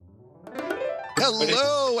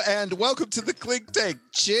Hello and welcome to the Clink Tank.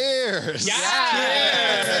 Cheers!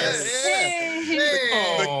 Yes!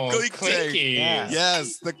 The Clink Tank. Clinky.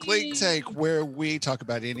 Yes, the Clink Tank, where we talk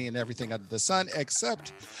about any and everything under the sun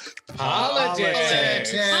except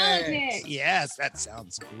Politics. Yes, that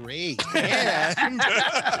sounds great. And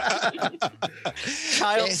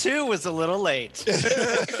Child 2 was a little late.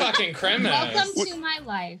 Fucking criminal. Welcome to my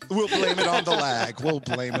life. we'll blame it on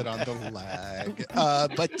the lag.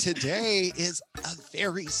 But today is a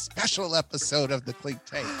very special episode of the Clink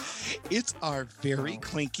Tank. It's our very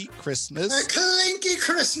clinky Christmas. A clinky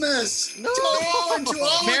Christmas! No. To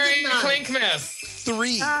all Merry good night. Clinkmas.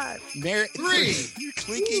 Three. Three.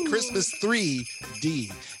 Clinky Christmas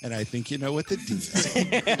 3D. And I think you know what the D is.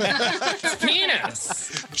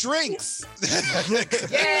 Penis. Drinks.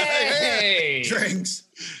 Yay. Drinks.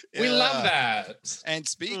 We love that. And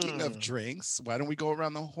speaking of drinks, why don't we go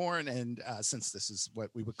around the horn? And since this is what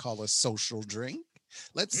we would call a social drink,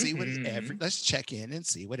 let's see let's check in and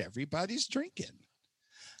see what everybody's drinking.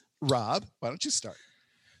 Rob, why don't you start?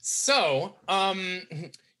 So,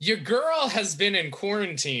 your girl has been in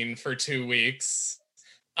quarantine for 2 weeks.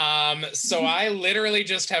 So I literally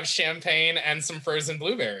just have champagne and some frozen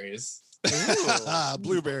blueberries.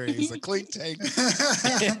 Blueberries, a Clink Tank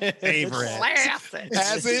favorite. Classic.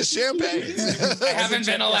 As is champagne. I haven't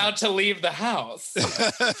been allowed to leave the house.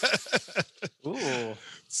 Ooh.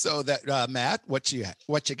 So that Matt, what you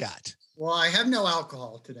got? Well, I have no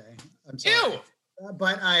alcohol today. I'm sorry. Ew.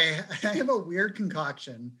 But I have a weird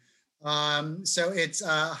concoction. So it's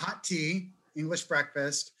hot tea, English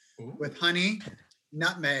breakfast with honey,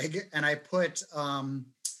 nutmeg, and I put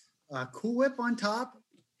Cool Whip on top.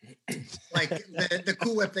 Like the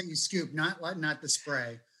Cool Whip that you scoop, not the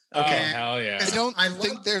spray. Oh, Okay. hell yeah. I don't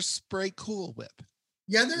think there's spray Cool Whip.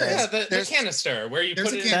 Yeah, there Yeah, is. the canister where you There's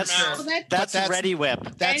put a it in your canister. mouth. That's Ready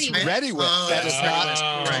Whip. That's Ready Ready Whip. Oh, That is that's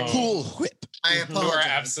not right. Cool Whip. I You apologize. are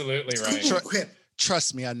absolutely right. Cool Whip.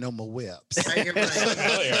 Trust me, I know my whips. You're right.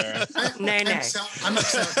 Familiar. I'm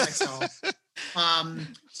upset with myself.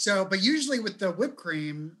 But usually with the whipped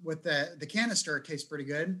cream, with the canister, it tastes pretty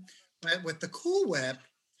good. But with the Cool Whip,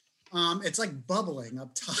 it's like bubbling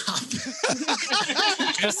up top.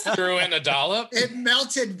 Just threw in a dollop. It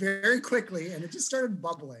melted very quickly and it just started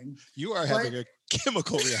bubbling. You are having a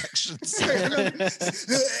chemical reaction.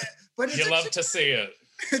 But it's You love to see it.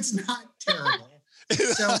 it's not terrible.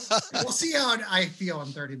 So we'll see how I feel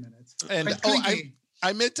in 30 minutes. And But Clinky,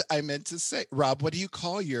 I meant to say, Rob, what do you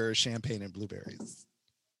call your champagne and blueberries?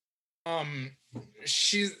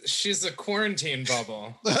 She's a quarantine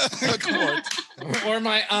bubble. Quart. Or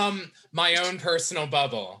my own personal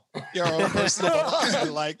bubble. Your own personal. I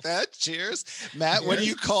like that. Cheers, Matt. What do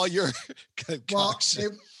you call your well,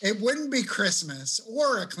 concoction? it wouldn't be Christmas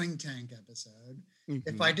or a Cling Tank episode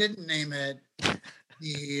if I didn't name it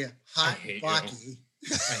the Hot hate Bucky.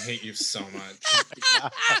 I hate you so much.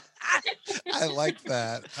 I like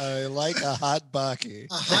that. I like a hot bucky.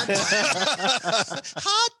 A Hot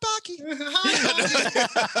Bucky. Hot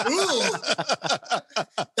bucky.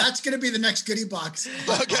 Ooh. That's going to be the next goodie box.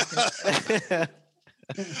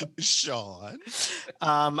 Sean.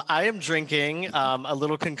 I am drinking a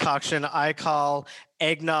little concoction I call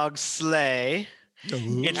Eggnog Sleigh.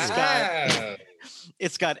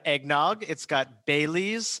 It's got eggnog, it's got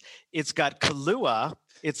Baileys, it's got Kahlua,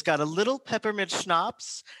 it's got a little peppermint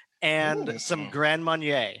schnapps, and some Grand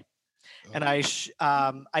Marnier. And I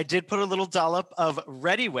did put a little dollop of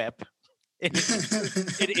Ready Whip. It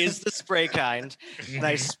is the spray kind. And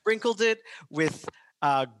I sprinkled it with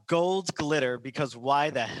gold glitter because why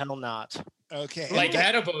the hell not? Okay. Like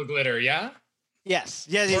edible glitter, yeah? Yes.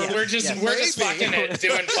 Yeah. We're just fucking it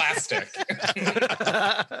doing plastic.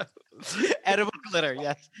 Edible glitter,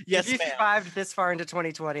 yes. Yes, If you ma'am. survived this far into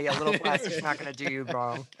 2020, a little plastic's not going to do you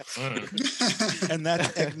wrong. And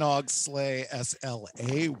that's Eggnog Slay,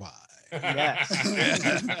 SLAY.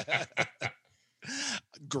 Yes.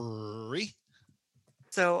 Gree.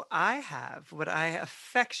 So I have what I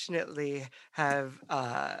affectionately have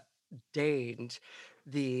deigned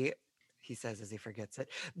the, he says as he forgets it,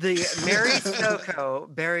 the Mary Soko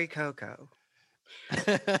Berry Cocoa.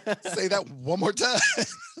 Say that one more time.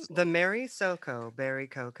 The Mary Soko Berry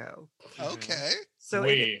Cocoa. Okay. So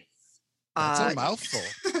That's a mouthful.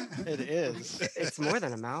 It is. it's more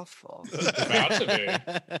than a mouthful, About to be.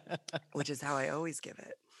 which is how I always give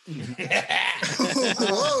it.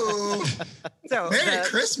 Whoa. So Merry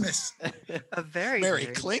Christmas. a very Merry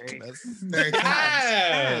very, Clinkmas. Merry Christmas.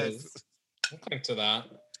 Yes. I'll clink to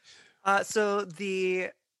that. So the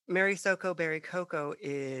Mary Soko Berry Cocoa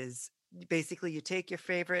is basically you take your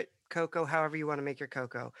favorite cocoa, however you want to make your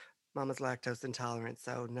cocoa. Mama's lactose intolerant,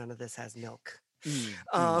 so none of this has milk.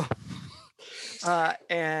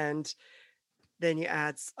 And then you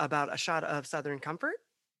add about a shot of Southern Comfort,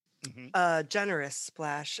 Mhm. a generous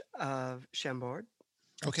splash of Chambord.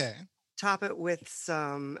 Okay. Top it with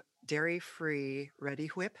some dairy-free Ready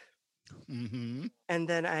Whip. Mm-hmm. And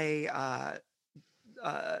then I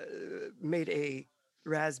made a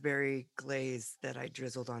raspberry glaze that I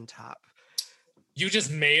drizzled on top. You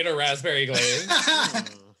just made a raspberry glaze?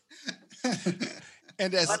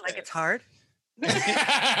 And as But like it's hard.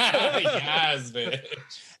 Yes, bitch.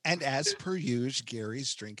 and as per usual,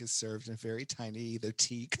 Gary's drink is served in a very tiny either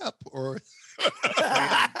teacup or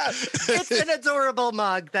It's an adorable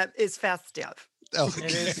mug that is festive. okay.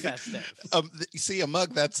 It is festive. You see, a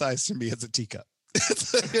mug that size to me is a teacup.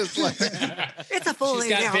 It's like It's a full She's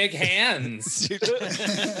got big hands.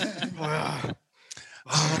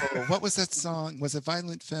 oh, what was that song? Was it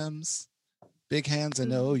Violent Femmes? Big Hands, I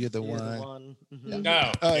know you're the You're one. the one. Mhm. Yeah.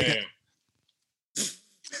 No. Oh, yeah,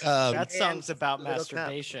 yeah. That song's about Little cup.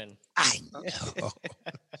 masturbation. I know.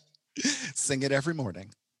 Sing it every morning.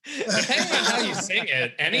 Depending on how you sing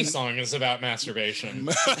it, any song is about masturbation.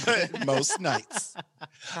 Most nights.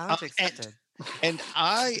 Challenge accepted.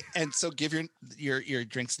 And so give your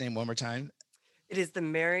drink's name one more time. It is the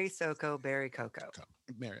Mary Soko Berry Cocoa.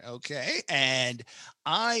 Mary. Okay. And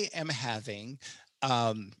I am having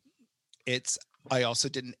I also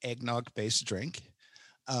did an eggnog based drink.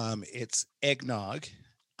 It's eggnog,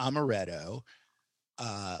 amaretto,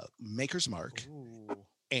 Maker's Mark, Ooh.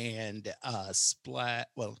 and a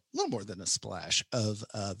little more than a splash of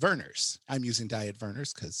Werner's. I'm using Diet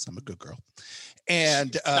Werner's because I'm a good girl.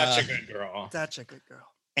 And Such a good girl. Such a good girl.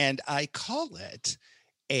 and I call it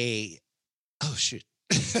oh shoot.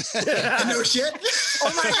 No shit.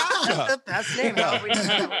 Oh my God, that's the best name. No. Oh, we did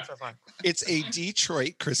that one so far. It's a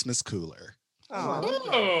Detroit Christmas cooler.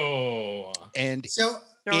 Oh, Oh. And So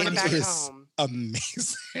throwing it it back is home.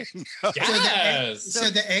 amazing. Yes. so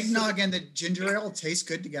the eggnog and the ginger ale taste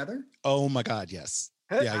good together? Oh my God, yes.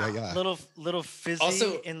 Yeah. Little fizzy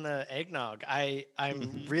Also- in the eggnog. I'm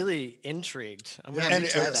Mhm. really intrigued. I'm Yeah, gonna And me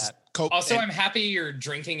try too. that. Also, I'm happy you're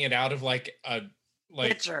drinking it out of like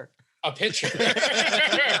Pitcher. a pitcher.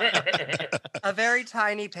 A very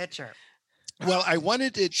tiny pitcher. well, I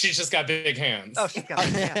wanted it. She's just got big hands. Oh, she's got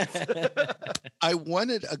hands. I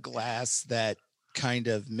wanted a glass that kind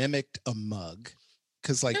of mimicked a mug,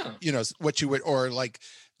 because Yeah. what you would, or like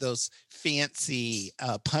those fancy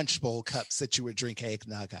punch bowl cups that you would drink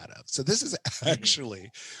eggnog out of. So this is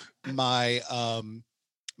actually my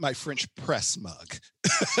my French press mug.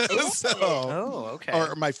 So, Oh, okay.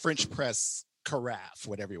 or my French press carafe,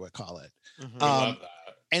 whatever you would call it. Mhm. I love that.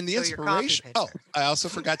 And the So your coffee inspiration. pitcher. I also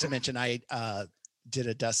forgot to mention I did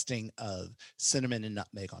a dusting of cinnamon and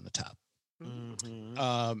nutmeg on the top.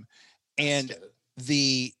 Mhm. And That's good.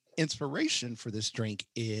 the inspiration for this drink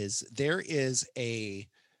is there is a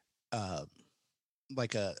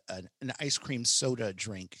like an ice cream soda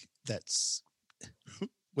drink that's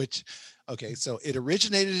which so it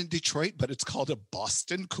originated in Detroit, but it's called a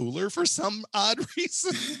Boston cooler for some odd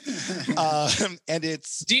reason. And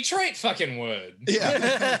it's Detroit fucking would.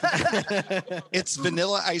 it's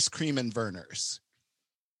vanilla ice cream and Werner's,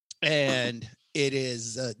 and it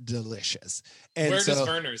is delicious. And Where so does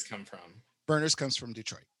Werner's come from? Werner's comes from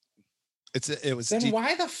Detroit. It was Then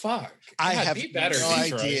why the fuck? I God, have be better, no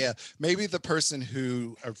Detroit. idea. Maybe the person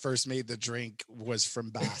who first made the drink was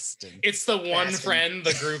from Boston. It's the one Boston. friend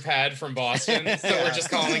the group had from Boston, so we're just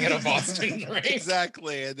calling it a Boston drink.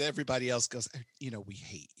 Exactly. And everybody else goes, we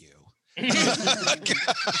hate you.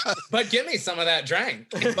 But give me some of that drink.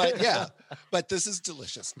 But this is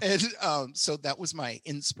delicious. And so that was my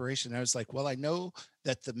inspiration. I was like, well, I know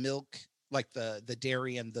that the milk, like the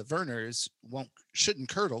dairy and the Werner's shouldn't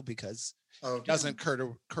curdle because it doesn't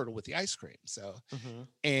curdle with the ice cream. So, Mhm.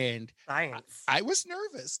 and Science. I was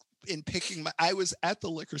nervous in picking I was at the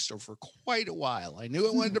liquor store for quite a while. I knew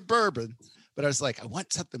I wanted a bourbon, but I was like, I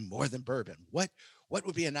want something more than bourbon. What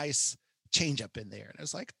would be a nice change up in there? And I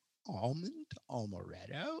was like, almond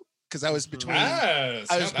amaretto, because I was between Yes,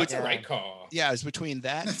 I no, was that's a between- right call. I was between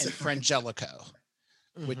that and Frangelico,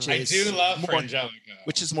 which Mhm. I is do love more, Frangelico.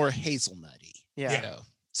 which is more hazelnutty. Yeah.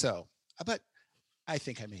 So, but I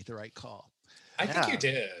think I made the right call. I think Yeah. you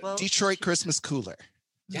did. Well, Detroit Christmas cooler.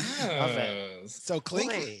 Yes. So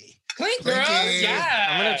clinky. Clink, girls. Clinky. Yeah.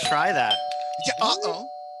 I'm gonna try that. Yeah,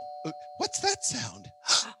 what's that sound?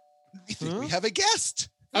 I think we have a guest.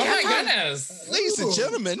 Oh my goodness. Ladies and Ooh.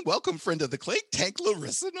 gentlemen, welcome friend of the Clink Tank,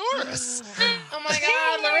 Larissa Norris. Oh my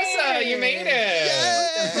God, Larissa, you made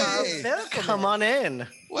it. Yay! welcome. Come on in.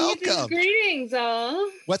 Welcome. Greetings, all.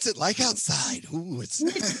 What's it like outside? Ooh, it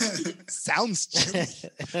sounds chilly.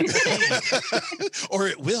 Or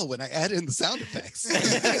it will when I add in the sound effects.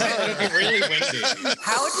 It'll be really windy.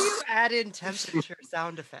 How do you add in temperature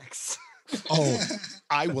sound effects? Oh,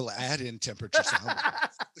 I will add in temperature sound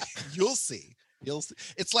effects. You'll see.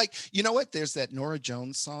 It's like, you know what? There's that Nora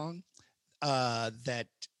Jones song that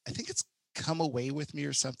I think it's Come Away With Me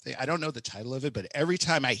or something. I don't know the title of it, but every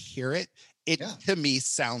time I hear it, to me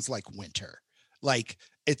sounds like winter. Like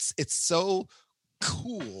it's so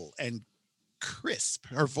cool and crisp,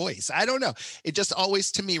 her voice. I don't know. It just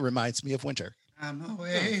always to me reminds me of winter. I'm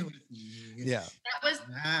away with you. Yeah. That was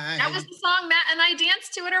the song Matt and I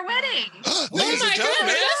danced to at our wedding. Ladies and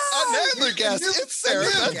gentlemen, another guest. It's Sarah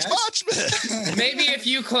Beth. Maybe if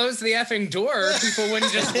you close the effing door, people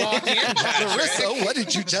wouldn't just walk in. Larissa, what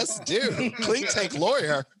did you just do? Clink Tank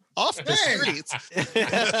lawyer off the streets.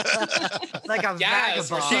 Like a Yes,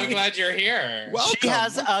 we're so vagabond. glad you're here. Welcome. She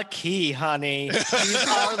has a key, honey. She's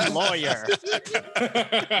our lawyer.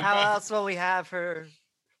 How else will we have her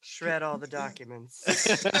shred all the documents?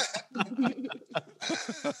 Okay.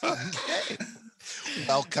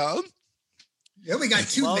 Welcome. Yeah, we got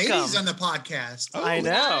two Welcome. ladies on the podcast. I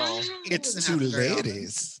know. It's Doesn't two happen very often.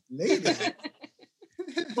 ladies. Ladies.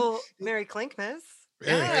 Well, Merry Clinkmas.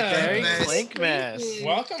 Very Nice. Clinkmas.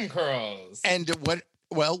 Welcome, Curls. And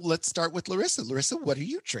well, let's start with Larissa. Larissa, what are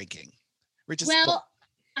you drinking? We're just Well,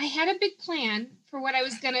 I had a big plan for what I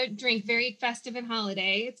was gonna drink. Very festive and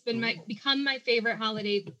holiday. It's been become my favorite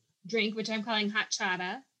holiday drink, which I'm calling hot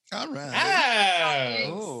chata. all right.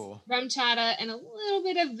 Oh, Oh. Rum chata and a little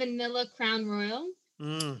bit of vanilla Crown Royal.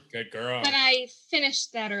 Mm. good girl. But I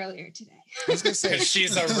finished that earlier today. I was gonna say Because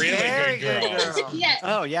she's a really Very good girl. girl. Yeah.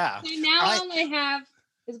 Oh, yeah. So now all I have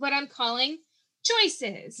is what I'm calling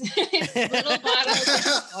choices. Little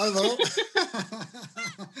bottles, Our little.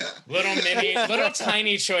 Little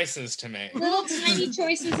tiny choices to make. little tiny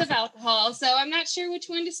choices of alcohol. So I'm not sure which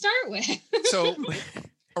one to start with. so.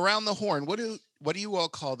 Around the horn, what do you all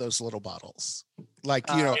call those little bottles? Like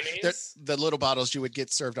Minis? the little bottles you would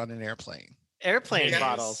get served on an airplane. Airplane Yes.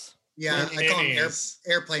 bottles. Yeah, I call them Minis.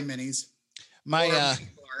 airplane minis. My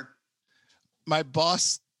Or- my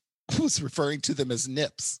boss was referring to them as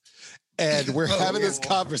nips. And we're Oh, having this yeah.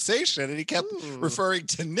 conversation and he kept Ooh. referring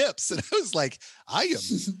to nips. And I was like, I am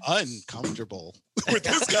uncomfortable with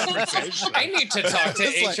this conversation. I need to talk to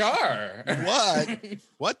It's like, HR.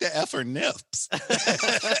 What the F are nips?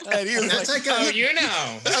 And he was That's like, like Oh, a, you know.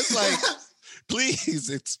 I was like, please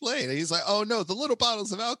explain. And he's like, oh no, the little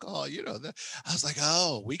bottles of alcohol, I was like,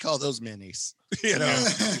 oh, we call those minis,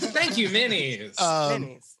 Thank you, minis.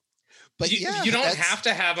 Minis. But you, yeah, you don't that's- have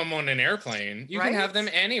to have them on an airplane. You can Right? have them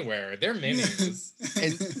anywhere. They're minis.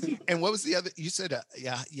 And what was the other? You said,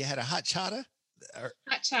 you had a hot chata? Or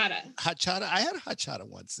Hot chata. hot chata? I had a hot chata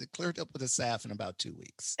once. It cleared up with a staph in about 2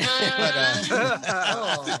 weeks.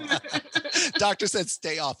 oh. Doctor said,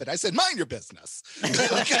 stay off it. I said, mind your business.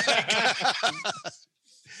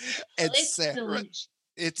 And It's Sarah, delicious.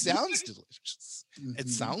 it sounds delicious. It Mhm.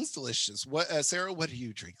 sounds delicious. What, Sarah, what are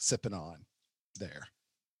you sipping on there?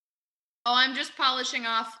 Oh, I'm just polishing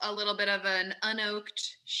off a little bit of an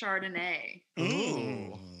unoaked Chardonnay.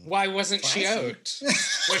 Ooh. Why wasn't she Classy. oaked?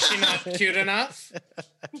 Was she not cute enough?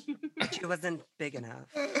 She wasn't big enough.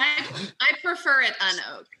 I prefer it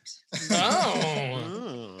unoaked.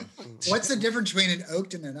 Oh. Mm. What's the difference between an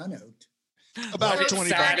oaked and an unoaked? About Let it 20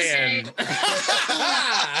 sat bucks.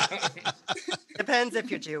 in. Depends if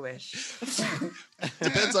you're Jewish.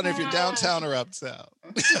 Depends on if you're downtown or uptown.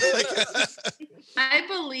 I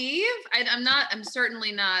believe I'm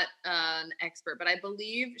certainly not an expert, but I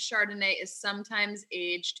believe Chardonnay is sometimes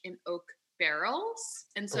aged in oak barrels,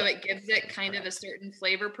 and so it gives it kind of a certain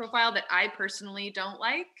flavor profile that I personally don't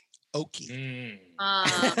like. Oaky. Mm.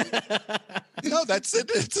 No, that's it.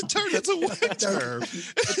 It's a term. That's a word term.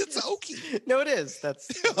 It's oaky. No, it is. That's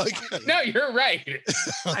Like, No, you're right.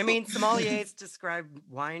 I mean, sommeliers describe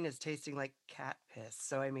wine as tasting like cat piss.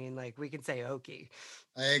 So, I mean, like, we can say oaky.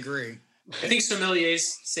 I agree. I think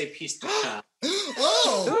sommeliers say piece de chat.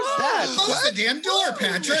 Oh, Who's that? close the damn door,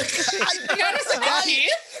 Patrick.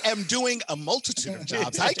 I am doing a multitude of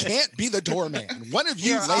jobs. I can't be the doorman. One of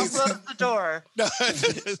you Here, I'll lazy. close the door. No.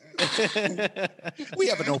 We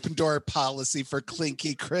have an open door policy for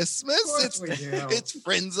Clinky Christmas. Of course It's we do. it's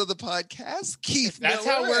friends of the podcast. Keith That's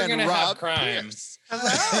Miller how we're and gonna have Rob crime. Pierce.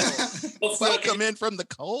 Hello. Welcome in from the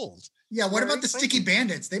cold. Yeah, what about Very the sticky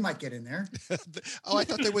bandits? They might get in there. Oh, I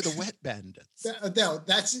thought they were the wet bandits. No,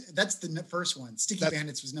 that's the first one. Sticky That's-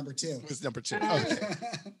 bandits was number 2. It was number 2. Okay.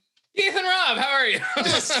 Keith and Rob, how are you?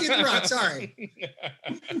 Yes, Keith and Rob, sorry.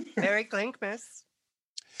 Merry Clinkmas.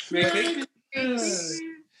 Before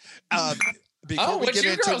we what'd get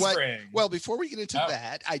you into girls what, bring? well, before we get into Oh.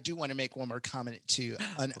 that, I do want to make one more comment to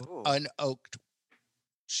Ooh. unoaked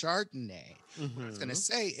Chardonnay. What I was going to Mhm.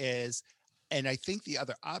 say is, and I think the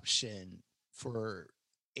other option for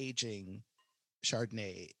aging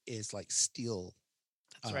Chardonnay is like steel.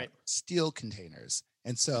 That's right. Steel containers,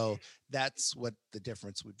 and so that's what the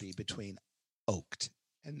difference would be between oaked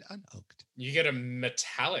and unoaked. You get a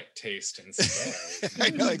metallic taste instead.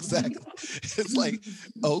 I know exactly. It's like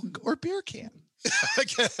oak or beer can.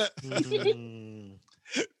 Mm.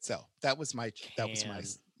 So that was my Can.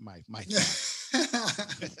 my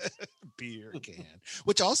beer can,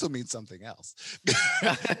 which also means something else.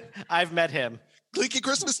 I've met him. Clinky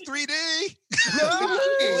Christmas 3D.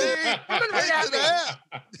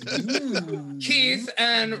 Keith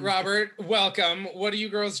and Robert, welcome. What are you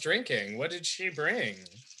girls drinking? What did she bring?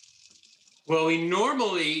 Well, we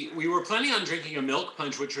were planning on drinking a milk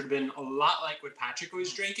punch, which would have been a lot like what Patrick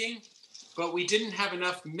was drinking, but we didn't have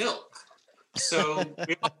enough milk. So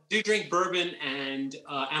we do drink bourbon and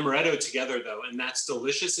amaretto together, though, and that's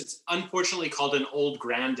delicious. It's unfortunately called an old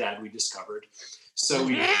granddad, we discovered. So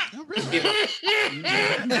we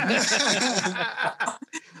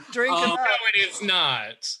Drink it No, up. it is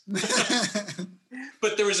not.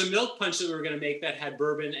 But there was a milk punch that we were going to make that had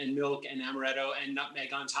bourbon and milk and amaretto and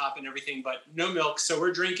nutmeg on top and everything, but no milk. So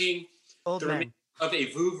we're drinking Old the men. remainder of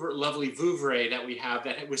a lovely Vouvray that we have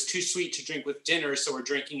that was too sweet to drink with dinner, so we're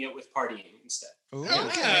drinking it with partying instead.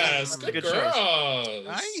 Yes, good Good choice.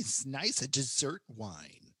 girls. Nice. A dessert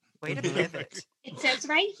wine. Way to pivot. It says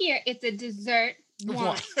right here, it's a dessert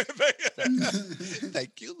wine.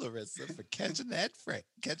 Thank you, Larissa, for catching that.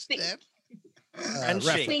 Catching that. Frenchie.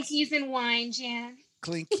 Reference. Twinkies and wine, Jan.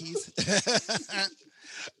 Clinkies.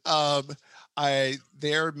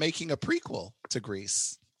 They're making a prequel to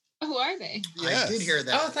Grease. Who are they? I did hear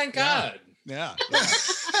that. Oh, thank God. Yeah.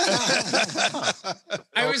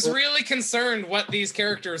 I was really concerned what these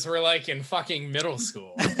characters were like in fucking middle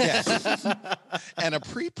school. Yeah. And a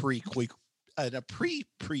pre-prequel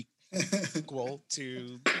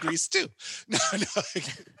to Grease 2. No.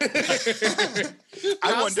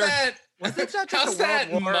 I wonder. Wasn't that How's just a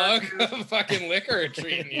that World War mug II? of fucking liquor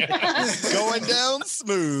treating you? Going down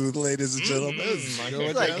smooth, ladies and gentlemen. Going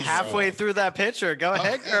He's like down halfway through that picture. Go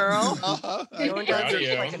ahead, girl. Uh-huh. Going down Proud of to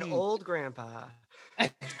you. like an old grandpa.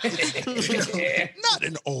 Not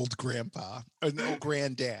an old grandpa, an old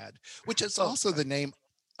granddad, which is also the name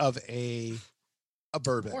of a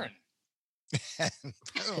bourbon. Porn.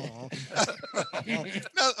 Oh. No,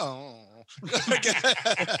 oh.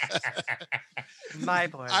 My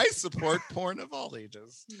boy. I support porn of all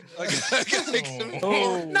ages. Oh.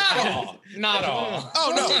 Not all. Not all.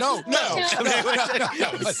 Oh, no.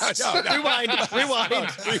 Rewind.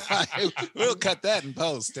 We'll cut that in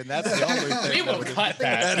post, and that's the only thing. We will cut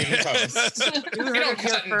that in post. You We heard don't it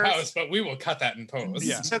here cut in first. post, but we will cut that in post.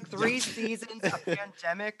 Yeah. It took 3 seasons, a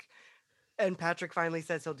pandemic, and Patrick finally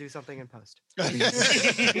says he'll do something in post.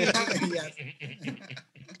 Yes.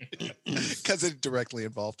 Because it directly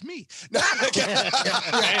involved me. Hey, there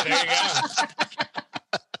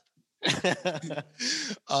you go.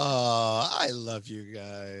 I love you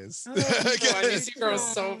guys. Oh, I miss you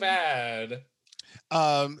girls so bad.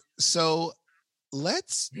 So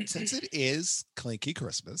since it is Clinky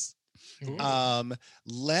Christmas, Ooh.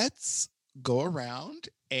 let's go around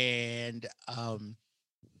and I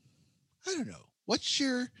don't know, what's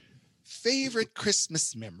your favorite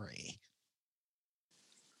Christmas memory?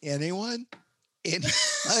 Anyone?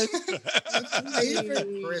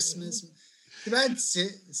 Favorite Christmas. Too bad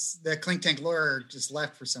the Clink Tank lawyer just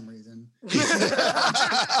left for some reason.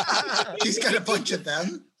 He's got a bunch of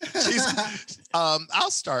them. I'll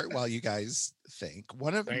start while you guys think.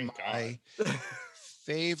 One of Thank my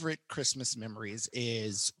favorite Christmas memories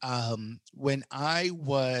is when I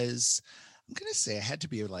was, I'm going to say I had to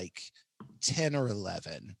be like 10 or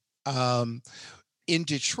 11. In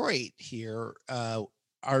Detroit here,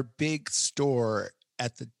 our big store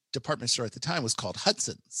at the department store at the time was called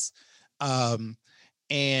Hudson's. And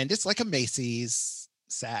it's like a Macy's,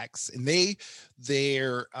 Saks, and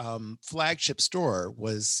their flagship store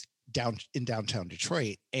was in downtown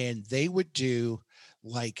Detroit, and they would do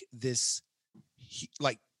like this,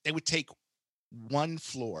 like they would take one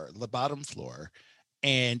floor, the bottom floor,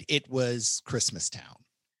 and it was Christmas Town.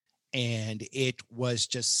 And it was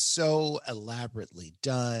just so elaborately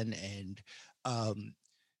done. And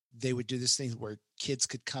they would do this thing where kids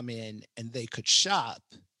could come in and they could shop,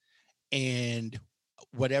 and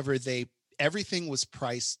everything was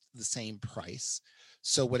priced the same price.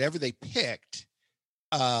 So whatever they picked,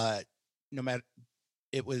 no matter,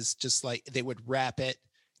 it was just like they would wrap it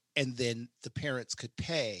and then the parents could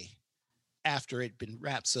pay after it'd been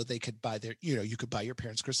wrapped, so they could buy their, you could buy your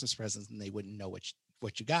parents Christmas presents and they wouldn't know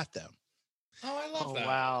what you got them. Oh, I love that.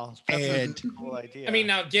 Wow. That's And a cool idea. I mean,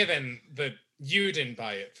 now given that you didn't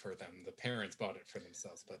buy it for them, the parents bought it for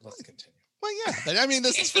themselves, but let's continue. well, yeah, but I mean,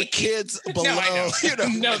 this is for kids below. No, I know. You know.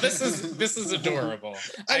 No, this is adorable.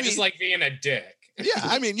 I just like being a dick. Yeah,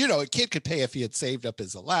 I mean, a kid could pay if he had saved up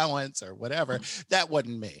his allowance or whatever. That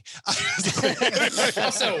wasn't me.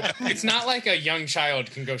 Also, it's not like a young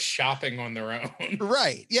child can go shopping on their own.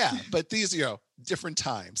 Right. Yeah. But these, different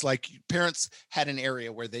times, like parents had an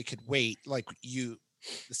area where they could wait, like you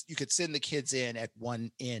could send the kids in at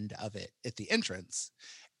one end of it at the entrance,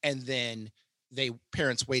 and then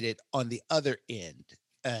parents waited on the other end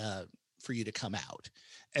for you to come out.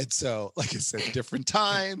 And so, like I said, different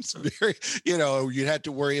times, very, you'd had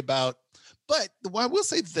to worry about, but I will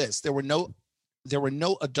say this, there were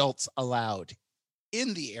no adults allowed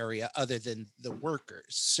in the area other than the workers.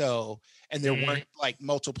 So, and there weren't like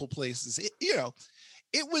multiple places, it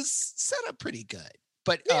was set up pretty good.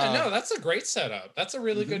 But yeah, no, that's a great setup. That's a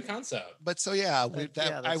really good concept. But so yeah, I would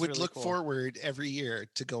really look cool. forward every year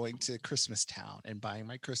to going to Christmas Town and buying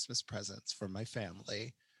my Christmas presents for my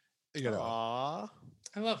family. Aww.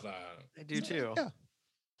 I love that. I do too. Yeah.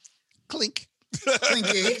 Clink.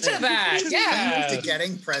 Clinky. To that, yeah. To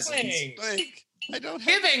getting presents. Clink. I don't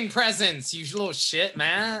have. Giving presents, you little shit,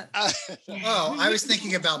 man. Oh, I was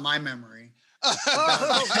thinking about my memory.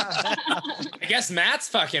 I guess Matt's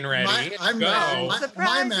fucking ready.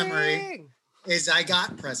 My memory is I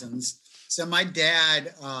got presents. So my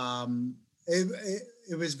dad,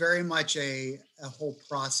 it was very much a whole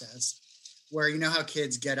process where, how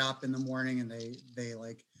kids get up in the morning and they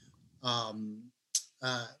like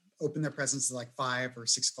open their presents at like 5 or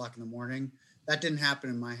 6 o'clock in the morning. That didn't happen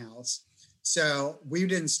in my house. So we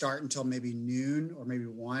didn't start until maybe noon or maybe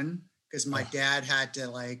 1, because my dad had to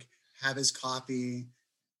like have his coffee,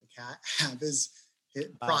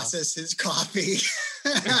 process his coffee.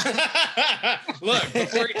 Look,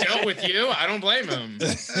 before he dealt with you, I don't blame him.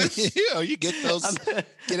 You get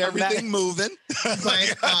everything moving.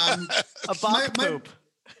 But A Bach poop.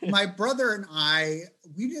 My brother and I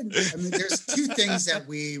there's 2 things that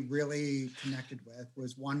we really connected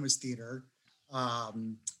with. One was theater.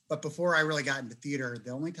 But before I really got into theater,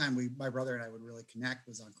 the only time my brother and I would really connect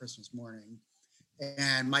was on Christmas morning.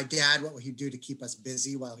 And my dad, what he'd do to keep us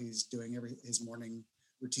busy while he's doing his morning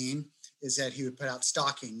routine is that he would put out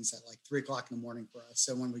stockings at like 3 o'clock in the morning for us.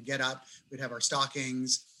 So when we get up, we'd have our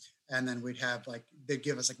stockings, and then we'd have they'd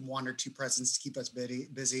give us like 1 or 2 presents to keep us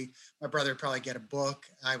busy. My brother would probably get a book.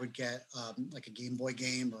 I would get like a Game Boy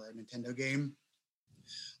game or a Nintendo game.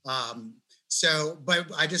 But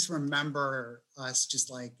I just remember us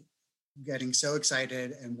just like getting so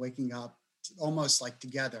excited and waking up almost like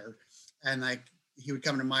together, and like he would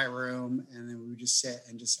come into my room and then we would just sit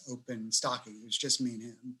and just open stockings. It was just me and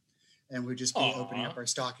him, and we'd just be opening up our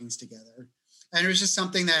stockings together. And it was just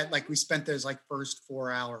something that like we spent those like first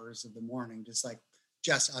 4 hours of the morning just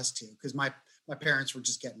us two, because my parents were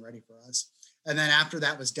just getting ready for us. And then after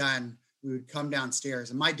that was done, we would come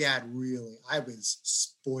downstairs, and my dad I was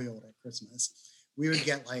spoiled at Christmas. We would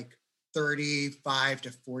get like 35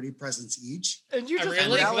 to 40 presents each. And I'm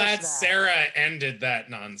really glad Sarah ended that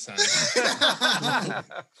nonsense.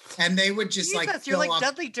 And they would just Jesus, you're like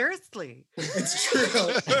Dudley Dursley. It's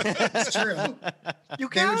true. It's true. You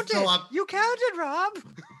counted, Rob.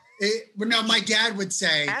 No, my dad would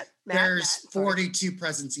say there's 42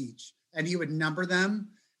 presents each, and he would number them.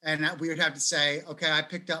 And we would have to say, okay, I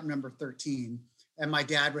picked up number 13. And my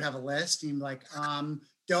dad would have a list. And he'd be like,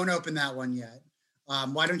 don't open that one yet.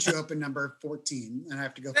 Why don't you open number 14? And I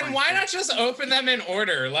have to go. Then why not just open them in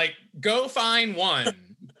order? Like, go find one.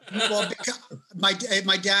 Well, because my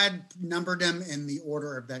dad numbered them in the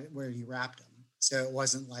order of where he wrapped them. So it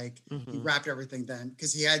wasn't like he wrapped everything then,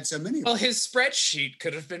 because he had so many. Well, his spreadsheet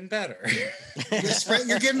could have been better.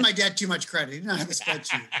 You're giving my dad too much credit. He didn't have a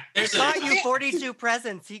spreadsheet. He got you 42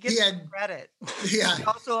 presents. He gets credit. Yeah. He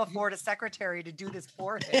also afford a secretary to do this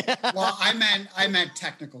for him. Well, I meant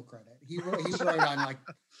technical credit. He wrote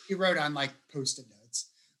on like Post-it notes.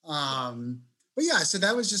 But yeah, so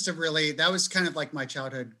that was that was kind of like my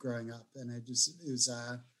childhood growing up, and it was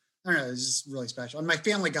I don't know, it was just really special. And my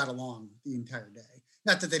family got along the entire day.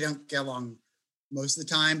 Not that they don't get along most of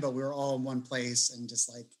the time, but we were all in one place and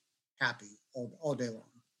just like happy all day long.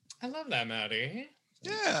 I love that, Maddie.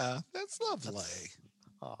 Yeah, that's lovely.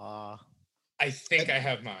 Aw. I think I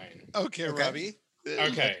have mine. Okay, Robbie.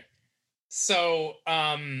 Okay. So,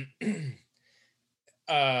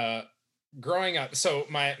 growing up, so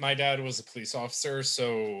my dad was a police officer,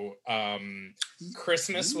 so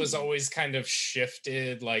Christmas was always kind of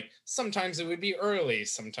shifted. Like sometimes it would be early,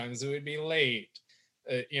 sometimes it would be late,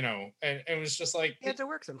 you know, and it was just like You have to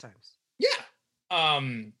work sometimes. yeah.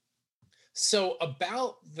 So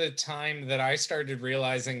about the time that I started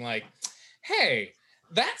realizing, like, hey,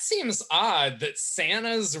 that seems odd that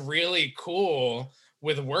Santa's really cool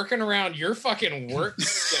with working around your fucking work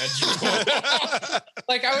schedule.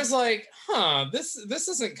 Like I was like, this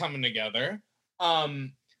isn't coming together.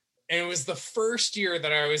 And it was the first year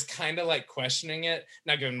that I was kind of like questioning it.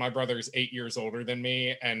 Now, given my brother's 8 years older than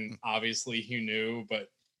me, and obviously he knew, but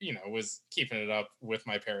you know, was keeping it up with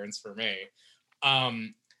my parents for me.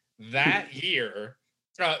 That year,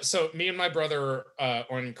 so me and my brother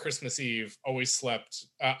on Christmas Eve always slept.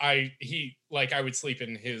 I would sleep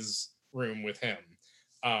in his room with him.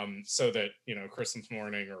 So that, you know, Christmas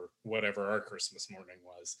morning or whatever our Christmas morning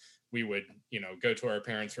was, we would, you know, go to our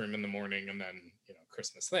parents' room in the morning and then, you know,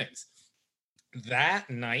 Christmas things.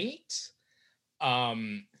 That night,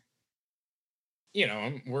 you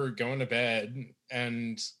know, we're going to bed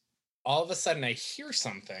and all of a sudden I hear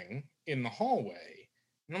something in the hallway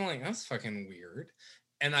and I'm like, that's fucking weird.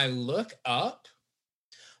 And I look up.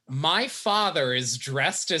 My father is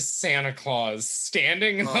dressed as Santa Claus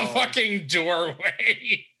standing in the fucking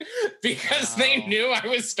doorway because they knew I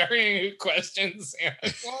was starting to question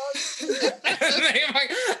Santa Claus.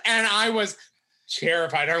 and I was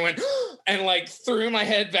terrified. I went and like threw my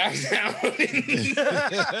head back down.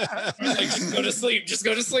 I was like, just go to sleep. Just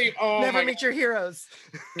go to sleep. Oh, never meet your heroes.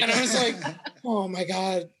 And I was like, oh my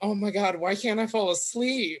God, why can't I fall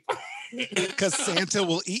asleep? Because Santa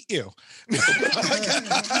will eat you.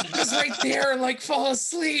 Just right there, like fall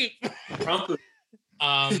asleep.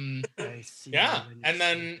 Yeah, and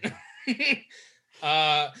then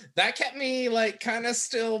that kept me like kind of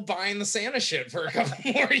still buying the Santa shit for a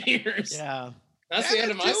couple more years. Yeah, that's the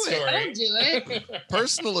end of my story. I'll do it.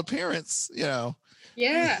 Personal appearance, you know.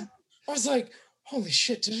 Yeah. I was like, holy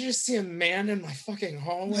shit, did I just see a man in my fucking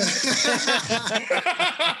hallway?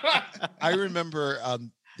 I remember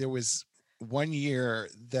there was one year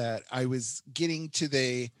that I was getting to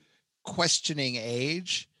the questioning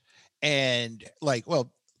age, and like,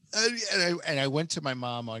 well, and I went to my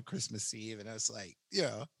mom on Christmas Eve, and I was like, you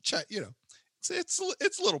know,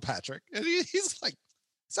 it's little Patrick, and he's like,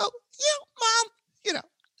 so Mom, you know,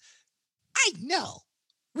 I know,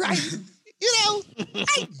 right? You know,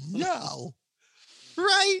 I know,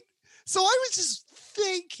 right? So I was just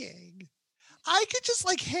thinking, I could just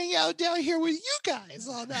like hang out down here with you guys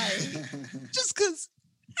all night, just because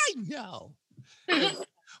I know.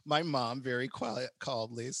 My mom very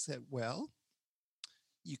calmly said, well,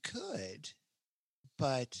 you could,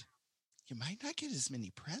 but you might not get as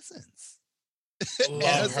many presents. And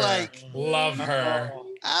I was like, love her.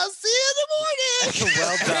 I'll see you in the morning.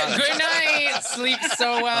 well done. Good night. Sleep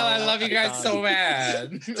so well. I love you guys so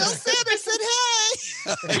bad. Tell Santa said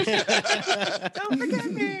hey. Don't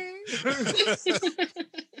forget me.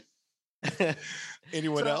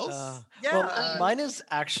 Anyone else? Yeah. Well, mine is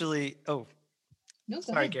actually. Oh, No, go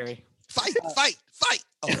sorry, ahead. Gary. Fight.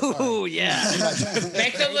 Oh, yeah.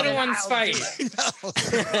 Make the little ones fight.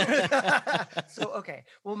 So okay,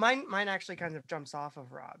 well, mine actually kind of jumps off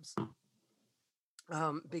of Rob's,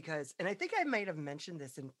 because, and I think I might have mentioned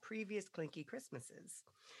this in previous Clinky Christmases.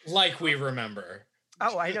 Like we remember.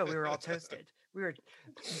 Oh, I know, we were all toasted.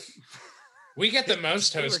 We get the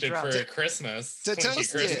most We were toasted drunk. for Christmas. Clinky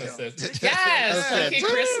Toasted. Christmases. Yes, Clinky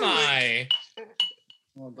Christmas.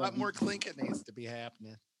 Well A lot done. more clinking needs to be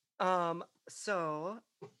happening. So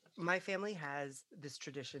my family has this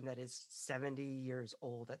tradition that is 70 years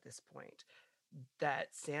old at this point, that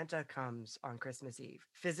Santa comes on Christmas Eve,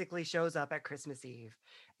 physically shows up at Christmas Eve.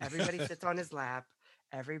 Everybody sits on his lap.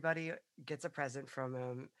 Everybody gets a present from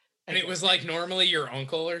him. And it was like normally your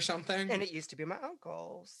uncle or something? And it used to be my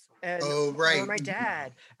uncles. And Oh, right. or my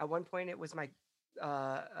dad. At one point it was my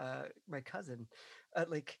my cousin.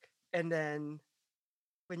 And then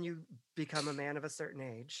when you become a man of a certain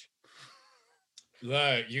age.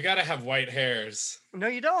 Look, you gotta have white hairs. No,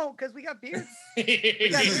 you don't, because we got beards. You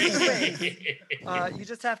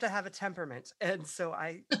just have to have a temperament. And so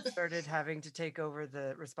I started having to take over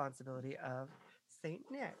the responsibility of Saint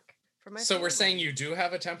Nick for my So we're family. saying you do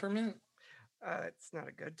have a temperament? It's not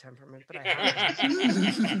a good temperament, but I have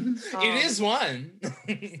it. It is one.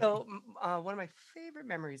 So one of my favorite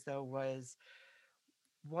memories, though, was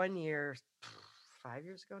one year, 5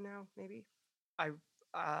 years ago now, maybe.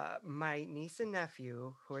 My niece and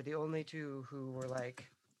nephew, who are the only two who were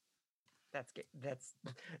like,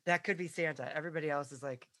 that could be Santa. Everybody else is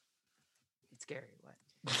like, it's scary. What?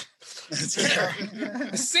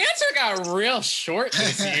 Santa got real short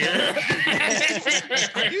this year.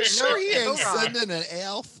 Are you sure he ain't Rob. sending an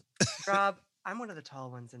elf? Rob, I'm one of the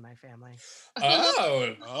tall ones in my family.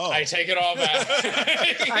 Oh, I take it all back.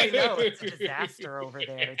 I know it's a disaster over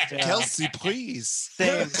there. It's just- Quelle surprise.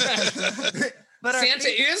 Same. But our Santa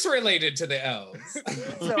is related to the elves.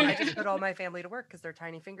 So I just put all my family to work because their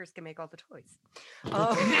tiny fingers can make all the toys.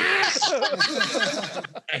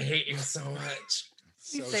 I hate you so much.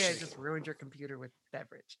 You say I just ruined your computer with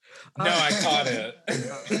beverage. No, I caught it.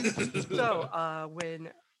 So when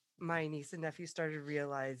my niece and nephew started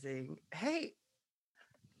realizing, hey,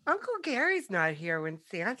 Uncle Gary's not here when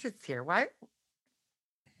Santa's here. Why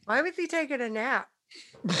was he taking a nap?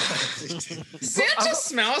 Santa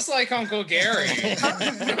smells like Uncle Gary.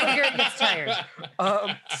 Uncle Gary gets tired.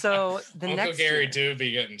 So the Uncle next Gary year, do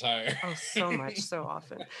be getting tired. oh, so much, so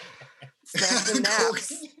often. Snacks and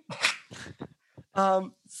naps.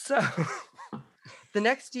 So the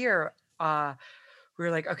next year, we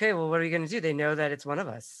were like, okay, well, what are we going to do? They know that it's one of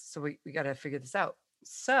us. So we got to figure this out.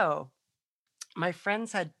 So my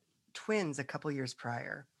friends had twins a couple years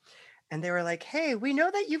prior. And they were like, hey, we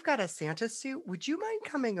know that you've got a Santa suit. Would you mind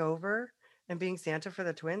coming over and being Santa for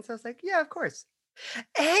the twins? I was like, yeah, of course.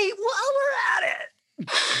 Hey, while we're at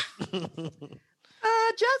it,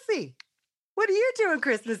 Jesse, what are you doing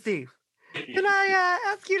Christmas Eve? Can I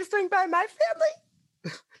ask you to swing by my family?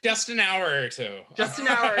 Just an hour or two. Just an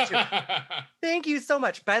hour or two. Thank you so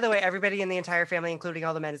much. By the way, everybody in the entire family, including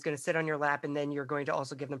all the men, is going to sit on your lap, and then you're going to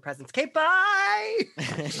also give them presents. Okay, bye.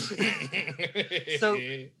 So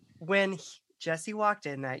when Jesse walked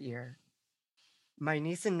in that year, my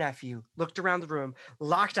niece and nephew looked around the room,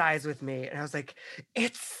 locked eyes with me, and I was like,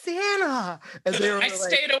 "It's Santa!" And they were I like,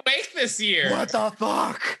 stayed awake this year. "What the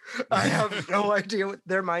fuck?" I have no idea.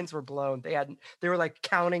 Their minds were blown. They were like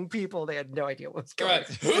counting people. They had no idea what was They're going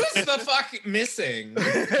like, who's the fuck missing?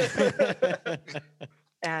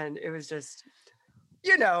 And it was just,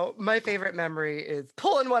 my favorite memory is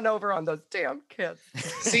pulling one over on those damn kids.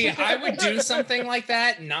 See, I would do something like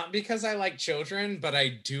that, not because I like children, but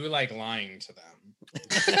I do like lying to them.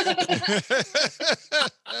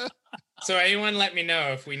 So anyone let me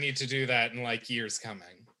know if we need to do that in like years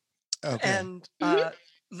coming. Okay. And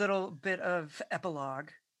little bit of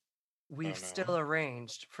epilogue. We've still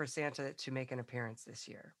arranged for Santa to make an appearance this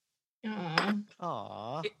year.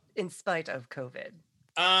 Aw. In spite of COVID.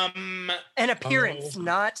 An An appearance,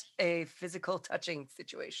 not a physical touching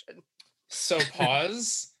situation. So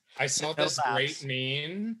pause. I saw No this laughs. great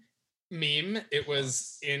meme. It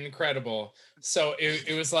was incredible. So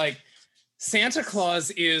it was like, Santa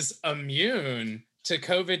Claus is immune to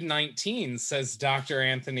COVID-19, says Dr.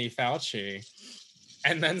 Anthony Fauci.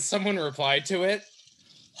 And then someone replied to it,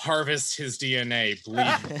 harvest his DNA,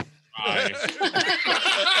 bleed.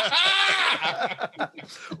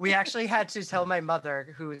 We actually had to tell my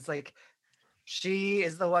mother, who is like, she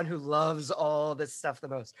is the one who loves all this stuff the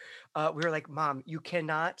most. We were like, Mom, you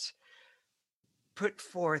cannot put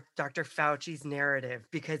forth Dr. Fauci's narrative,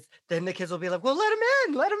 because then the kids will be like, well, let him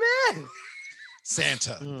in.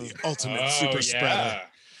 Santa, the ultimate super spreader.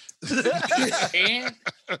 And,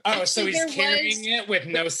 so he's carrying it with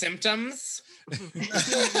no symptoms? There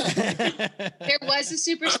was a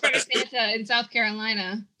super spreader Santa in South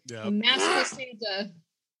Carolina. Yep. A massive Santa.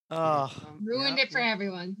 Oh. Ruined it for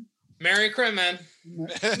everyone. Merry Christmas.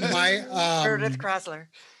 My Meredith Krasler.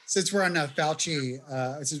 since we're on Fauci,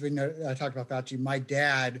 since we talked about Fauci, my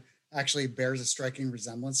dad actually bears a striking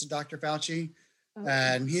resemblance to Dr. Fauci,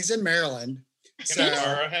 and he's in Maryland. Can I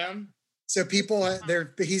borrow him? So people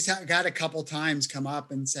he's got a couple times come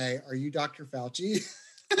up and say, "Are you Dr. Fauci?"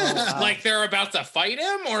 Like they're about to fight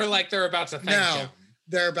him, or like they're about to thank him?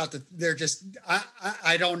 I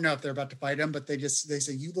don't know if they're about to fight him, but they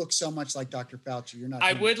say, "You look so much like Dr. Fauci. You're not."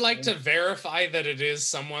 I would like to verify that it is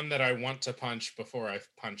someone that I want to punch before I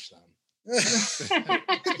punch them.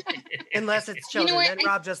 Unless it's children, what? then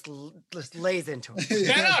Rob just lays into it.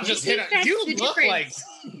 Then I'll just hit That's him. You the look like. difference.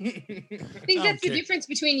 I think that's the difference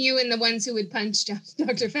between you and the ones who would punch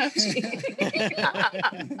Dr. Fauci.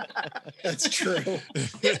 That's true.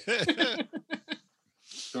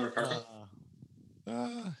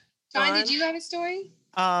 John, did you have a story?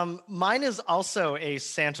 Mine is also a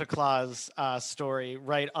Santa Claus story,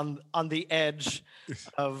 right on the edge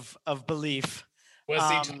of belief. Was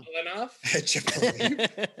he tall enough?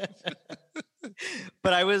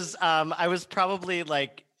 But I was probably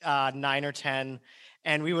like 9 or 10,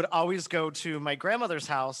 and we would always go to my grandmother's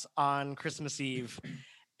house on Christmas Eve,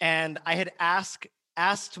 and I had asked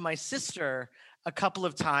my sister a couple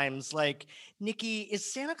of times, like, Nikki, is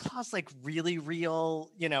Santa Claus like really real?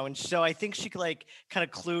 You know, and so I think she could like kind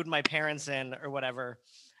of clued my parents in or whatever.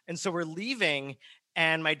 And so we're leaving,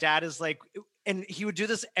 and my dad is like, and he would do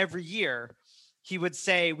this every year. He would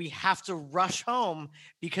say, we have to rush home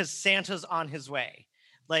because Santa's on his way.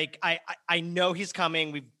 Like, I know he's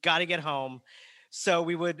coming. We've got to get home. So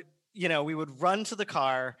we would run to the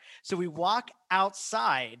car. So we walk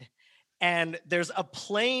outside, and there's a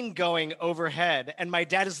plane going overhead. And my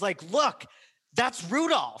dad is like, look, that's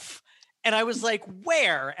Rudolph. And I was like,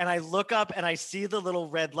 where? And I look up and I see the little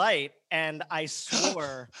red light, and I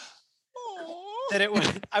swore that it was,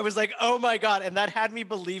 I was like, oh my God. And that had me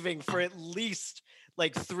believing for at least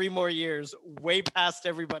like 3 more years, way past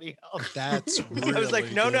everybody else. That's really I was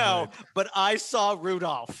like, no, good. but I saw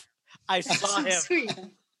Rudolph. I saw him. Sweet.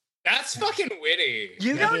 That's fucking witty.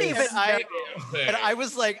 You That don't is- even know. And I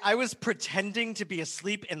was like, I was pretending to be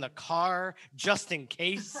asleep in the car just in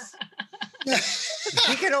case.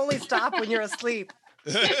 He can only stop when you're asleep.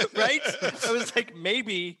 Right? I was like,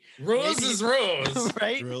 maybe. Rules is rules.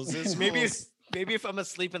 Right? Rules is maybe rules. maybe if I'm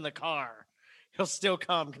asleep in the car, he'll still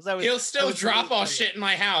come. Because He'll still drop really all shit in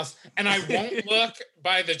my house, and I won't look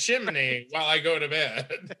by the chimney while I go to bed.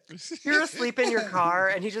 You're asleep in your car,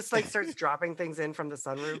 and he just like starts dropping things in from the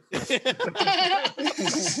sunroof.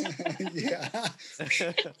 Yeah.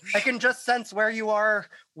 I can just sense where you are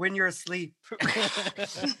when you're asleep.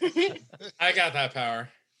 I got that power.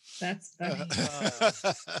 That's funny.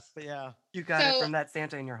 But yeah. You got it So- from that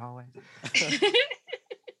Santa in your hallway.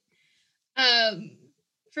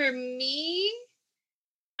 For me,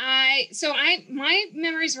 my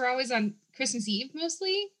memories were always on Christmas Eve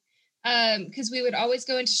mostly, because we would always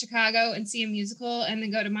go into Chicago and see a musical, and then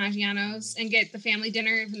go to Maggiano's and get the family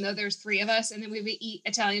dinner, even though there's 3 of us, and then we would eat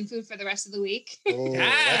Italian food for the rest of the week. Oh,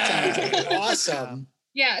 that sounds awesome.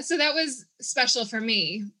 Yeah, so that was special for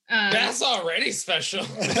me. That's already special.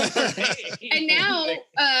 And now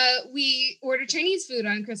we order Chinese food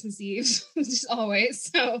on Christmas Eve, just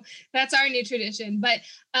always. So that's our new tradition. But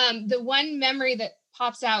the one memory that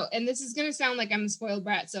pops out, and this is going to sound like I'm a spoiled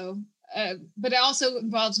brat, so but it also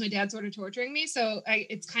involves my dad sort of torturing me. So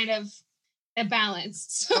it's kind of a balance.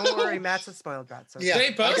 So, Don't worry, Matt's a spoiled brat. So Yeah. They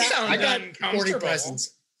both sound I got 40 uncomfortable.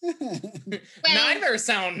 presents. Neither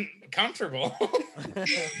sound comfortable.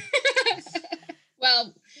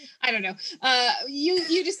 well, I don't know.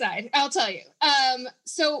 You decide. I'll tell you.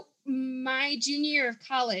 So my junior year of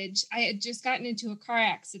college, I had just gotten into a car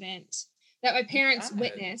accident that my parents God.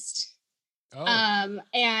 witnessed. Oh.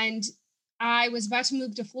 And I was about to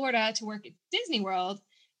move to Florida to work at Disney World,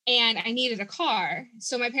 and I needed a car.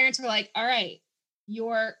 So my parents were like, all right,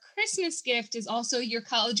 your Christmas gift is also your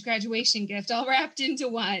college graduation gift, all wrapped into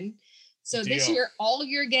one. So this Deal. year, all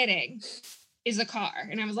you're getting is a car.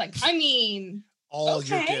 And I was like, I mean, All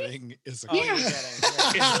you're okay. getting is a Oh, Yeah. you're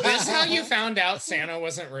getting, yeah. Is this how you found out Santa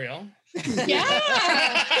wasn't real?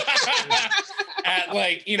 yeah. At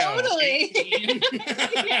like, Totally. 18?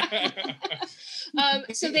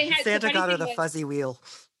 So they had Santa funny got her thing the was- fuzzy wheel.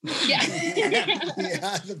 Yeah.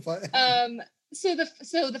 Yeah. So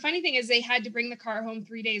the funny thing is they had to bring the car home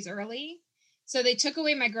 3 days early. So they took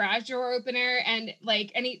away my garage door opener, and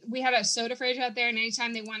like we had a soda fridge out there, and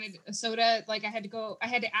anytime they wanted a soda, like I had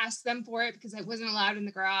to ask them for it because I wasn't allowed in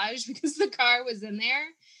the garage because the car was in there,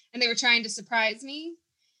 and they were trying to surprise me.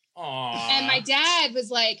 Aw. And my dad was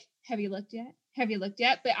like, have you looked yet? Have you looked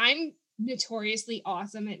yet? But I'm notoriously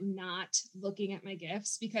awesome at not looking at my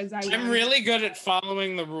gifts because I'm really good at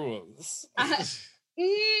following the rules.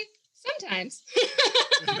 Sometimes.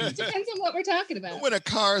 Depends on what we're talking about. When a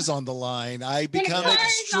car's on the line, I become car's on the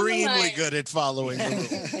extremely line. good at following the rules.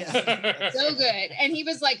 So good. And he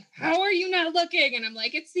was like, how are you not looking? And I'm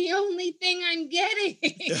like, it's the only thing I'm getting.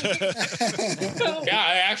 So, Yeah,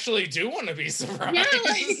 I actually do want to be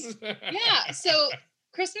surprised. yeah. So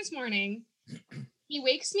Christmas morning, he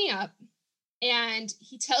wakes me up and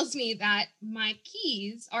he tells me that my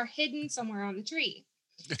keys are hidden somewhere on the tree,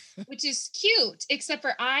 which is cute, except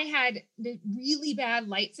for I had the really bad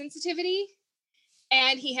light sensitivity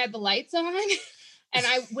and he had the lights on. And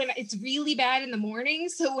when it's really bad in the morning,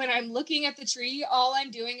 so when I'm looking at the tree, all I'm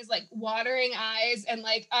doing is like watering eyes, and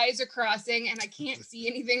like eyes are crossing, and I can't see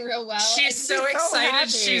anything real well. She's And so excited, happy.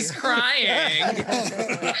 she's crying.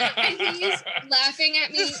 and he's laughing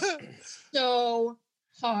at me so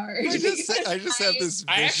hard. I just have this vision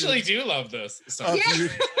I actually do love this. So. of Yeah. you,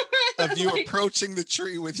 of you Like- approaching the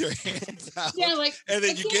tree with your hands out. Yeah, like And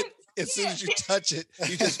then I you can't- get as soon as you touch it,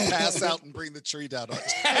 you just pass out and bring the tree down on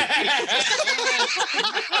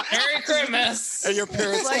Merry Christmas. And your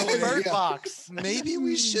parents Like go, Bird "Yeah, Box. maybe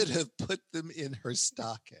we should have put them in her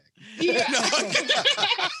stocking." Yeah.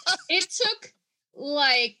 It took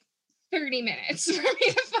like 30 minutes for me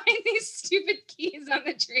to find these stupid keys on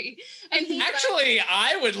the tree. And he Actually,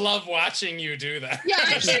 I would love watching you do that. yeah,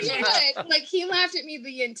 I'm sure you would. Like, he laughed at me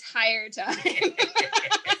the entire time.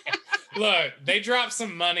 Look, they dropped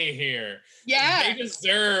some money here. Yeah. They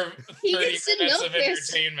deserve 30 He gets to minutes milk of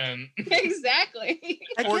this. entertainment. Exactly.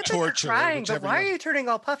 I Or get that you're torture, crying, but whichever why you are you turning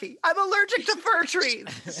all puffy? I'm allergic to fir trees.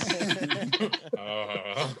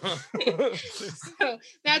 Oh. So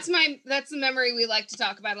that's the memory we like to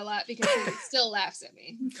talk about a lot because he still laughs at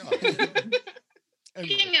me.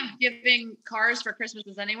 Speaking of giving cars for Christmas,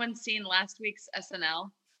 has anyone seen last week's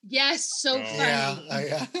SNL? Yes, so Oh. funny.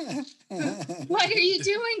 Yeah. What are you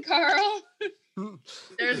doing, Carl?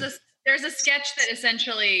 There's a sketch that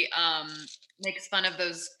essentially makes fun of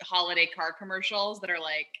those holiday car commercials that are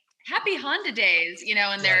like Happy Honda Days, you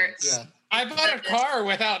know, and they're Yeah. I bought a car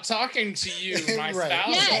without talking to you, my Right.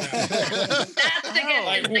 spouse. Yes. that's the good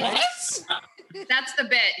Like, what? That's the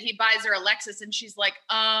bit. He buys her a Lexus and she's like,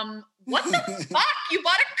 what the fuck? You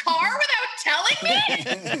bought a car without telling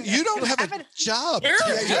me? You don't have a job. Where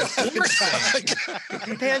Yeah, is you don't have a Forrest? job.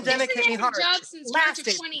 Pandemic hit me He's had hard. a job since March of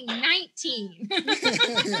Lasted. 2019.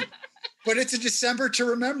 But it's a December to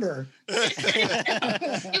remember. It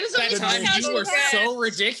was That only time you were 2010. so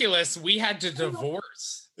ridiculous, we had to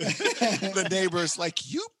divorce. The neighbor's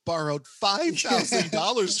like, "You borrowed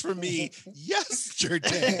 $5,000 from me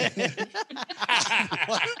yesterday."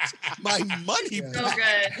 What? My money Yeah. So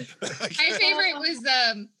back. good. My favorite was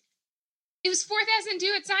it was $4,000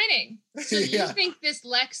 due at signing. So Yeah. you think this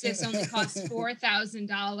Lexus only costs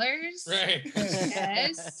 $4,000? Right.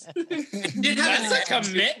 Yes. That's a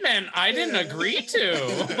commitment I didn't agree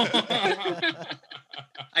to.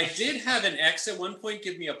 I did have an ex at one point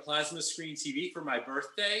give me a plasma screen TV for my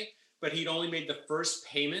birthday, but he'd only made the first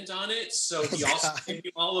payment on it. So he also gave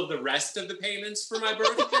me all of the rest of the payments for my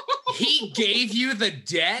birthday. He gave you the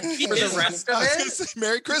debt for the rest I of was it? gonna say,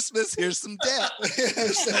 Merry Christmas. Here's some debt.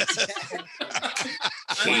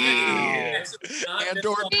 And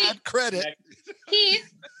or bad credit.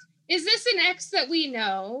 Keith, is this an ex that we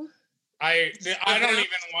know? I don't even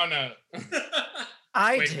want to.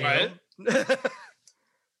 I Wait, do. what?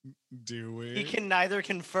 Do we? He can neither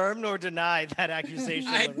confirm nor deny that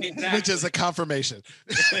accusation. Which is a confirmation.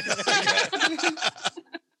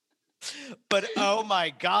 But oh my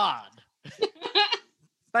God.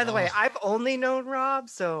 By the way, I've only known Rob,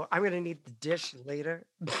 so I'm going to need the dish later.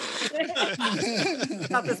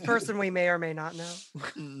 About this person we may or may not know.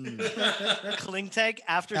 CLINKY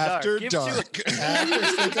after After dark. dark.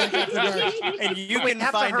 And you We can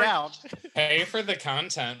have to find hurry. out. Pay for the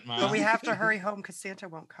content, But Mom. we have to hurry home because Santa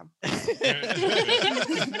won't come.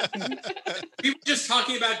 We were just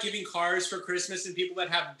talking about giving cars for Christmas and people that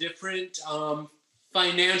have different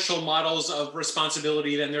financial models of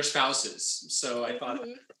responsibility than their spouses. So I thought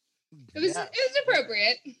It was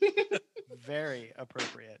appropriate. Very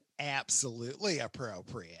appropriate. Absolutely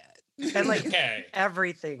appropriate. And like Okay.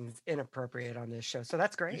 everything's inappropriate on this show, so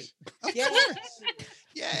that's great. Yeah.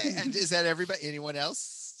 Yay. And is that everybody? Anyone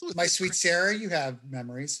else? With My the sweet Sarah, you have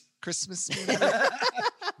memories. Christmas I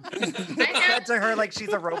Said have, to her like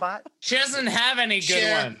she's a robot. She doesn't have any good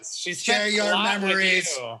Share- ones. She share spent a your lot with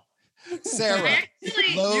memories. you. Sarah,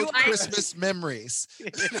 actually, load I- Christmas memories.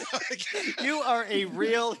 You are a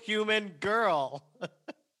real human girl.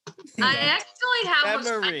 I actually have,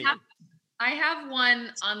 Memory. I have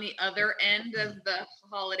one on the other end of the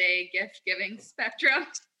holiday gift giving spectrum.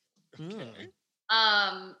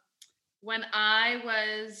 When I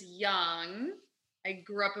was young, I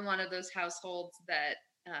grew up in one of those households that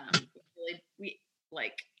we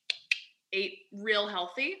like ate real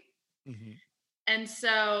healthy. Mhm. And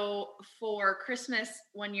so for Christmas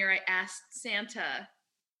one year, I asked Santa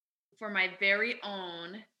for my very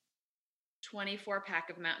own 24 pack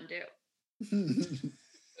of Mountain Dew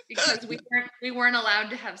because we weren't allowed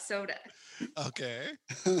to have soda. Okay.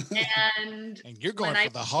 And And you're going When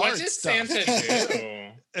for the hard What did stuff.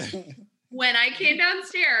 Santa do? when I came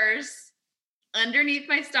downstairs, underneath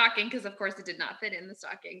my stocking, because of course it did not fit in the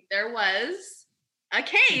stocking, there was a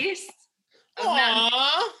case of Mountain Dew.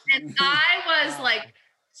 Aw. And I was like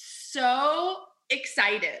so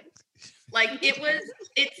excited. Like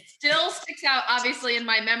it still sticks out obviously in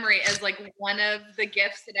my memory as like one of the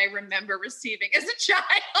gifts that I remember receiving as a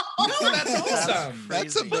child. No, that's awesome.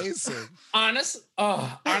 That's Crazy. amazing.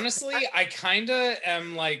 Honestly, I kind of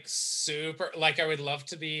am like super, like I would love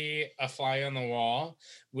to be a fly on the wall,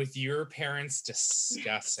 with your parents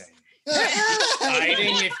discussing,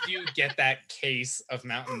 deciding if you get that case of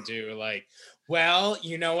Mountain Dew, like, well,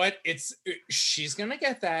 you know what? She's gonna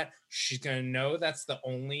get that. She's gonna know that's the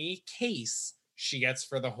only case she gets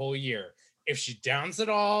for the whole year. If she downs it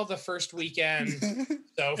all the first weekend,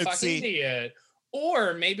 so fucking be it.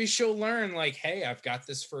 Or maybe she'll learn, like, hey, I've got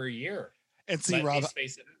this for a year. And see, Rob,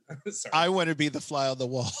 I want to be the fly on the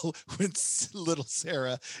wall when little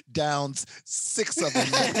Sarah downs 6 of them,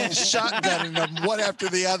 shotgunning them one after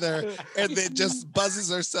the other, and then just buzzes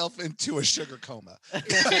herself into a sugar coma.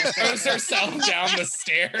 Throws herself down the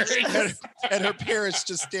stairs. And her parents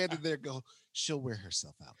just standing there go, she'll wear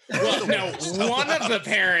herself out. Well, no, one of the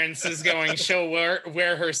parents is going, she'll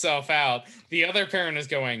wear herself out. The other parent is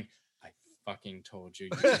going, fucking told you.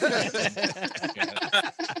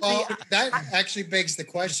 Well, that actually begs the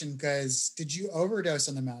question, because did you overdose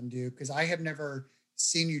on the Mountain Dew? Because I have never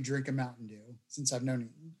seen you drink a Mountain Dew since I've known you.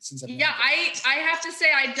 Yeah, I have to say,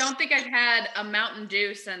 I don't think I've had a Mountain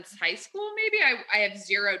Dew since high school. Maybe I have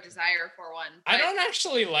zero desire for one. I don't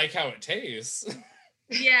actually like how it tastes.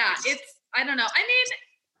 Yeah, I don't know. I mean,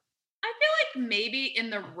 I feel like maybe in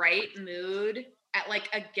the right mood at like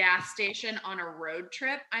a gas station on a road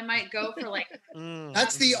trip, I might go for like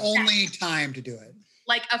that's the only time to do it.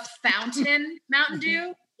 Like a fountain Mountain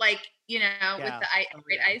Dew, like, you know, with the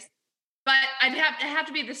great ice. But I'd have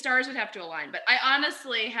to be, the stars would have to align. But I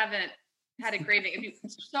honestly haven't had a craving. It'd be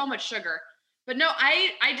so much sugar. But no,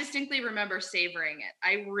 I distinctly remember savoring it.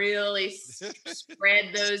 I really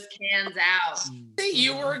spread those cans out.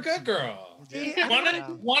 You were a good girl. Yeah.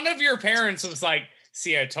 One of your parents was like,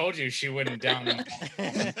 see, I told you she wouldn't down them.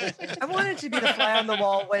 I wanted to be the fly on the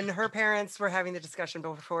wall when her parents were having the discussion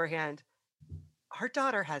beforehand. Our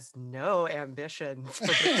daughter has no ambitions for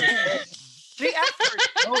this. She asked for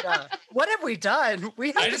soda. What have we done?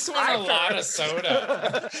 I just want a lot of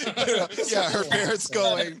soda. Yeah, her parents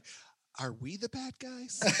going, are we the bad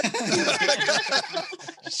guys?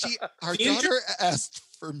 Our daughter asked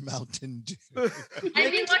for Mountain Dew. I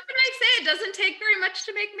mean, what can I say? It doesn't take very much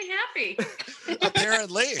to make me happy.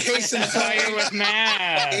 Apparently. Case in point. Was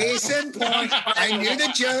mad. Case in point. I knew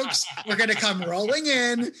the jokes were going to come rolling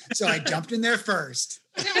in, so I jumped in there first.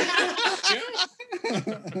 So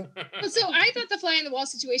I thought the fly on the wall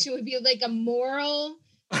situation would be like a moral,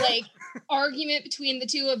 like, argument between the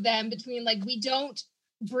two of them, between like, we don't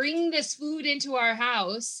bring this food into our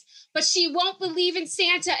house, but she won't believe in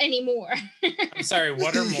Santa anymore. I'm sorry,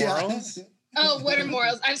 what are morals? Oh, what are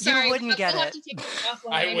morals? I'm sorry. You wouldn't get it.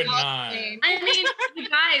 I would not. I mean, you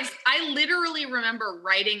guys, I literally remember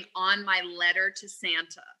writing on my letter to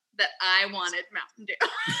Santa that I wanted Mountain Dew.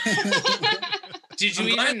 Did you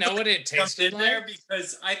even know what it tasted like? There,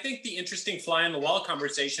 because I think the interesting fly on the wall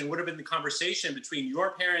conversation would have been the conversation between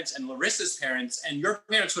your parents and Larissa's parents, and your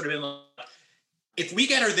parents would have been like, if we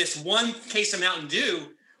get her this one case of Mountain Dew,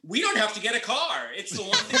 we don't have to get a car. It's the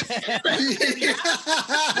one thing.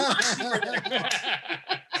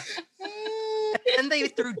 And they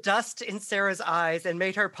threw dust in Sarah's eyes and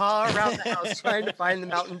made her paw around the house trying to find the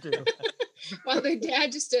Mountain Dew. While their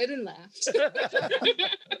dad just stood and laughed.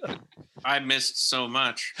 I missed so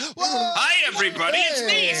much. Whoa! Hi, everybody. It's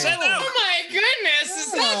me, Seth. Oh my goodness!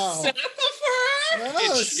 Is that Seth before?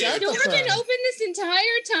 Oh, You've been open this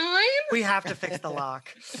entire time? We have to fix the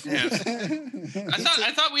lock. Yes.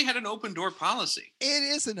 I thought we had an open door policy. It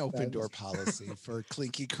is an open door policy for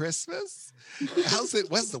Clinky Christmas.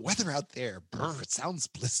 What's the weather out there? Brr, it sounds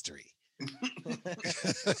blistery.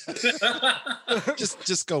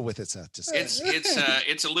 just go with it, Seth.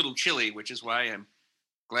 It's a little chilly, which is why I'm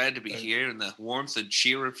glad to be here in the warmth and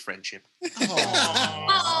cheer of friendship.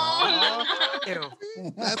 Ew.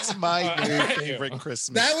 That's my new favorite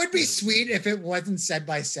Christmas. That would be sweet if it wasn't said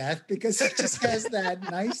by Seth, because it just has that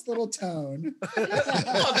nice little tone. Oh,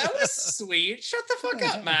 that was sweet. Shut the fuck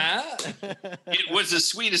up, Matt. It was as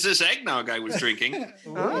sweet as this eggnog I was drinking.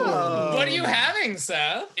 Oh. What are you having,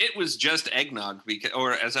 Seth? It was just eggnog,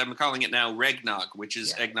 or as I'm calling it now, regnog, which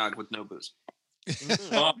is eggnog with no booze.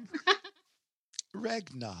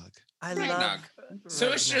 Regnog. I Regnog. love.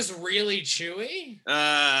 So it's just really chewy?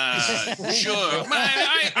 Sure.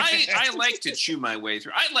 I like to chew my way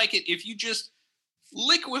through. I like it if you just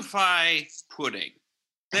liquefy pudding.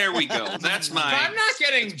 There we go. That's my. If I'm not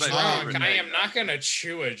getting drunk, favorite I am eggnog. not going to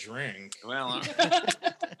chew a drink. Well,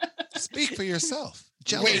 Speak for yourself.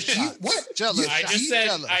 Jello Wait, shots. what? Jello I shots. just said,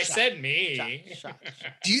 Jello I shots. said me.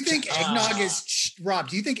 Do you think eggnog is Rob?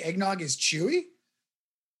 Do you think eggnog is chewy?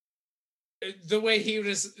 The way he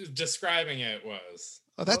was describing it was.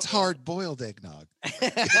 Oh, that's hard-boiled eggnog.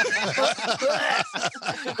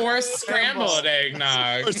 Or scrambled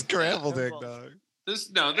eggnog. Or scrambled eggnog.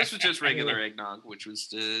 This was just regular eggnog, which was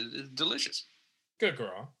delicious. Good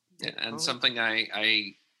girl. Yeah, and something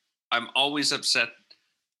I'm always upset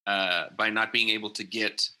by not being able to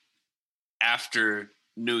get after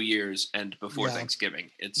New Year's and before Thanksgiving.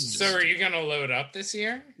 So are you going to load up this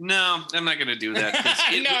year? No, I'm not going to do that.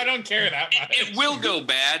 No, I don't care that much. It will go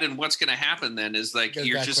bad, and what's going to happen then is like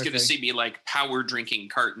you're just going to see me like power drinking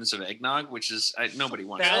cartons of eggnog, which is nobody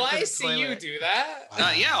wants. Will I see you do that?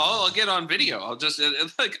 Yeah, I'll get on video. I'll just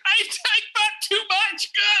like I bought too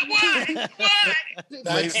much. God,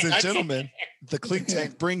 why? Ladies and gentlemen, the Clink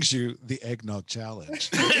Tank brings you the eggnog challenge.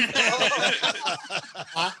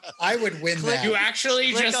 I would win that. You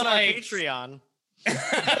actually Click just on like our Patreon.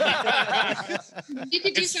 You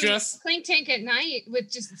could do It's some just- Clink Tank at night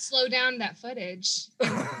with just slow down that footage.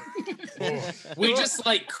 we just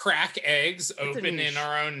like crack eggs open niche. in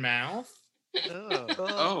our own mouth.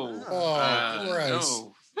 Oh, gross.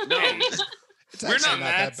 no. It's We're actually not-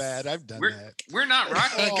 not that bad. I've done that. We're not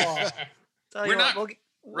rocking. Oh, Tell We're you not what,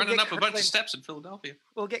 we'll running get up a bunch of Kirkland- steps in Philadelphia.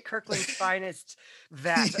 We'll get Kirkland's finest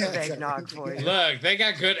vat Yeah, of eggnog for you. Look, they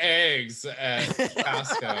got good eggs at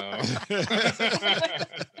Costco.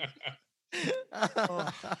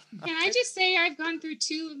 Can I just say I've gone through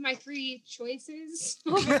 2 of my 3 choices?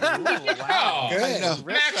 Wow. Good. I know. I'm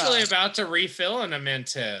actually about to refill in a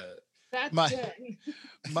minute. That's My- good.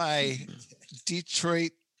 My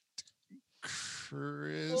Detroit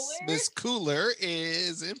Christmas cooler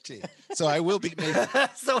is empty, so I will be making.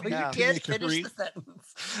 So Yeah. you can't Make a finish re- the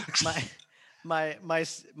sentence.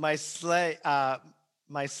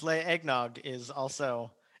 My sleigh eggnog is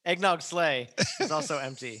also eggnog sleigh is also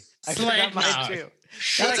empty. I forgot mine Sleigh-nog. too.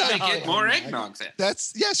 Should I That's get how- more eggnog then?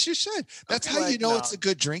 Yes, you should. That's Okay. how you know it's a Eggnog.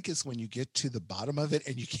 good drink is when you get to the bottom of it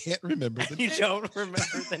and you can't remember the You name. don't remember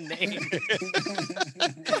the name.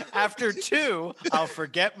 After 2, I'll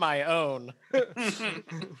forget my own.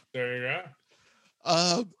 There you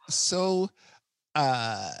go. So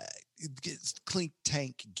Clink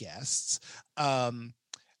Tank guests.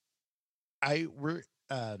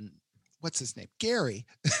 What's his name? Gary.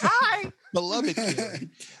 Hi. Beloved Gary.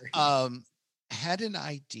 Had an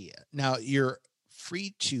idea. Now you're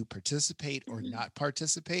free to participate or not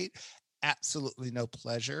participate. Absolutely no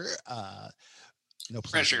pleasure. No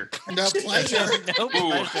pleasure. Pressure. no pleasure. No Ooh.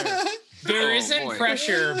 pleasure. There Oh, isn't boy.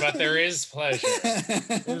 pressure, but there is pleasure.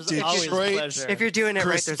 There's Detroit always pleasure. If you're doing it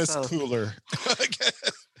right, there's Christmas both. cooler.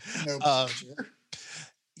 no Um, pleasure.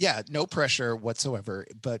 Yeah, no pressure whatsoever.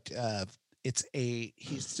 But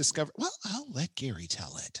he's discovered. Well, I'll let Gary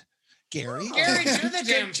tell it. Gary, Gary, do the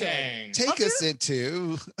damn thing. take I'll us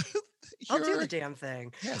into. I'll do your- the damn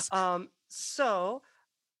thing. Yes. So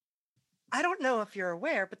I don't know if you're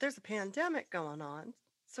aware, but there's a pandemic going on.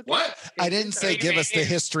 So What? I didn't say give us the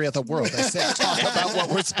history of the world. I said talk about what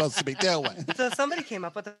we're supposed to be doing. So somebody came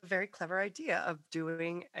up with a very clever idea of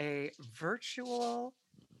doing a virtual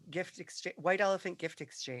gift exchange, white elephant gift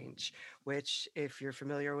exchange, which if you're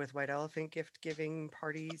familiar with white elephant gift giving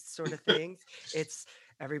parties sort of things, it's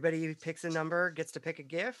everybody picks a number, gets to pick a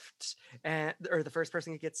gift, or the first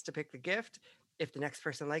person gets to pick the gift. If the next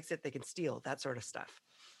person likes it, they can steal, that sort of stuff.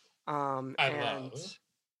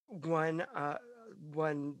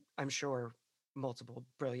 One, I'm sure multiple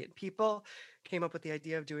brilliant people came up with the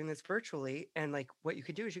idea of doing this virtually. And like what you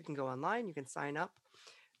can do is you can go online, you can sign up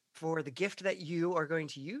for the gift that you are going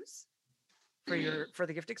to use for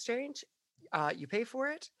the gift exchange. You pay for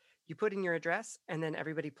it, you put in your address, and then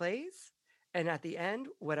everybody plays. And at the end,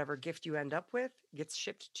 whatever gift you end up with gets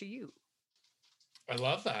shipped to you. I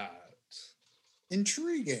love that.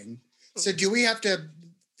 Intriguing. So do we have to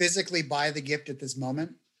physically buy the gift at this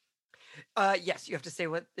moment? Yes, you have to say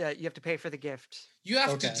what you have to pay for the gift. You have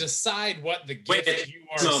Okay. to decide what the Wait, gift you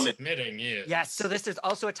are moment. submitting is. Yes, so this is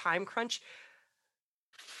also a time crunch.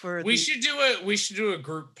 We should do a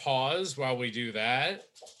group pause while we do that.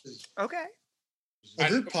 Okay. A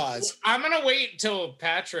group pause. I'm gonna wait till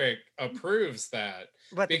Patrick approves that.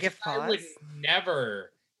 What, the Because gift I would pause?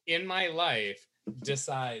 never in my life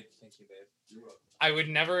decide. Thank you, babe. I would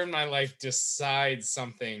never in my life decide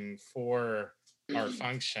something for our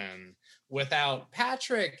function without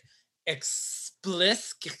Patrick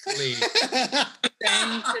explicitly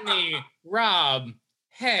saying to me, Rob,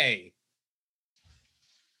 hey,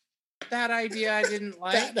 that idea I didn't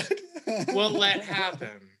like, we'll let happen.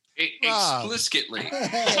 Rob. Explicitly.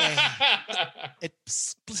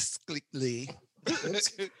 Explicitly.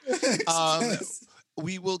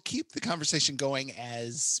 We will keep the conversation going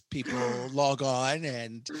as people log on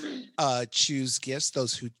and choose gifts,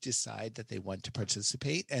 those who decide that they want to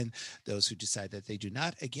participate and those who decide that they do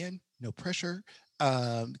not. Again, no pressure.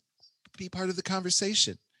 Be part of the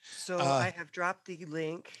conversation. So I have dropped the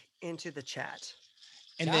link into the chat.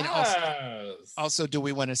 And then also, do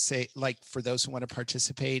we want to say, like, for those who want to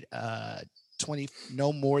participate,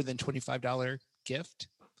 no more than $25 gift?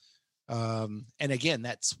 And again,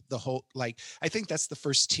 that's the whole, like, I think that's the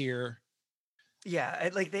first tier. Yeah,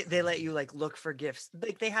 like they let you like look for gifts.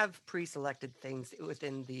 Like they have pre-selected things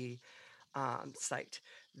within the site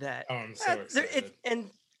that. Oh, I'm so excited. And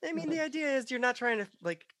I mean, the idea is you're not trying to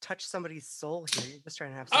like touch somebody's soul here. You're just trying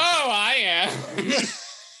to have. Oh, I am.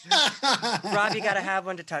 Rob, you gotta have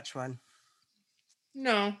one to touch one.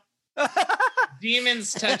 No.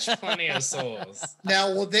 Demons touch plenty of souls.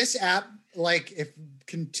 Now, will this app, like,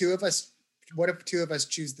 what if two of us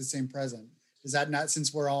choose the same present? Is that not,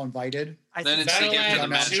 since we're all invited? Then it's that'll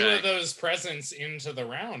add two of those presents into the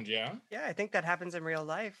round, yeah? Yeah, I think that happens in real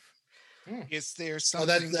life. Is there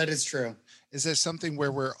something? That is true. Is there something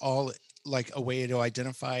where we're all, like, a way to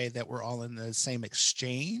identify that we're all in the same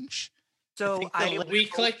exchange? So we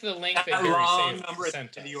click the link that a Gary long number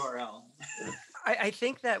sent in us. the URL. I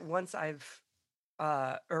think that once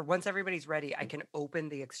once everybody's ready, I can open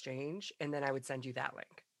the exchange and then I would send you that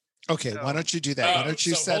link. Okay, why don't you do that? Why don't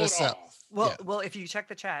you set us up? Well, if you check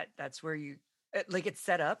the chat, that's where you like it's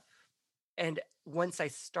set up. And once I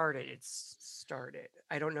started, it's started.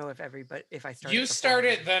 I don't know if I started. You start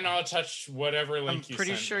it, then I'll touch whatever link you I'm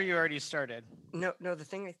pretty send sure me. you already started. No, the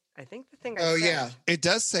thing I think the thing. Oh, I sent, yeah. It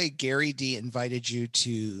does say Gary D invited you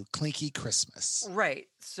to Clinky Christmas. Right.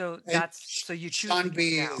 So And that's so you choose. Sean the gift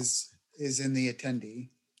B now. is in the attendee.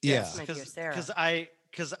 Yeah. My dear Sarah.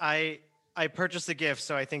 Because I purchased the gift,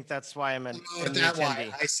 so I think that's why I'm in Oh, the that why.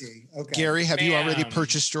 attendee. I see. Okay. Gary, have you already Ma'am.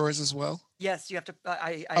 purchased yours as well? Yes, you have to.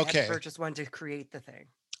 I had Okay. to purchase one to create the thing.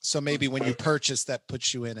 So maybe when you purchase, that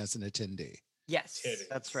puts you in as an attendee. Yes, Titties.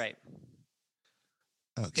 That's right.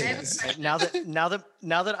 Okay. Right, now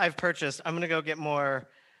that I've purchased, I'm gonna go get more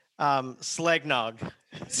Slegnog.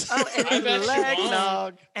 Oh, and I bet you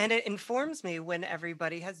Slegnog. and it informs me when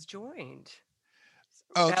everybody has joined.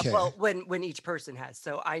 Okay. Well, when each person has.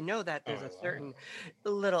 So I know that there's Oh, a certain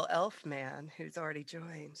little elf man who's already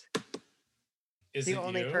joined. Is The it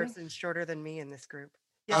only you? person shorter than me in this group.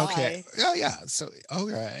 Okay. Oh yeah. So all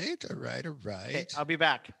right. Okay, I'll be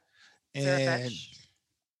back. And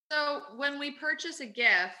So when we purchase a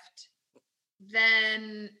gift,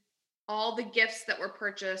 then all the gifts that were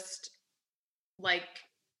purchased, like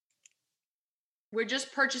we're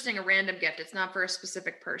just purchasing a random gift. It's not for a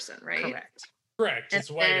specific person, right? Correct. Correct. It's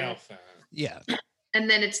And White then- Elephant. yeah. And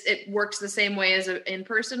then it works the same way as an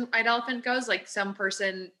in-person White Elephant goes. Like some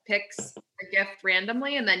person picks a gift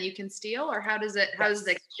randomly, and then you can steal. Or how does the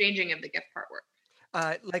exchanging of the gift part work?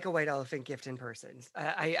 Like a white elephant gift in person.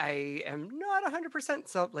 I am not 100%.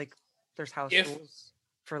 So like, there's house rules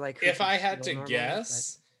for like. who If can I had steal to normally,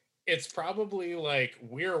 guess, it's probably like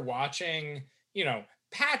we're watching,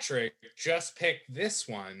 Patrick just picked this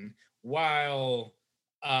one while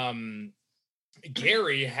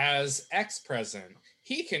Gary has X present.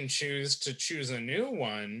 He can choose a new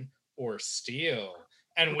one or steal.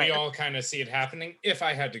 And we Right. all kind of see it happening, if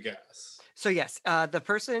I had to guess. So yes, the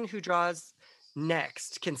person who draws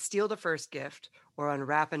next can steal the first gift or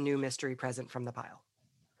unwrap a new mystery present from the pile.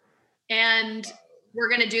 And we're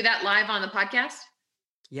going to do that live on the podcast.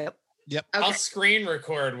 Yep. Yep. Okay. I'll screen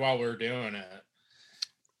record while we're doing it.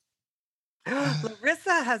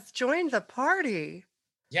 Larissa has joined the party.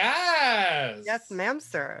 Yes. Yes, ma'am,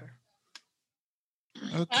 sir.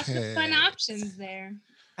 Lots of fun options there.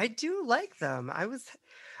 I do like them. I was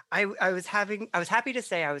happy to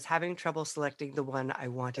say I was having trouble selecting the one I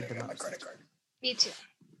wanted the most. Me too.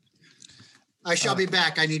 I shall be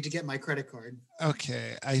back. I need to get my credit card.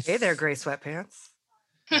 Okay. Hey there, gray sweatpants.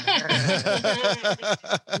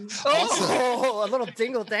 Also, Oh, a little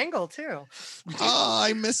dingle dangle too.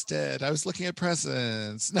 I missed it. I was looking at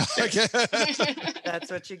presents. No, okay. That's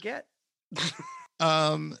what you get.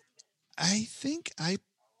 I think I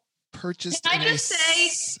purchased. Can I just say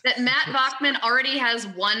that Matt Bachman already has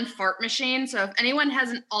one fart machine? So if anyone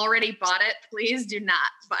hasn't already bought it, please do not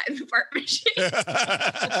buy the fart machine.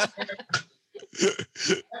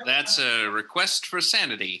 That's a request for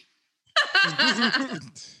sanity.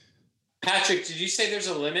 Patrick, did you say there's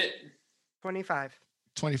a limit? 25.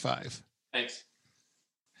 25. Thanks.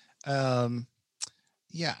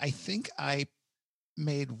 Yeah, I think I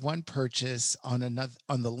made one purchase on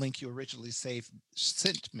the link you originally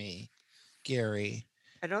sent me, Gary.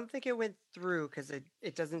 I don't think it went through because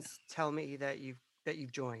it doesn't tell me that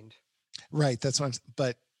you've joined. Right, that's one.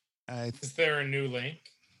 But Is there a new link?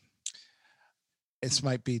 it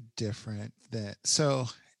might be different. So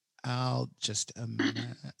I'll just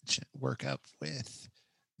work up with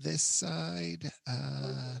this side.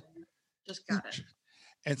 Just got it.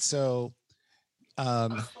 And so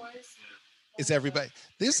is everybody,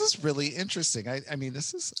 this is really interesting. I mean,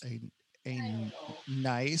 this is a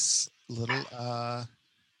nice little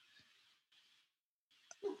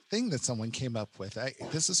thing that someone came up with.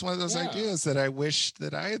 This is one of those ideas that I wish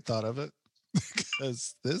that I had thought of it,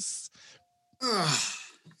 because this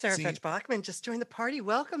Sarah Fetch Bachman just joined the party.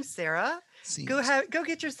 Welcome, Sarah. seems Go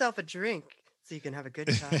get yourself a drink so you can have a good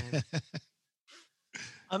time.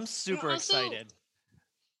 I'm super excited.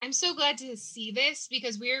 I'm so glad to see this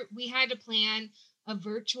because we had to plan a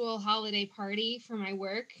virtual holiday party for my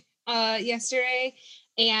work yesterday,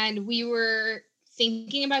 and we were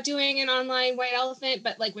thinking about doing an online white elephant,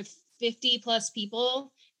 but like with 50 plus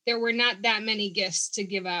people, there were not that many gifts to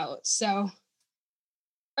give out. So,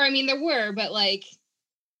 or I mean, there were, but like,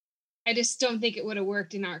 I just don't think it would have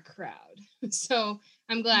worked in our crowd. So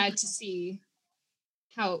I'm glad to see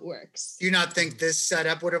how it works. Do you not think this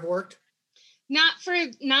setup would have worked? Not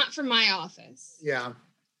for my office. Yeah.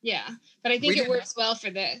 Yeah, but I think it works well for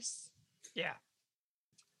this. Yeah.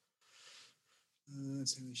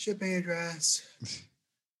 Let's see the shipping address.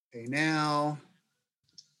 Pay now.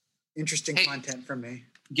 Interesting content from me.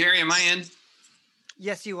 Gary, am I in?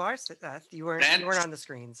 Yes, you are, Seth. You weren't on the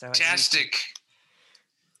screen. So Fantastic.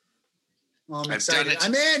 Well, I'm I've done excited. it.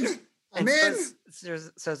 I'm in. I'm in. So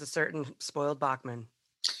is a certain spoiled Bachman.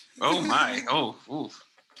 Oh my! Oh, oof.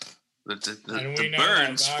 The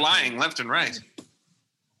burns flying left and right.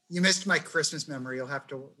 You missed my Christmas memory. You'll have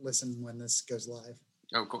to listen when this goes live.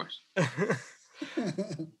 Oh, of course.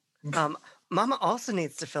 Mama also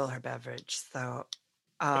needs to fill her beverage, so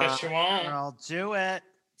Yes, you won't. I'll do it.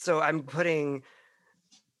 So I'm putting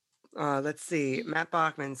let's see, Matt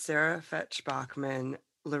Bachman, Sarah Fetch Bachman,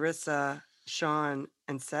 Larissa, Sean,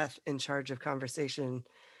 and Seth in charge of conversation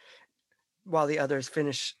while the others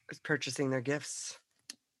finish purchasing their gifts.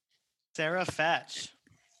 Sarah Fetch.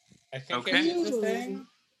 I think Okay. it's the thing.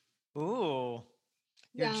 Ooh.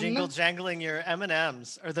 You're Yum. jingle jangling your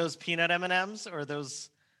M&Ms. Are those peanut M&Ms or are those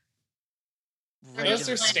Those regular are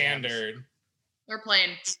M&Ms? standard. They're plain.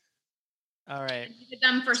 All right. I did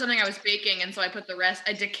them for something I was baking, and so I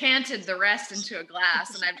decanted the rest into a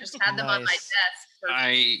glass, and I've just had them on my Nice. desk for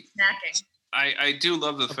snacking. I do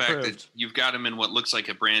love the fact that Approved. you've got him in what looks like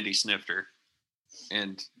a brandy snifter,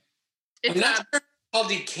 and It's I'm not sure it's called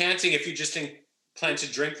decanting if you just plan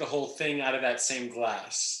to drink the whole thing out of that same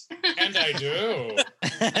glass. And I do.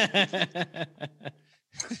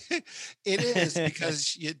 it is,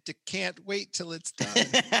 because you can't wait till it's done.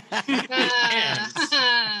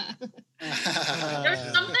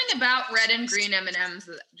 There's something about red and green M&Ms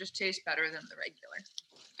that just taste better than the regular.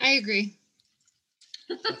 I agree.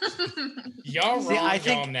 Y'all See, wrong, I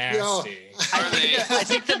think- y'all nasty. I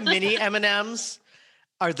think the mini M&Ms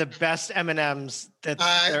are the best M&Ms that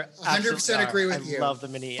there 100% absolutely agree are. with I you. love the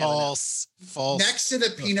mini False. Next to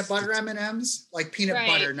the peanut butter M&Ms, like peanut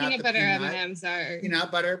butter, not peanut the butter peanut. M&Ms are.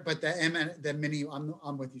 Peanut butter, but the mini.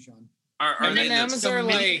 I'm with you, Sean. are they M&Ms are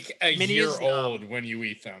like a mini year is old when you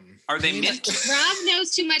eat them. Are they mint? Rob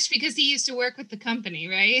knows too much because he used to work with the company,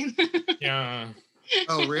 right? Yeah.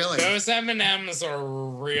 Oh, really? Those M&Ms are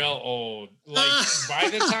real old. Like, by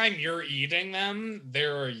the time you're eating them,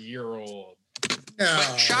 they're a year old. No.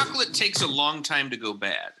 But chocolate takes a long time to go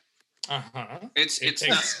bad. Uh-huh. It's It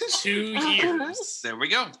not. takes 2 years. There we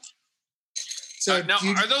go. So Now, do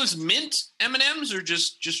you- are those mint M&Ms or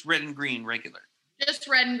just red and green regular? Just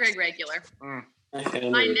red and gray regular. My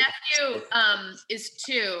nephew is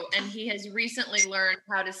 2, and he has recently learned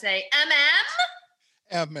how to say MM.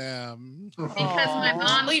 because my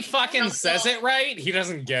mom He fucking says it right. He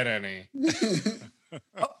doesn't get any.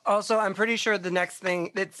 Also, I'm pretty sure the next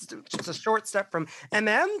thing, it's just a short step from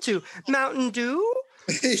to Mountain Dew.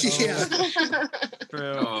 yeah.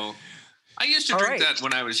 True. Oh, I used to All drink right. that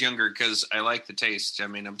when I was younger because I liked the taste. I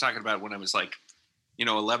mean, I'm talking about when I was like,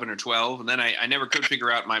 11 or 12, and then I never could figure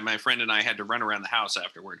out. My friend and I had to run around the house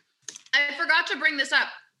afterward. I forgot to bring this up,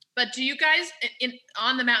 but do you guys,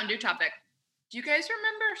 on the Mountain Dew topic, do you guys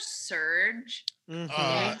remember Surge?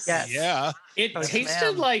 Yes. Yeah. It Oh,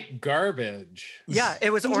 tasted man. like garbage. Yeah, it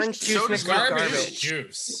was orange juice So mixed does with Garbage garbage.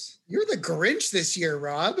 juice. You're the Grinch this year,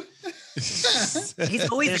 Rob. He's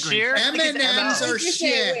always This a Grinch. year? M&Ms are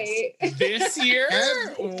shit. This year?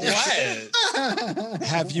 What?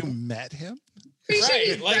 Have you met him? Pretty sure Right,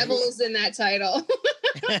 there's like- rebels in that title.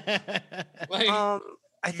 Like,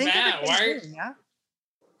 I think Matt, everybody's in,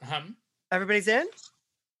 yeah? Everybody's in?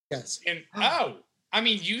 Yes. and I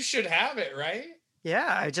mean, you should have it, right?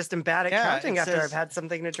 Yeah, I just am bad at Yeah, counting it after says- I've had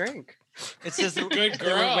something to drink. It says Good that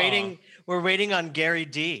girl. we're waiting on Gary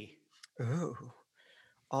D. Ooh.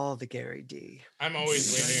 all the Gary D. I'm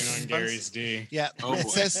always waiting on Gary's D. Yeah, Oh, it boy.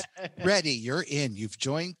 says, ready, you're in. You've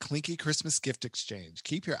joined Clinky Christmas Gift Exchange.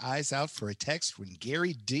 Keep your eyes out for a text when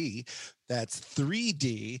Gary D, that's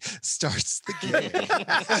 3D, starts the game.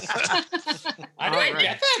 I didn't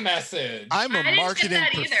get that message. I'm I a didn't get marketing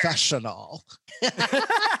that either. professional.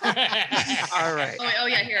 All right. Oh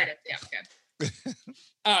yeah, here it is. Yeah, okay.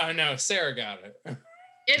 Oh no, Sarah got it.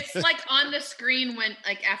 It's like on the screen when,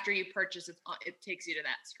 like, after you purchase it, it takes you to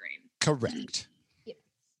that screen. Correct. Yeah.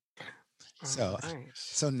 So, All right.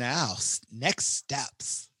 so now next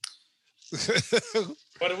steps.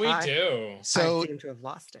 What do we do? So, I seem to have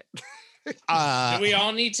lost it. Do we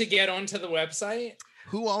all need to get onto the website?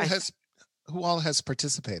 who all has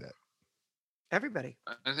participated? Everybody.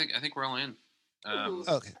 I think we're all in.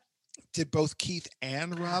 Okay. Did both Keith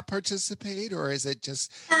and Rob participate, or is it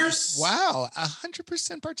just First. wow,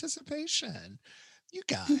 100% participation? You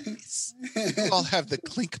guys, you all have the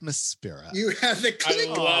Clinkmas spirit. You have the I click.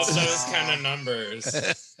 love those kind of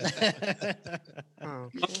numbers. Oh,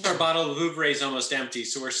 Our bottle of Vouvray is almost empty,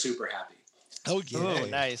 so we're super happy. Oh yeah, Oh,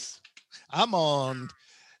 nice. I'm on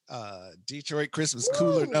Detroit Christmas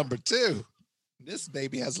Cooler #2. This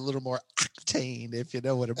baby has a little more octane, if you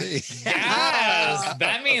know what I mean. Yes,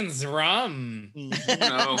 that means rum.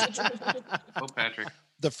 No. Oh, Patrick.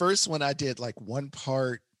 The first one I did like 1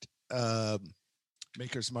 part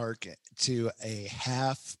Maker's Mark to a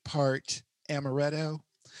half part amaretto,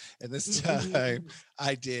 and this time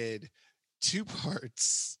I did 2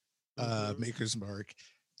 parts Maker's Mark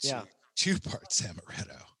to Yeah. 2 parts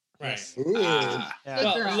amaretto. Right. Ooh. Yeah.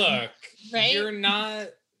 Well, Good look, right? you're not.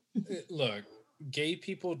 Look, gay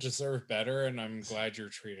people deserve better, and I'm glad you're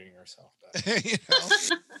treating yourself better.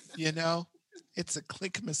 you know, it's a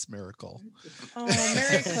Clinkmas miracle. Oh,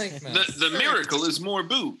 Merry Clinkmas. The miracle is more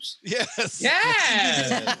booze. Yes.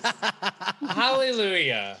 Yes.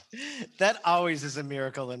 Hallelujah. That always is a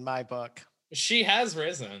miracle in my book. She has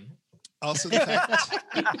risen. Also, the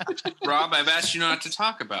fact Rob, I've asked you not to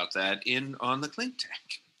talk about that on the Clink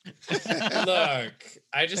Tank. Look,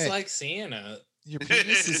 I just Hey. like seeing it. your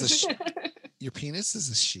penis is your penis is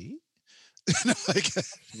a she. Like,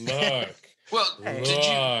 Look. Well,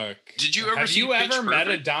 Look. did you ever Have see you Pitch ever met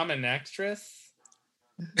a Perfect? dominatrix?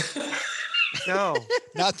 no.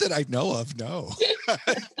 not that I know of. No,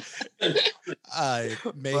 I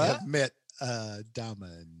may have met a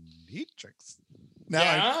dominatrix. Now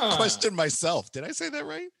I Yeah. question myself. Did I say that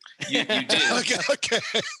right? You did. Okay.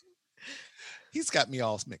 He's got me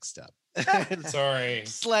all mixed up. Sorry.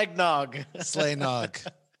 Slagnog. Slaynog.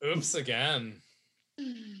 Oops again. I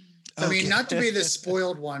mean, Okay. not to be the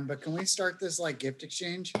spoiled one, but can we start this like gift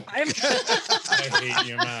exchange? I hate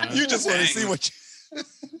you, man. You just want to see what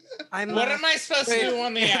What am I supposed to do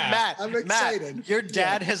on the app? Matt, I'm Matt, excited. your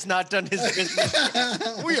dad has not done his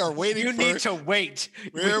business. we are waiting You for. need to wait.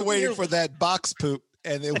 We're waiting for that box poop,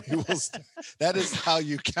 and then we will. That is how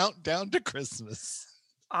you count down to Christmas.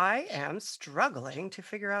 I am struggling to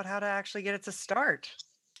figure out how to actually get it to start.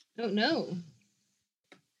 Oh no.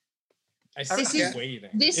 I This see is- waiting.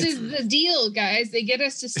 This is the deal, guys. They get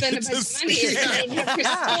us to spend a It's bunch a of money. scam. and then we're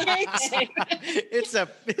starting.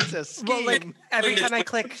 It's a scheme. Well, like every Look, time I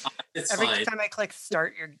click, It's every fine. time I click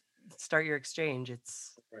start your exchange,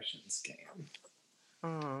 it's Russian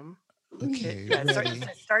scam. Okay, yeah, ready.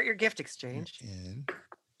 start your gift exchange. And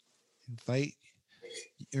invite.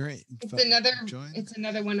 It's another. Join. It's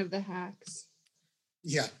another one of the hacks.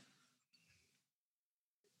 Yeah.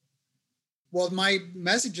 Well, my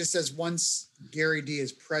message just says once Gary D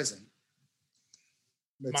is present.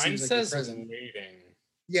 But it Mine seems like you're says present. waiting.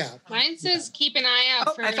 Yeah. Mine says keep an eye out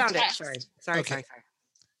Oh, for I found it. text. Sorry. Okay.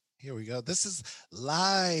 Here we go. This is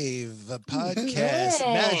live a podcast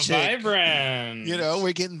Oh, magic. vibrant. You know,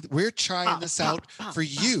 we're trying this out for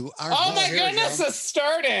you. Our Oh my listeners. goodness, it's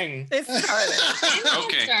starting. It's started.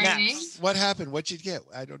 Okay. Starting. What happened? What'd you get?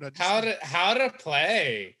 I don't understand. How to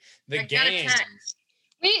play the I got a game. text.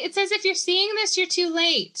 Wait, it says if you're seeing this, you're too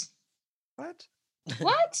late. What?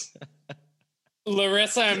 What?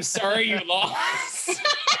 Larissa, I'm sorry you lost.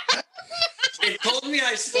 They told me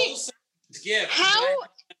I stole someone's gift. How- but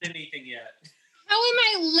I haven't done anything yet. How am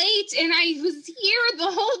I late? And I was here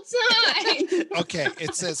the whole time. Okay,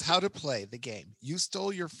 it says how to play the game. You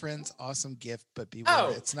stole your friend's awesome gift, but beware,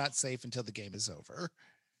 Oh. it's not safe until the game is over.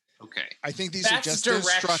 Okay. I think these That's are just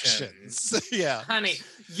directions. instructions. Yeah. Honey,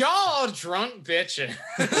 y'all drunk bitches.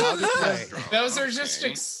 How to play. Those are just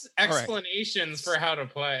Okay. All right. explanations for how to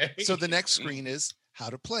play. So the next screen is how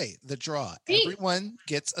to play the draw. Hey. Everyone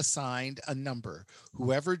gets assigned a number.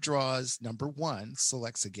 Whoever draws number 1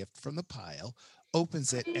 selects a gift from the pile,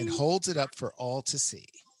 opens it, and holds it up for all to see.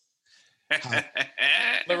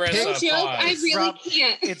 Larissa, No joke, I pause. really Rob,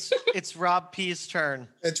 can't. It's Rob P's turn.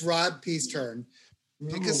 It's Rob P's turn.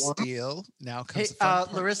 Pick a steal. Now Hey, comes the fun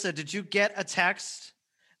part. Larissa, did you get a text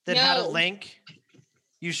that had a No. link?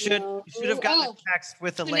 You should have gotten a text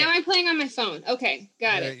with a So link. now I'm playing on my phone. Okay,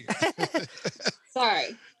 got it.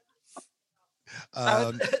 Sorry.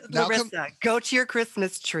 Now Larissa, go to your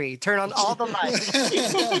Christmas tree. Turn on all the lights.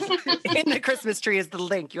 In the Christmas tree is the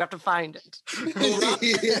link. You have to find it.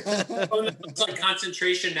 It's like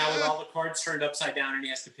concentration now with all the cards turned upside down, and he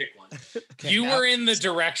has to pick one. You were in the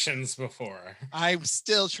directions before. I'm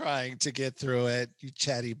still trying to get through it, you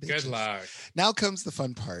chatty bitches. Good luck. Now comes the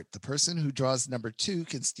fun part. The person who draws number 2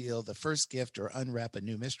 can steal the first gift or unwrap a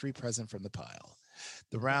new mystery present from the pile.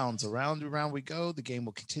 The rounds, around and around we go. The game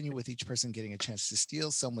will continue with each person getting a chance to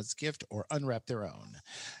steal someone's gift or unwrap their own.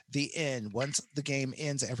 The end. Once the game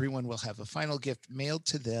ends, everyone will have a final gift mailed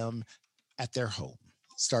to them at their home.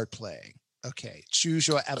 Start playing. Okay, choose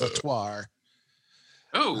your avatar.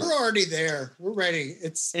 Oh, We're already there. We're ready.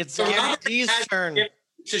 It's Gary D's turn. I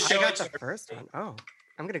got the first one. Oh,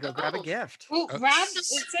 I'm gonna go grab a gift. Oh, Rob, it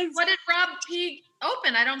says, What did Rob P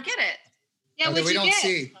open? I don't get it. yeah, okay, what'd we you don't get?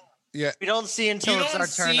 see. Yeah. We don't see until You it's our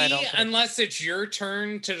don't turn. see I don't think. unless it's your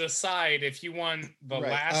turn to decide if you want the Right.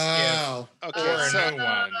 last gift Okay, or a so- new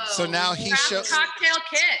one. So now he Grab shows. cocktail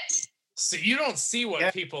kit. So you don't see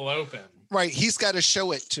what people open. Right, he's got to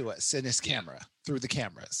show it to us in his camera through the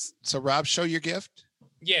cameras. So Rob, show your gift.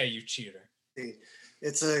 Yeah, you cheater.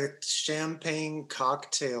 It's a champagne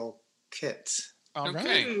cocktail kit. All right.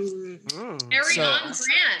 okay. Very So- on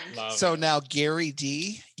brand. Love So it. now Gary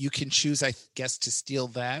D, you can choose, I guess, to steal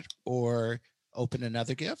that or open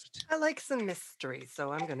another gift. I like some mystery,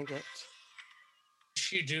 so I'm gonna get.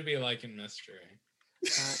 You do be liking mystery.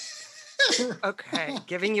 Okay,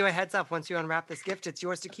 giving you a heads up. Once you unwrap this gift, it's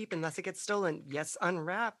yours to keep unless it gets stolen. Yes,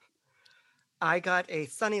 unwrap. I got a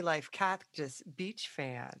Sunny Life Cactus Beach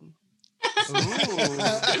fan.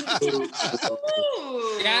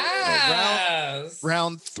 Ooh. Yes.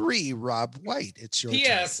 Round 3, Rob White. It's your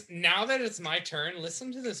P.S. Now that it's my turn,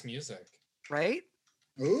 listen to this music. Right?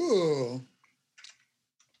 Ooh.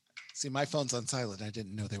 See, my phone's on silent. I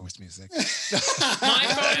didn't know there was music. My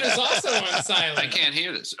phone is also on silent. I can't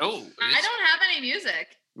hear this. Oh, I don't have any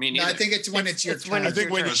music. Me No, neither. I think it's when it's your It's turn. when I think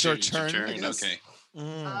when Okay, it's your it's turn. I guess. Okay.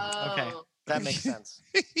 Okay, Oh. that makes sense.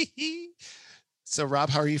 So, Rob,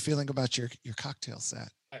 how are you feeling about your cocktail set?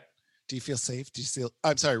 Do you feel safe? Do you feel?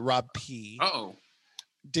 I'm sorry, Rob P. Oh,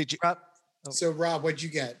 Did you? Rob, So, Rob, what'd you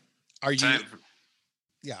get? Are you? time.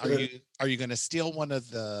 Yeah. Are you going to steal one of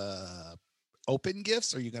the open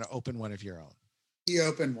gifts, or are you going to open one of your own? He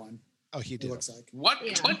opened one. Oh, he It did. looks like. What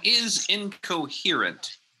Yeah. is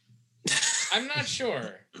incoherent? I'm not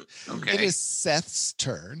sure. Okay. It is Seth's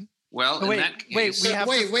turn. Well, Oh, in wait, that case, wait, we have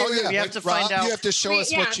wait, to, wait, oh, wait, we have wait, to Rob, find out. you have to show us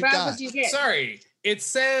Wait, what you Rob, got. what'd you get? Sorry. It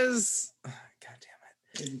says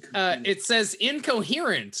it says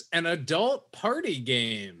incoherent, an adult party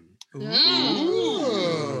game.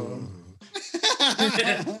 Ooh.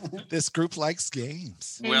 This group likes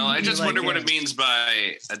games. well, I You just like wonder what it games. means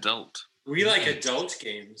by adult. We like adult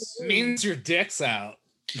games. Means your dick's out.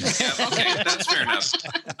 Yeah, okay, that's fair enough.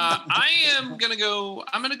 I'm gonna go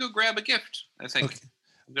grab a gift. I think Okay.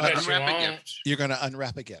 I'm gonna Bet you unwrap a won't. gift. You're going to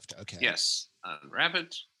unwrap a gift. Okay. Yes, unwrap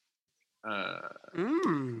it.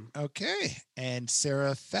 Okay. And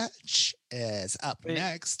Sarah Fetch is up Wait.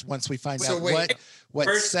 next. Once we find So out wait. what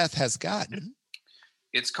First- Seth has gotten.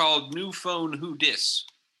 It's called New Phone Who Dis,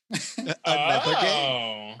 Another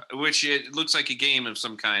game. which it looks like a game of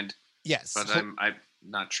some kind, Yes. but I'm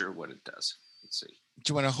not sure what it does. Let's see.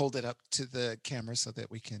 Do you want to hold it up to the camera so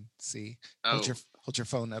that we can see? Oh, Hold your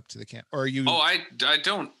phone up to the camera. Or are you? I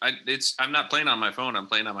don't. I'm not playing on my phone. I'm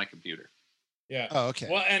playing on my computer. Yeah. Oh, okay.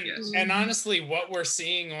 Well, and Yes. and honestly, what we're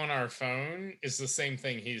seeing on our phone is the same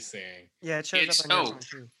thing he's seeing. Yeah, it shows It's up on your oh, phone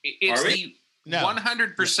too. it's Are the No.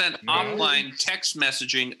 100% No. offline text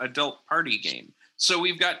messaging adult party game. So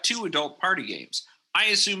we've got 2 adult party games. I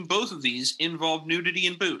assume both of these involve nudity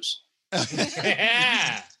and booze.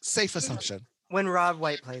 Yeah. Safe assumption. When Rob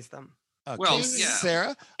White plays them. Okay. Well, yeah.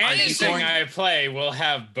 Sarah, are you Anything going? I play will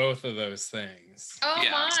have both of those things. Oh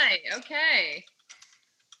Yeah. my. Okay.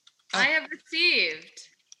 I have received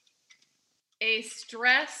a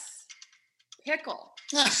stress pickle.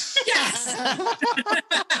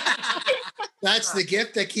 That's the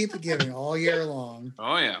gift that keep giving all year long.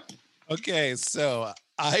 Oh yeah. Okay, so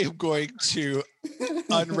I am going to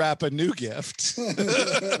unwrap a new gift.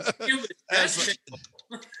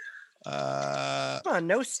 Come on,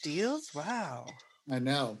 no steals? Wow. I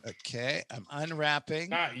know. Okay, I'm unwrapping.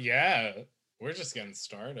 Not yet. We're just getting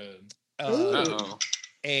started. Uh, Uh-oh.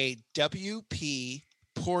 a WP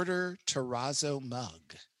Porter Terrazzo mug.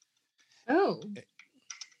 Oh.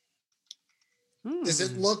 Does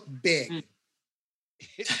it look big?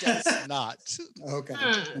 It does not. Okay.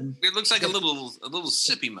 It looks like a little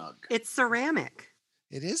sippy mug. It's ceramic,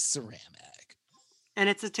 It is ceramic. and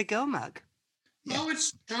it's a to-go mug. Oh,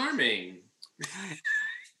 it's charming.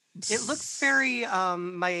 It looks very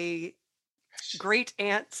my great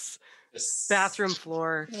aunt's bathroom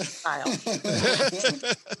floor style.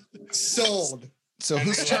 Sold. So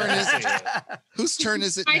whose turn is it? Whose turn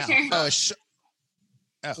is it My now? turn.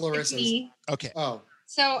 Clarissa's. Me. Okay. Oh.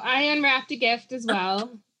 So I unwrapped a gift as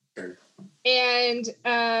well. And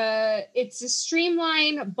it's a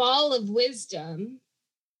streamlined ball of wisdom.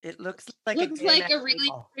 It looks like Looks a, like a really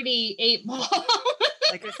pretty 8-ball.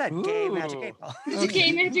 like I said, gay magic 8-ball. It's a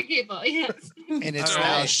gay magic 8-ball, yes. And it's All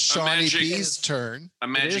now right. Shawnee magic- B's turn. A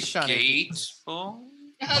is magic Shawnee gate ball?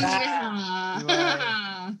 Oh,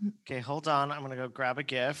 yeah. Okay, hold on. I'm gonna go grab a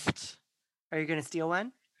gift. Are you gonna steal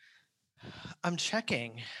one? I'm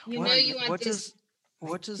checking. You know you want what this.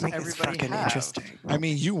 what does Make this everybody fucking have? interesting. I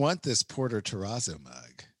mean, you want this Porter Terrazzo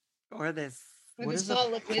mug. Or this Or What this is a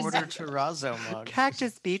ball of Porter wisdom. Terrazzo mug?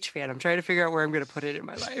 Cactus Beach fan. I'm trying to figure out where I'm gonna put it in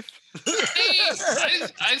my life.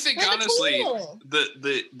 I think Kinda honestly, cool.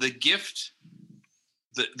 the gift,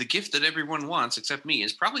 the gift that everyone wants except me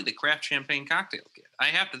is probably the craft champagne cocktail kit. I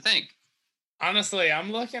have to think. Honestly,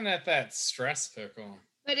 I'm looking at that stress pickle.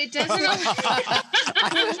 But it doesn't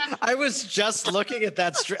always. I was just looking at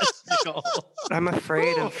that stress pickle. I'm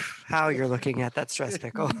afraid of how you're looking at that stress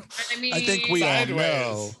pickle. I mean, I think we all know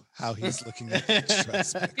Sideways. how he's looking at that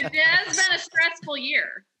stress pickle. it has been a stressful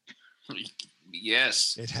year.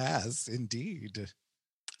 Yes. It has indeed. It's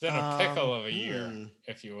been a pickle of a year, hmm.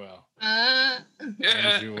 if you will. Yeah.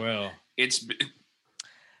 If you will. It's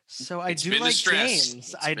So I It's do been a like stress.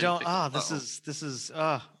 games. It's I been don't. a- This is.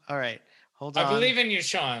 All right. Hold on. I believe in you,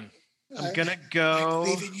 Sean. I'm gonna I go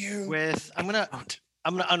believe in you. with. I'm gonna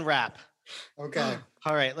unwrap. Okay.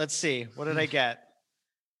 All right. Let's see. What did I get?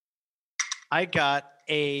 I got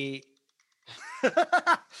a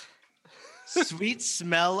sweet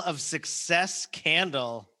smell of success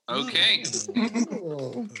candle. okay.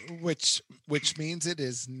 Ooh. Which means it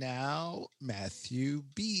is now Matty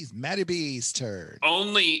B's turn.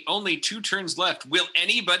 Only 2 turns left. Will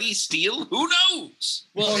anybody steal? Who knows?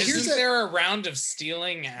 Well, Oh, here's isn't a- there a round of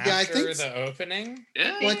stealing I after think the opening?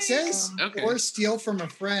 Yeah. Well, it says Okay. or steal from a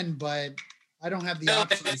friend, but I don't have the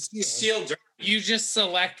option to steal. Steal drink. You just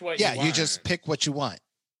select what Yeah, you want. you just pick what you want.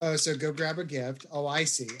 Oh, so go grab a gift. Oh, I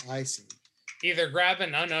see. Either grab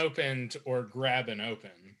an unopened or grab an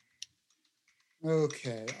open.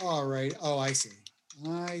 Okay. All right. Oh, I see.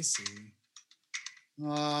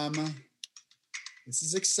 This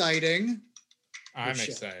is exciting. I'm shit.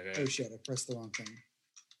 excited. Oh shit! I pressed the wrong thing.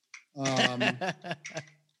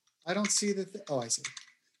 I don't see the. Oh, I see.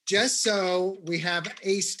 Just so we have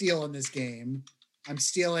a steal in this game, I'm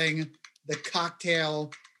stealing the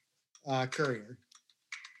cocktail courier.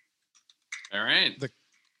 All right.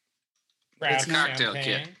 Craft cocktail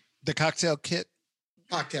champagne. kit. The cocktail kit.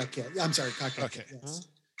 Cocktail kit. I'm sorry, cocktail Okay. kit. Yes.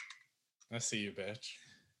 I see you, bitch.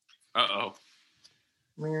 Uh-oh.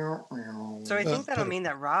 So I think that'll mean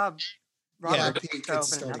that Rob Yeah, gets Pete to gets to open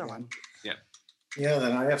start another again. one. Yeah,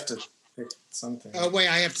 then I have to pick something. Oh wait,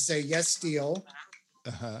 I have to say yes, steal.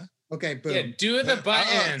 Uh-huh. Okay, boom. Yeah, do the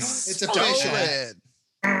buttons. It's official. Stolen.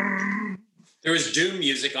 There was Doom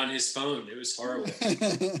music on his phone. It was horrible.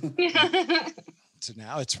 So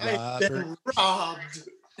now it's I've Robert. been robbed.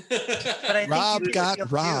 But I think Rob you can got steal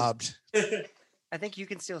too. robbed, I think you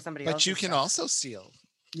can steal somebody but else's you can stuff. also steal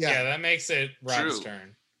Yeah, that makes it Rob's True.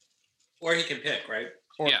 turn. Or he can pick, right?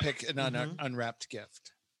 or Yeah. pick an unwrapped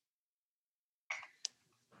gift.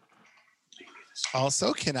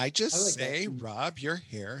 Also, can I just I like that. say, Rob, your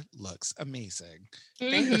hair looks amazing.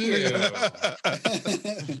 Thank Mhm.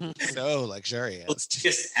 you. So luxurious.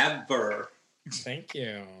 Just ever. Thank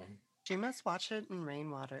you. You must watch it in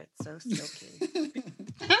rainwater. It's so silky.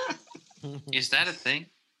 Is that a thing?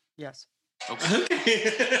 Yes. Okay.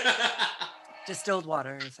 Distilled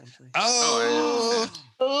water, essentially. Oh,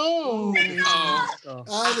 Oh. Oh.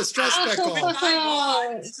 Oh, the stress pickle.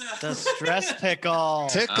 The stress pickle.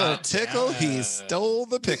 tickle, he yes. stole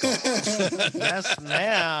the pickle. Yes,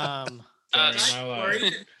 ma'am. Uh, Sorry, my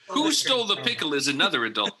life. Who stole the pickle is another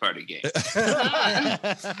adult party game.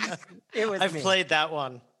 It was I've me. played that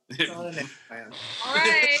one. Not an plan. All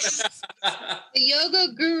right. The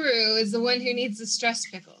yoga guru is the one who needs the stress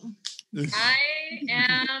pickle. I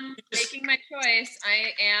am making my choice.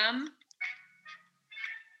 I am.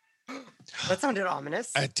 That sounded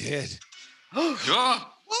ominous. I did. Oh,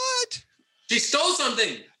 What? She stole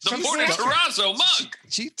something. The Porter Terrazzo mug.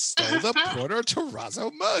 She stole the Porter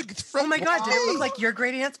Terrazzo mug from Oh my God, did it look like your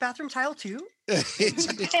great aunt's bathroom tile too?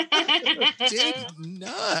 It did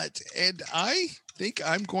not. And I think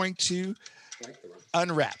I'm going to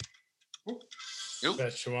unwrap.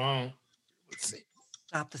 Bet you won't. Let's see.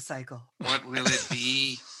 Stop the cycle. What will it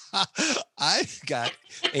be? I got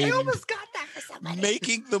I a almost got that for somebody.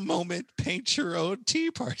 Making the Moment Paint Your Own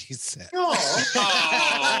Tea Party set.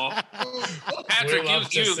 Oh, Patrick, We love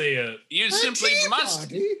to see it. you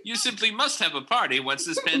simply must have a party once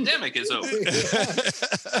this pandemic is over.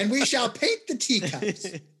 And we shall paint the teacups.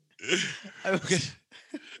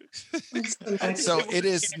 So it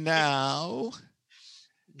is now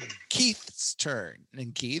Keith's turn.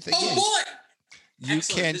 And Keith, again, Oh boy! you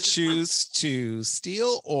Excellent. can This is choose to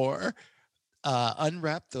steal or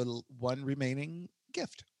unwrap the one remaining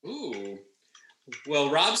gift. Ooh. Well,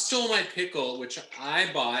 Rob stole my pickle, which I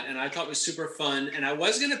bought and I thought was super fun. And I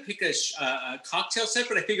was going to pick a cocktail set,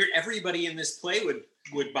 but I figured everybody in this play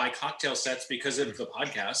would buy cocktail sets because of the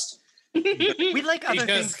podcast. We like other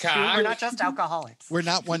Because things too. We're cock- not just alcoholics. We're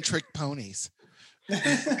not one-trick ponies.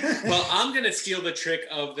 Well, I'm going to steal the trick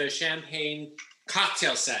of the champagne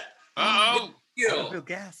cocktail set. Oh, You.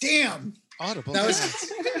 Gas. Damn. Audible. That was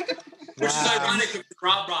gas. Which is ironic because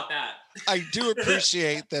Rob brought that. I do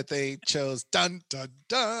appreciate that they chose dun dun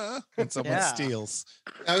dun when someone Yeah. steals.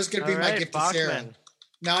 that was going to be All my right, gift to Sarah. Bachman.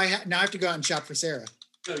 Now I have to go out and shop for Sarah.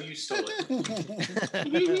 No, you stole it.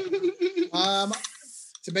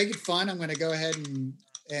 To make it fun, I'm going to go ahead and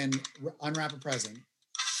unwrap a present.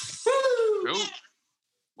 oh.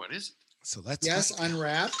 What is it? So let's Yes,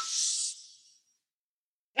 unwrap.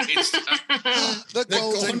 It's the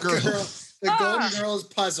Golden Girl. The Golden Girls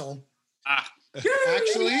puzzle.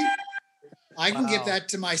 Actually, I can give that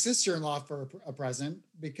to my sister-in-law for a present Or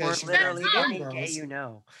because she's literally got any Golden gay Girls. you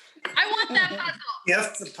know. I want that puzzle.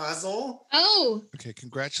 Yes, the puzzle. Oh, Okay,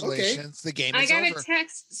 congratulations. The game I is got over. a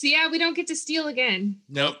text. So yeah, we don't get to steal again.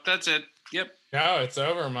 Nope, that's it. Yep. No, it's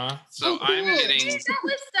over, Ma. So Oh, I'm cool. getting. That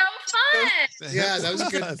was so fun. Yeah, that was a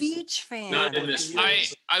good. Beach fan. Not in this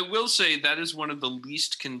I will say that is one of the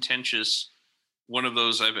least contentious one of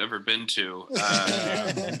those I've ever been to.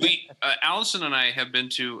 Allison and I have been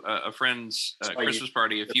to a friend's Christmas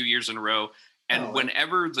party a few years in a row, and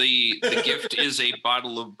whenever the gift is a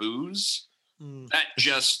bottle of booze, that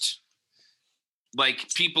just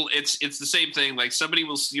like people, it's the same thing. Like somebody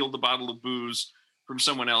will steal the bottle of booze from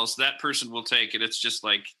someone else, that person will take it. It's just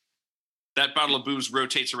like that bottle of booze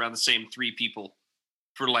rotates around the same three people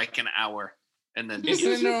for like an hour. And then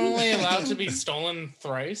Isn't it only allowed to be stolen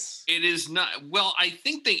thrice? it is not. Well, I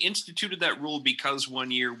think they instituted that rule because one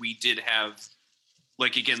year we did have,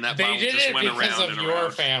 like, again, that They bottle did just it went because around of and your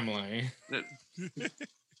around. family.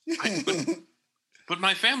 But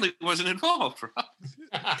my family wasn't involved. They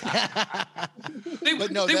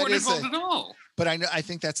But no, they that weren't is involved a- at all. But I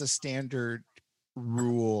think that's a standard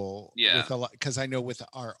rule. Yeah. With a lot, because I know with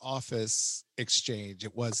our office exchange,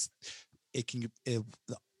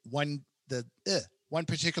 one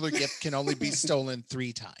particular gift can only be stolen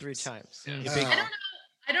 3 times. 3 times. If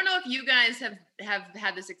I don't know if you guys have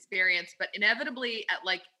had this experience, but inevitably at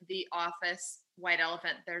like the office White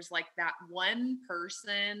Elephant, there's like that one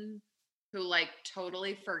person who like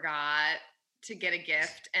totally forgot to get a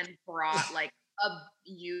gift and brought like a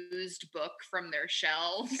used book from their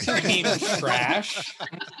shelves. You mean trash?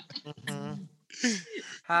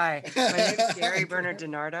 Hi, my name's Gary Bernard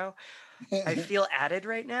DiNardo. I feel added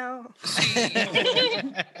right now.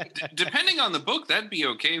 Depending on the book, that'd be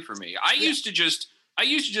okay for me. I used to just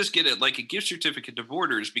get it like a gift certificate to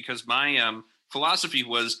Borders because my philosophy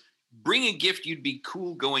was bring a gift you'd be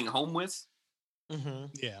cool going home with.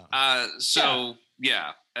 Yeah. So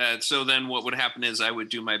so then what would happen is I would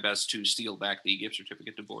do my best to steal back the gift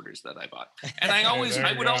certificate to Borders that I bought, and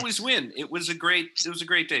I would always win. It was a great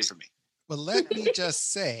day for me. Well, let me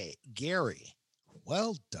just say, Gary,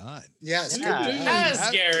 well done. Yes. Yeah. Yes,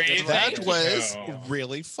 Gary. That Thank was you.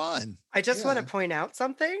 really fun. I just want Yeah. to point out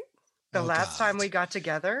something. The Oh, last time God. we got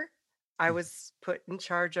together, I was put in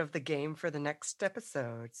charge of the game for the next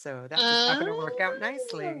episode. So that just happened to work out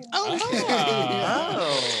nicely. Oh,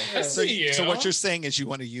 I So, see you. so what you're saying is you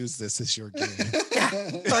want to use this as your game.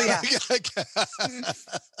 Oh, yeah.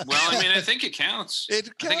 Well, I mean, I think it counts. It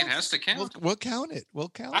I think it counts. has to count. We'll count it. We'll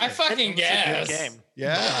count I it. fucking It's a good guess. game.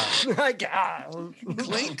 Yeah. My God.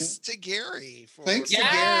 Clinks to Gary. For, Thanks to Gary.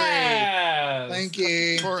 Yes. Thank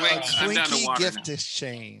you. For a Wait, I'm down to Clinky water gift now.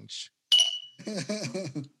 exchange.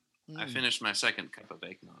 I finished my second cup of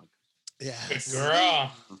eggnog. Good Yes.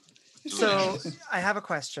 girl. So I have a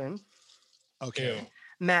question. Okay. Ew.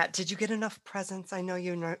 Matt, did you get enough presents? I know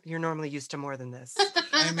you're normally used to more than this.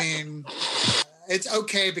 I mean, it's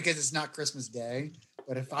okay because it's not Christmas Day.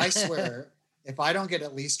 But if I swear, if I don't get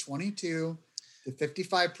at least 22 to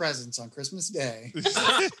 55 presents on Christmas Day,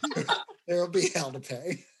 there will be hell to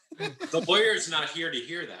pay. The lawyer's not here to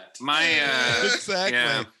hear that.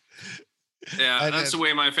 Exactly. Yeah, that's the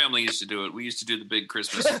way my family used to do it. We used to do the big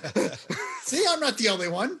Christmas. See, I'm not the only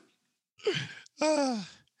one.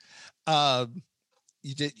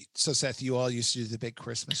 You did. So Seth, you all used to do the big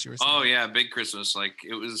Christmas. You were saying? Oh yeah, big Christmas. Like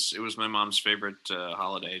it was my mom's favorite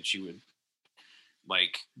holiday. And she would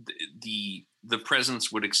like the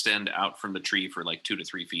presents would extend out from the tree for like 2 to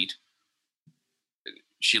 3 feet.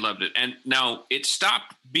 She loved it. And now it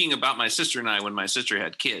stopped being about my sister and I when my sister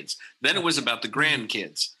had kids. Then it was about the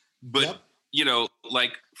grandkids. But you know,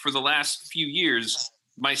 like for the last few years,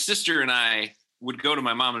 my sister and I would go to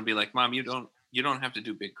my mom and be like, "Mom, you don't have to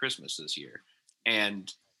do big Christmas this year."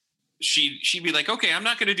 And she'd be like, "Okay, I'm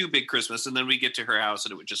not going to do big Christmas." And then we get to her house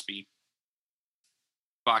and it would just be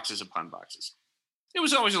boxes upon boxes. It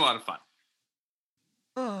was always a lot of fun.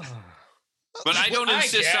 But I don't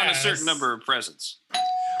insist on a certain number of presents.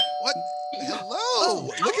 What? Hello.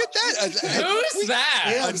 Look at that. Who's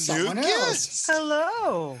that? A new guest.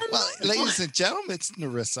 Hello. Well, ladies and gentlemen, it's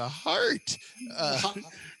Narissa Hart,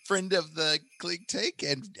 friend of the CLINKY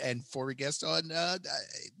and former guest on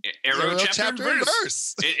Arrow Chapter and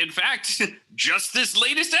Verse. In fact, just this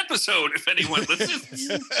latest episode, if anyone listens.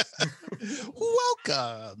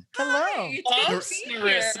 Welcome. Hello. Thanks,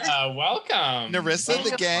 Narissa. Welcome. Narissa,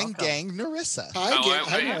 the gang, Narissa.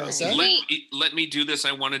 Hi, Narissa. Let me do this.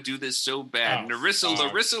 I want to do this so bad. Narissa,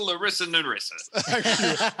 Larissa.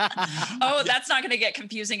 Oh, that's not going to get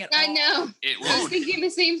confusing at all. I know. It I was won't. thinking the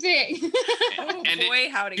same thing. Oh, And boy,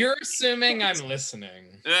 howdy. You're assuming I'm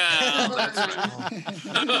listening. That's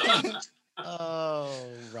right. Oh,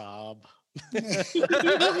 Rob.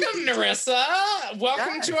 Welcome, Narissa.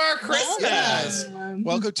 Welcome to our Christmas. Yes.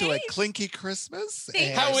 Welcome to a CLINKY Christmas.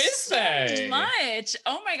 Thank How you is so they? much.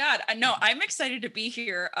 Oh my God. No, I'm excited to be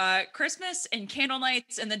here. Christmas and candle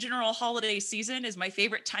nights and the general holiday season is my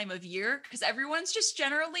favorite time of year because everyone's just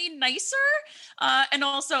generally nicer. And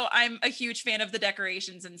also I'm a huge fan of the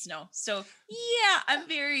decorations and snow. So yeah, I'm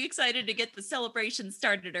very excited to get the celebration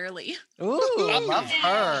started early. Ooh, love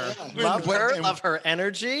her. Love her. Love her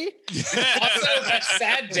energy. Also, that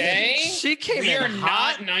sad day. She came We in are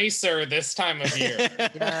hot. not nicer this time of year.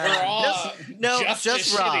 We're all just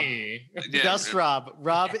as Rob. shitty. Yeah. Just Rob.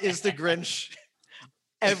 Rob is the Grinch.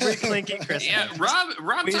 Every CLINKY Christmas. Yeah, Rob's We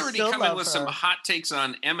already still coming love with her. some hot takes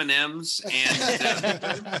on M&Ms and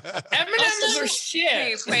M&Ms are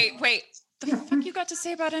shit. Wait. The fuck you got to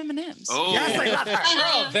say about M&Ms? oh, Yes, I love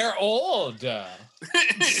her. Girl, they're old.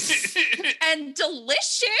 And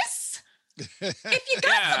delicious. If you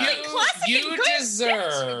got Yeah. something classic You and good,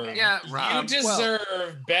 deserve. Yeah, You Rob.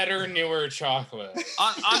 deserve better, newer chocolate.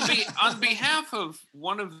 on behalf of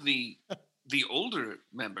one of the older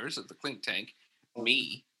members of the Clink Tank,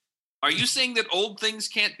 me, are you saying that old things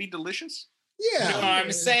can't be delicious? Yeah. No,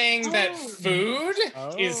 I'm saying that food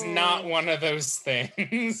is Oh. not one of those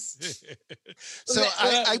things. So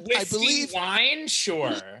I Whiskey, believe wine,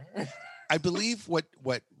 sure. I believe what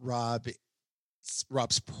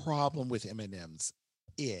Rob's problem with M&Ms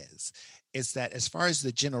is that as far as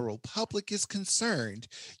the general public is concerned,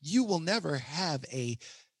 you will never have and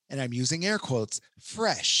I'm using air quotes,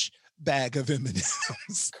 fresh bag of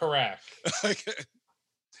M&Ms. Correct.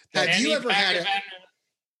 Have you ever had it?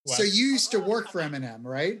 What? So you used to work for M&M,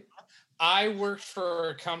 right? I worked for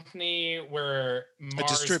a company where Mars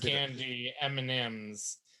distributor. Candy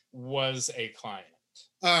M&Ms was a client.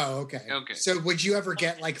 Oh, okay. Okay. So would you ever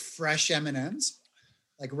get like fresh M&Ms,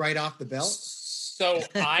 like right off the belt? So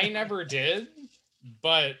I never did,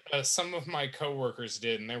 but some of my coworkers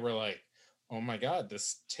did, and they were like, "Oh my god,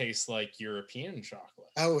 this tastes like European chocolate."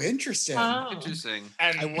 Oh, interesting. Interesting.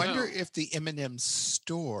 And I wonder if the M&M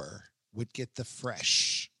store would get the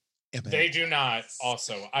fresh M&Ms. they do not.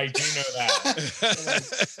 Also, I do know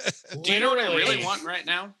that. Do you know what I really Literally. want right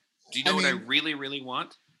now? Do you know what I really, really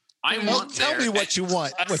want? I Well, want tell me what you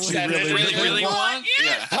want. What you Said it really want?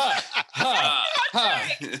 Yeah.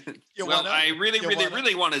 You Well, wanna- I really, you really, wanna-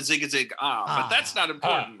 really want a zig a zig but that's not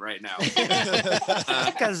important right now.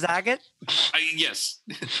 Zagat. Yes,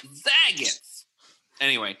 Zaggets.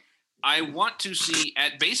 Anyway, I want to see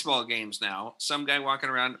at baseball games now some guy walking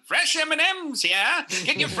around, fresh M&Ms, yeah?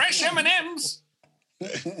 Get your fresh M&Ms.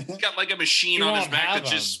 He's got like a machine You on his won't back have that's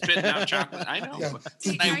just them. spitting out chocolate. I know. Yeah. But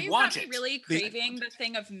See, I now you've want got me it. really craving the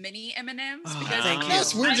thing of mini M&Ms because thank you.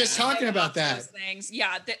 Yes, we're I just love talking about those that. things.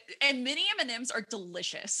 Yeah, and mini M&Ms are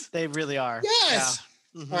delicious. They really are. Yes.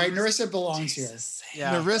 All right, Narissa belongs here.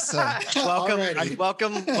 Yeah. Narissa,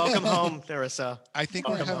 welcome home, Narissa. I think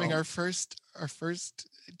we're having our first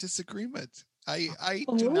disagreement. I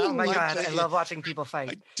do Oh not my like God, I love watching people fight.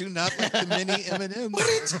 I do not like the mini M&Ms. But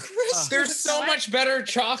it's Christmas. There's so much better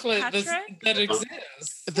chocolate Patrick? that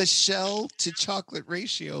exists. The shell to chocolate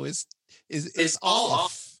ratio is all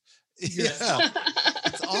off. Yeah,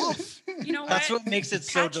 it's off. You know what? That's what makes it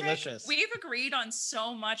so Patrick, delicious. We've agreed on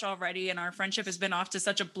so much already, and our friendship has been off to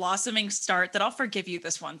such a blossoming start that I'll forgive you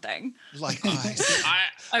this one thing. Like ice.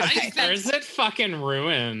 Okay, There's it fucking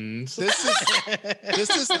ruined. This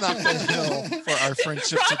is not the hill for our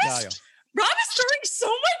friendship to die on. Rob is throwing so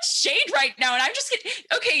much shade right now, and I'm just getting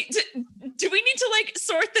okay. Do we need to like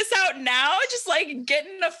sort this out now? Just like get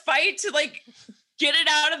in a fight to like get it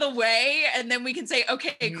out of the way, and then we can say,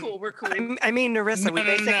 okay, cool, we're cool. I mean, Narissa, we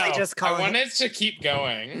basically just call I want it to keep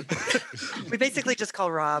going. we basically just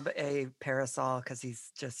call Rob a parasol because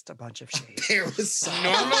he's just a bunch of shade. Parasol.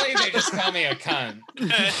 Normally, they just call me a cunt.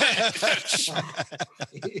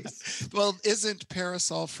 Well, isn't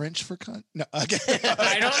parasol French for cunt? No, okay.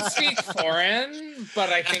 I don't speak foreign, but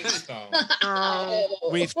I think so.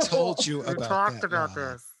 We've told you We about talked that, about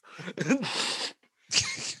Rob. this.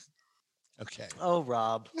 Okay. Oh,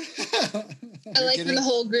 Rob. I like when the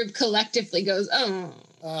whole group collectively goes, oh.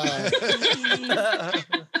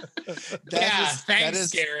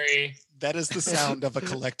 Thanks, Gary. That is the sound of a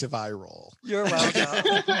collective eye roll. You're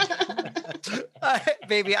welcome.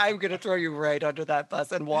 Baby, I'm going to throw you right under that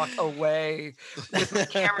bus and walk away with my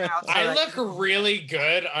camera out. so I look really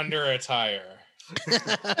good under a tire.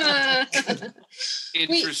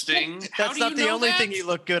 Interesting. That's not the only thing you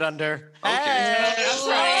look good under. Okay. That's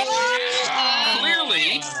right.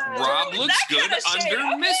 Clearly, Rob looks good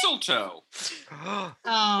under mistletoe.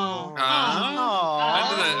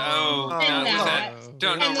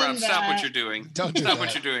 Don't Rob, stop what you're doing. Don't do stop that.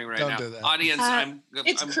 what you're doing right Don't now. do that. Audience, I'm glad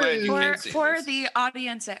you can see For this. the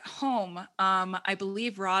audience at home, I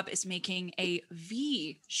believe Rob is making a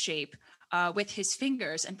V shape with his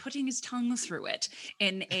fingers and putting his tongue through it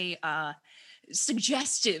in a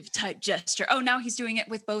suggestive type gesture. Oh, now he's doing it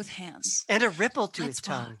with both hands. And a ripple to his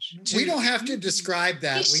tongue. We don't have to describe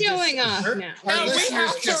that. He's We showing off our- now. our No, we listeners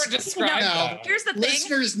have to just- describe no, that. Here's the thing.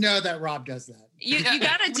 Listeners know that Rob does that. You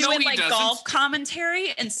gotta do No, it he like doesn't. golf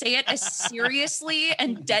commentary and say it as seriously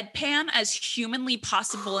and deadpan as humanly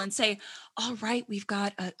possible and say, all right, we've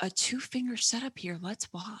got a 2-finger setup here.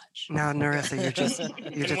 Let's watch. Now, Narissa, you're just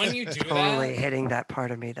when you do totally that- hitting that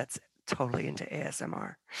part of me that's totally into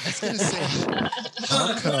ASMR. I was going to say,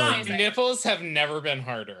 how come? Nipples have never been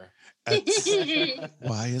harder.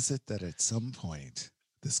 Why is it that at some point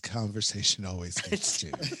this conversation always gets to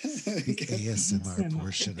the ASMR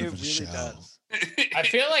portion It of the really show? does. I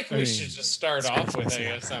feel like we I should mean, just start off with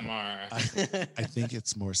ASMR. I think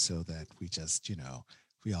it's more so that we just,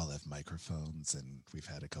 we all have microphones and we've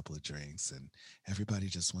had a couple of drinks and everybody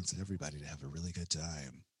just wants everybody to have a really good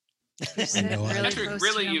time. Sit know I- really Patrick, close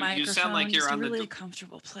really, to your you sound like microphone. you're It's on a the really d-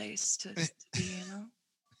 comfortable place to be,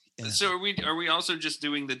 Yeah. So are we also just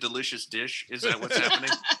doing the delicious dish? Is that what's happening?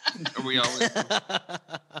 Are we always?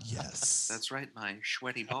 Yes. That's right, my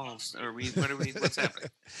sweaty balls. What's happening?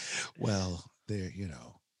 Well, there,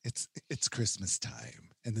 it's Christmas time,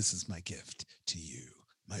 and this is my gift to you,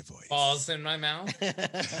 my voice. Balls in my mouth.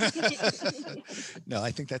 No,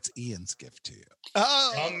 I think that's Ian's gift to you.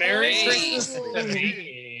 Oh, Merry Hey. Christmas to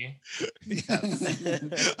me.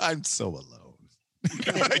 Yes. I'm so alone.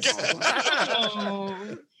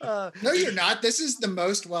 No, you're not. This is the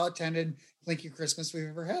most well-attended Clinky Christmas we've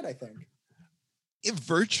ever had, I think.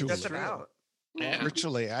 Virtually. Just about. Yeah.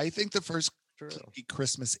 Virtually. I think the first Clinky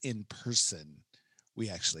Christmas in person, we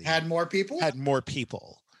actually Had more people? had more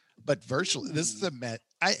people, but virtually. This is a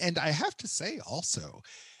I have to say also,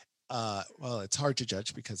 well, it's hard to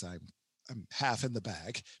judge because I'm half in the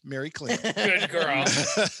bag. Merry Clink. Good girl.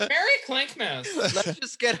 Merry Clinkmas. Let's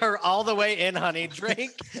just get her all the way in, honey.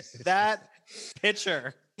 Drink that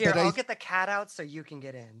pitcher. Here, But I'll I- get the cat out so you can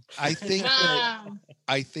get in. I think that Wow.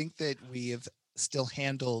 I think that we have still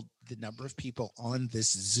handled the number of people on this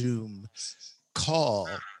Zoom call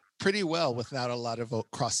pretty well without a lot of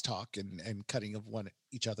crosstalk and cutting of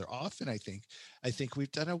each other off. And I think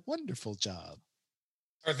we've done a wonderful job.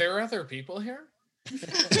 Are there other people here?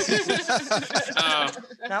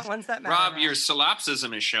 Not ones that matter. Rob, your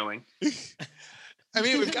solipsism is showing. I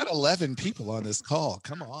mean, we've got 11 people on this call.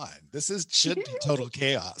 Come on, should be total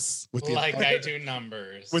chaos with the Like I do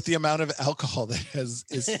numbers. with the amount of alcohol that is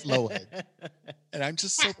flowing. And I'm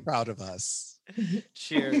just so proud of us.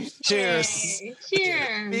 Cheers. Cheers. Yay.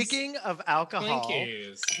 Cheers. Speaking of alcohol,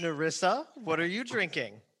 Clinkies. Narissa, what are you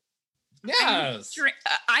drinking? Yes.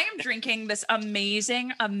 I am drinking this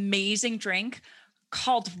amazing, amazing drink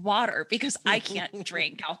called water because I can't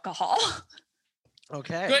drink alcohol.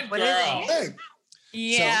 Okay. Good What is it? girl. Hey,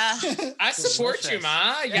 Yeah. I support you, Delicious.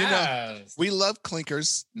 Ma. Yes. We love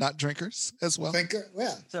clinkers, not drinkers, as well.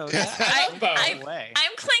 yeah. So I love both.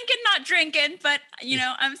 I'm clinking, not drinking, but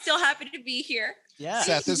I'm still happy to be here. Yeah.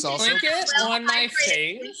 Seth is also Clink it on my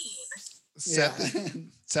face.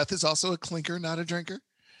 Seth is also a clinker, not a drinker.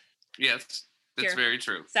 Yes, that's Here. very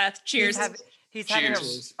true. Seth, cheers. He's having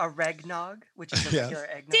Cheers. a regnog, which is a Yeah. regular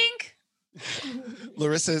eggnog. Dink.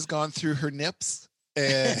 Larissa has gone through her nips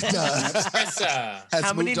and Marissa, has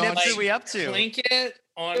How many moved on. nips are we up to? clink it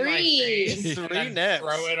on my Three. face. Three and then nips.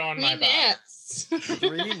 Throw it on my Three body. nips.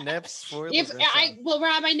 3 nips for If Larissa. well,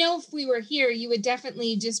 Rob, I know if we were here, you would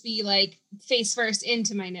definitely just be like face first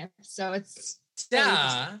into my nips. So it's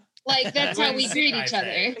Yeah. like that's how we Wouldn't greet see each my other.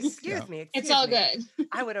 face. Excuse me. It's excuse all me. good.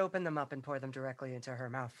 I would open them up and pour them directly into her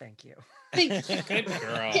mouth. Thank you. Thank you. Good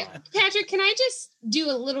girl. Patrick, can I just do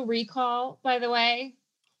a little recall, by the way?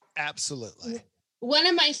 Absolutely. One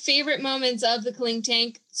of my favorite moments of the Clink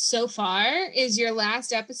Tank so far is your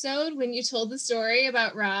last episode when you told the story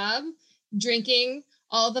about Rob drinking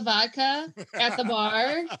all the vodka at the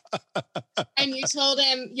bar. And you told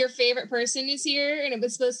him your favorite person is here and it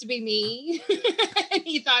was supposed to be me. And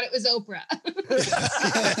he thought it was Oprah.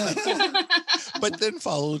 But then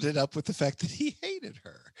followed it up with the fact that he hated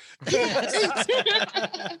her.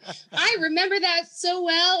 I remember that so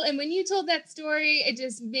well. And when you told that story, it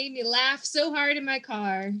just made me laugh so hard in my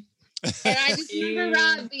car. And I just remember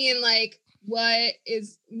Rob being like, what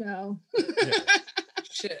is no?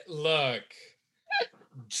 Shit, look.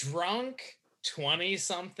 Drunk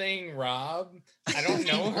 20-something Rob. I don't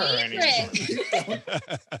know her anymore.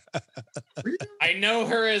 I know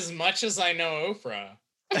her as much as I know Oprah.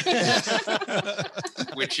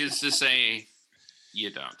 Which is to say, you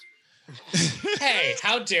don't. Hey,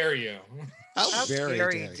 how dare you? How very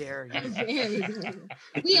dare you.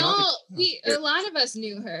 A lot of us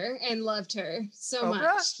knew her and loved her so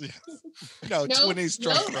Oprah? much. No, Nope, 20s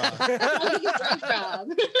drunk nope. Rob. 20s drunk Rob.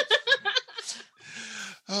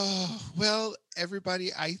 Oh, well,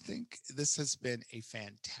 everybody, I think this has been a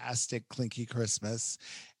fantastic Clinky Christmas.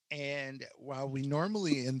 And while we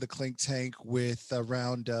normally end the Clink Tank with a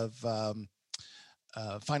round of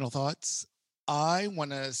final thoughts, I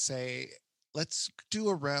want to say, let's do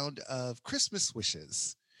a round of Christmas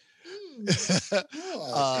wishes.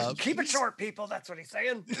 Keep it short, people. That's what he's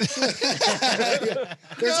saying.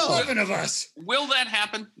 There's 11 of us. Will that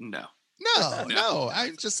happen? No. No,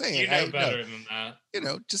 I'm just saying. You know better than that.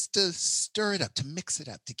 Just to stir it up, to mix it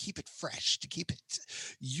up, to keep it fresh, to keep it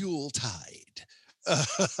Yuletide.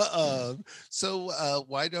 So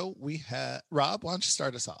why don't we have Rob? Why don't you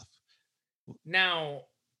start us off? Now,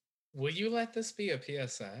 will you let this be a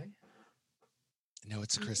PSA? No,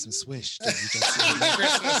 it's a Christmas wish. Did you just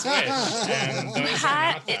Christmas wish. And those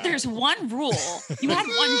are not that. There's one rule. You had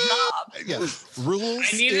one job. Yeah, rules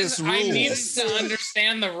I needed rules. to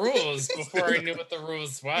understand the rules before I knew what the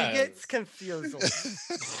rules was. He gets confused.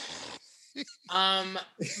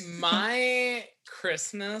 My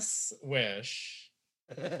Christmas wish.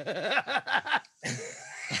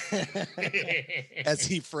 As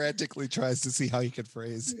he frantically tries to see how he can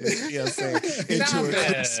phrase his PSA into Stop a it.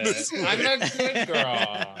 Christmas wish. I'm a good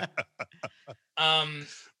girl.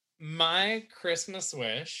 My Christmas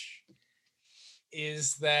wish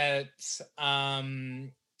is that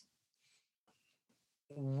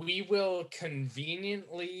we will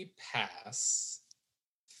conveniently pass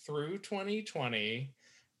through 2020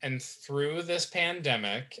 and through this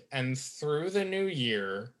pandemic and through the new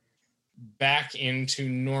year back into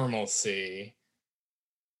normalcy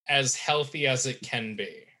as healthy as it can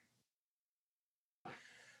be.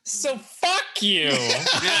 So fuck you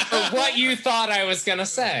for what you thought I was gonna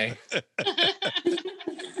say.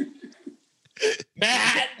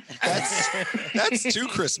 Matt! That's 2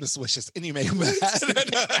 Christmas wishes, and you make him mad.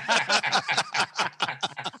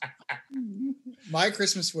 My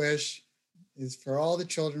Christmas wish is for all the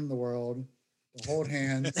children in the world to hold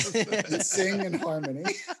hands and sing in harmony.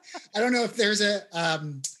 I don't know if there's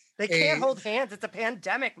They can't hold hands. It's a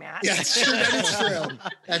pandemic, Matt. Yeah, that's true. That is true.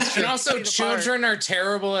 That's true. And also, children are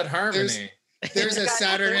terrible at harmony. There's a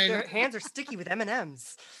Saturday. Their hands are sticky with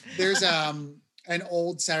M&Ms. There's an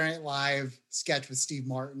old Saturday Night Live sketch with Steve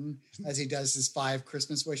Martin as he does his 5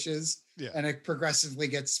 Christmas wishes, and it progressively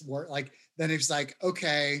gets worse. Like then it's like,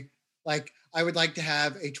 okay, like I would like to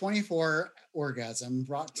have a 24 orgasm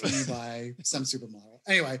brought to me by some supermodel.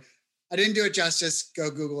 Anyway, I didn't do it justice.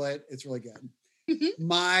 Go Google it. It's really good.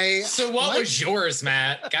 So what was yours,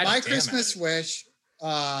 Matt? God my damn Christmas it. wish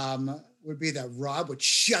would be that Rob would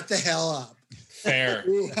shut the hell up. Fair.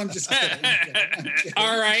 Ooh, I'm just kidding. I'm kidding.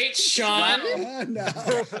 All right, Sean. No.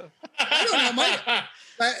 I don't know.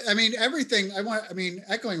 I mean, everything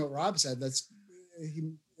echoing what Rob said,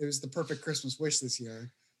 it was the perfect Christmas wish this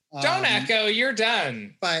year. Don't echo, you're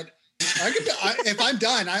done. But if I'm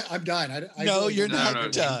done, I'm done. No, you're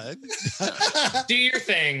not done. Do your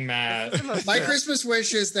thing, Matt. My Christmas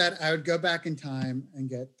wish is that I would go back in time and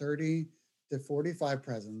get 30 to 45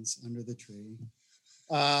 presents under the tree.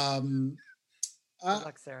 Good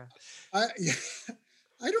luck, Sarah.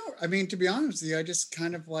 To be honest with you, I just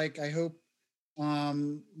kind of I hope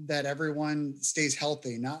that everyone stays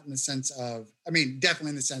healthy, not in the sense of, definitely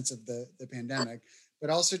in the sense of the pandemic, but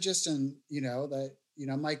also just in, that,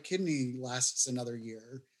 my kidney lasts another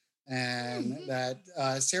year and that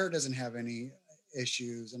Sarah doesn't have any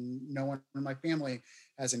issues and no one in my family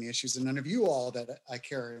has any issues and none of you all that I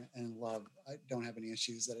care and love, I don't have any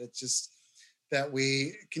issues, that it's just that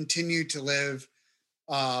we continue to live,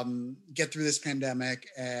 get through this pandemic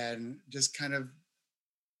and just kind of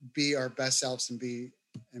be our best selves and be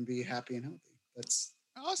happy and healthy. That's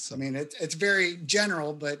awesome. It's very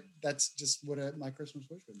general, but that's just what my Christmas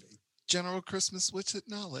wish would be. General Christmas wish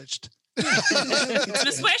acknowledged.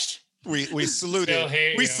 Christmas wish. We salute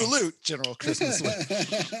it. We salute General Christmas wish.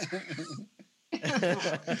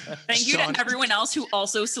 Thank you to everyone else who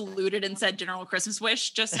also saluted and said General Christmas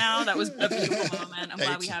wish just now. That was a beautiful moment. I'm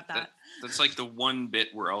glad we have that. That's like the one bit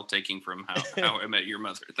we're all taking from How I Met Your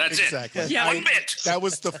Mother. That's exactly. it. Yeah. One bit. That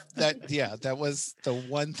was the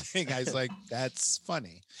one thing I was like, that's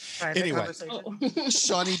funny. Anyway,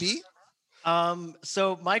 Shawnee B.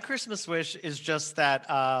 So my Christmas wish is just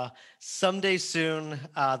that someday soon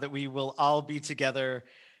that we will all be together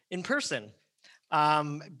in person.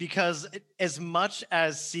 Because as much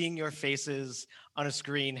as seeing your faces on a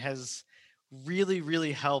screen has really,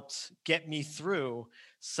 really helped get me through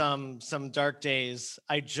some dark days,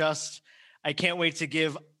 I can't wait to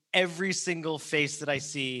give every single face that I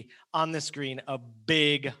see on the screen a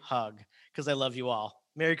big hug because I love you all.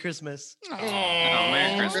 Merry Christmas. Oh,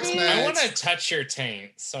 Merry Christmas. I want to touch your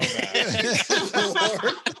taint so bad.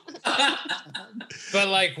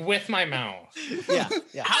 But with my mouth. Yeah.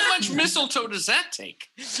 How much mistletoe does that take?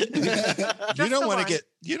 You don't want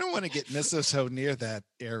to get mistletoe near that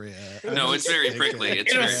area. No, it's very prickly.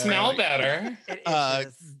 It'll smell better.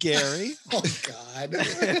 Gary. Oh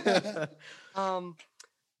God.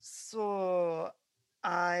 So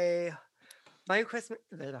my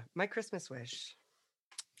Christmas wish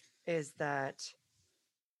is that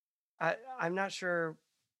I'm not sure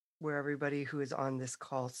where everybody who is on this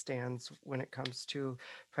call stands when it comes to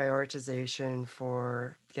prioritization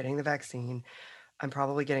for getting the vaccine. I'm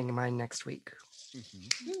probably getting mine next week.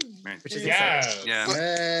 Which is exciting. Yeah.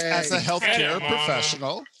 As a healthcare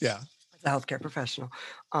professional. Yeah. As a healthcare professional.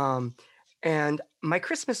 And my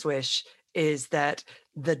Christmas wish is that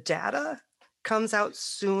the data comes out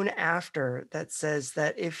soon after that says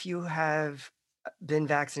that if you have been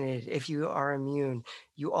vaccinated, if you are immune,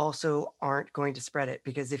 you also aren't going to spread it,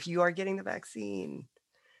 because if you are getting the vaccine,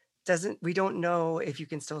 we don't know if you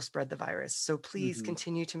can still spread the virus. So please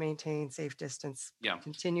continue to maintain safe distance. Yeah.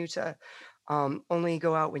 Continue to only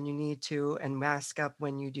go out when you need to and mask up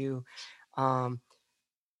when you do.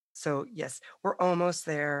 So yes, we're almost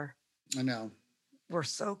there. I know. We're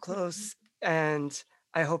so close. And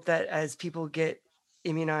I hope that as people get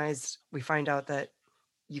immunized, we find out that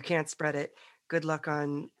you can't spread it. Good luck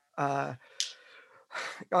on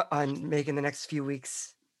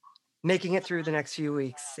making it through the next few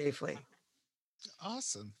weeks safely.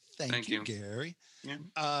 Awesome. Thank you, Gary.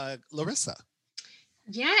 Yeah. Larissa.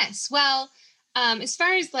 Yes. Well, as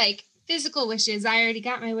far as physical wishes, I already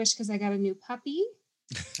got my wish because I got a new puppy.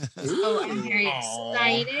 Oh, I'm very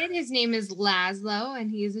excited. His name is Laszlo, and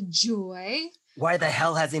he is a joy. Why the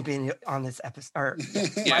hell hasn't he been on this episode? Or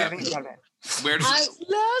why haven't you done it? Where does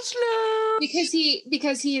Laszlo?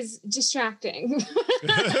 Because he is distracting,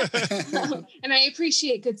 and I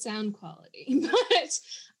appreciate good sound quality.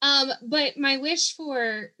 But my wish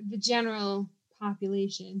for the general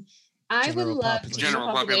population, I would love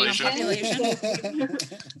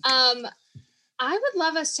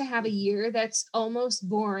us to have a year that's almost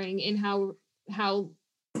boring in how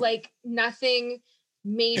nothing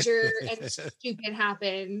major and stupid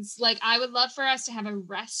happens. I would love for us to have a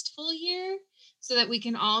restful year so that we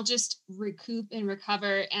can all just recoup and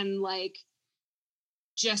recover and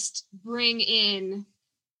just bring in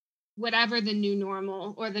whatever the new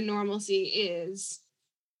normal or the normalcy is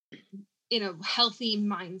in a healthy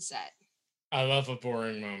mindset. I love a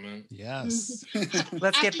boring moment. Yes.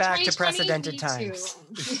 Let's get back to precedented times.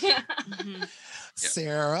 Yeah.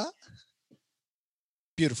 Sarah?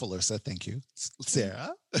 Beautiful, Larissa. Thank you.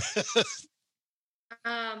 Sarah?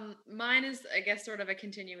 Mine is, I guess, sort of a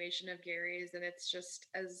continuation of Gary's, and it's just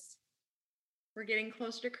as we're getting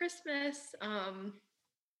closer to Christmas, I'm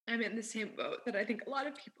in the same boat that I think a lot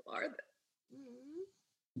of people are.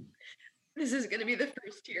 That this is going to be the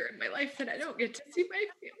first year in my life that I don't get to see my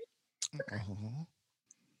family. Oh.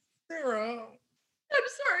 Sarah. I'm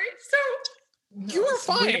sorry. So you are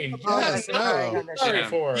fine. Yes, no. Sorry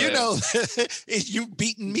for You it. know, you've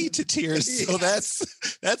beaten me to tears, so that's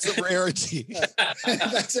a rarity.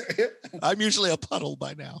 I'm usually a puddle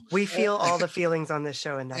by now. We feel all the feelings on this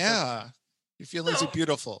show, and that's Yeah, your feelings are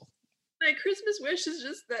beautiful. my Christmas wish is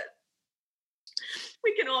just that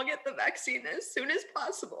we can all get the vaccine as soon as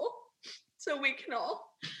possible so we can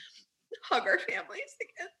all hug our families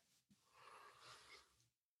again.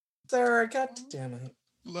 Sarah, God damn it.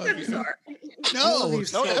 Love I'm you. sorry. No, Love you don't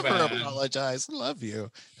so ever bad. apologize. Love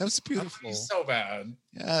you. That was beautiful. So bad.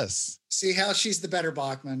 Yes. See how she's the better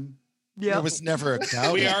Bachman. There was never a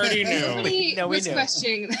doubt. We already knew. Nobody No, we was knew.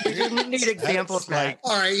 questioning that. We didn't need examples, Matt.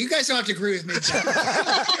 All right, you guys don't have to agree with me.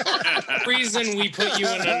 Reason we put you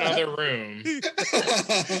in another room.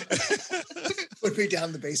 Put me down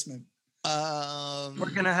in the basement.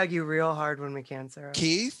 We're gonna hug you real hard when we can, Sarah.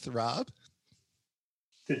 Keith, Rob,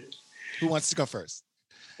 who wants to go first?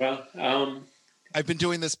 Well, I've been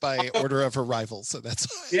doing this by order of arrival, so that's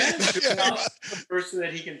yeah. The person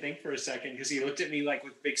that he can think for a second because he looked at me like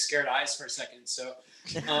with big scared eyes for a second. So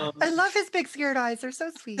I love his big scared eyes. They're so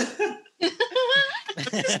sweet. It's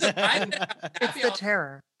the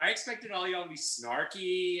terror. I expected all y'all to be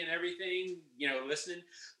snarky and everything, listening,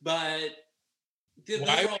 but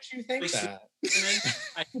Why would you think that?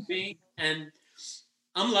 I think, and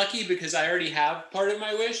I'm lucky because I already have part of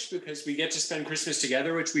my wish because we get to spend Christmas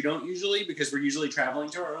together, which we don't usually because we're usually traveling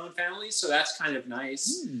to our own families. So that's kind of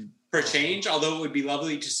nice for a change, although it would be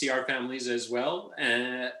lovely to see our families as well.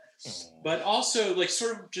 But also, like,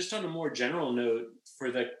 sort of just on a more general note,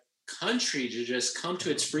 for the country to just come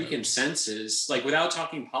to its freaking senses, like without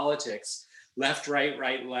talking politics, left,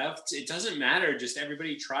 right, left, it doesn't matter. Just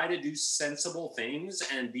everybody try to do sensible things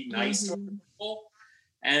and be nice to people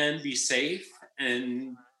and be safe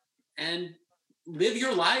and live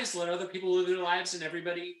your lives, let other people live their lives, and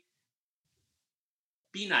everybody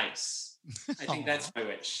be nice. I think that's my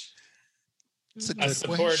wish. It's a I good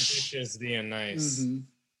support wish. dishes being nice.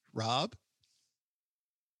 Rob?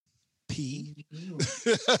 P?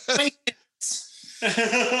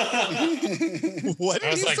 What I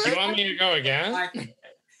was did like, he say? you want me to go again?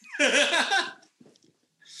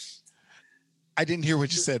 I didn't hear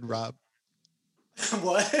what you said, Rob.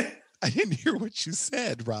 What? I didn't hear what you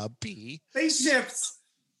said, Rob. P. Spaceships.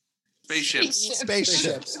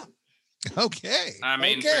 Spaceships. Okay. I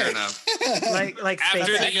mean, fair enough. like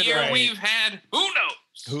After space- the year right. we've had, who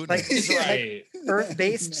knows? Who like, knows? Right.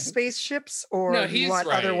 Earth-based spaceships, or No, do you he's want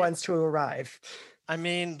other right. ones to arrive? I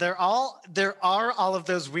mean, there are all of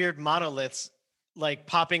those weird monoliths like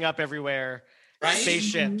popping up everywhere. Right?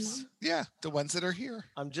 Spaceships. Yeah, the ones that are here.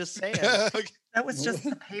 I'm just saying. That was just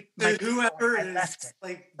the paper. And whoever I left is it.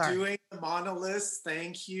 like Sorry. doing the monoliths,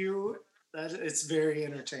 thank you. That it's very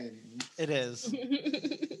entertaining. It is.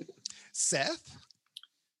 Seth?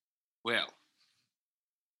 Well,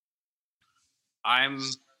 I'm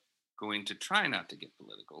going to try not to get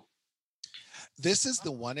political. This is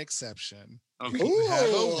the one exception. Okay. You have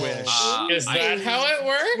a wish. Is that how it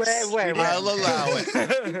works? Wait. I'll allow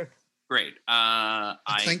it. Great.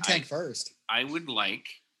 Clink tank first. I would like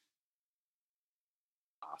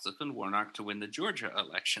Ossoff and Warnock to win the Georgia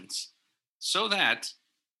elections so that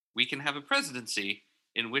we can have a presidency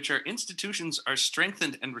in which our institutions are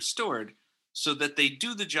strengthened and restored so that they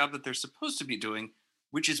do the job that they're supposed to be doing,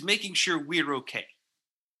 which is making sure we're okay.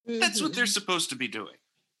 That's what they're supposed to be doing.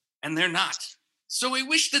 And they're not. So I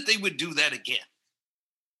wish that they would do that again.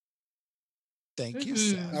 Thank you,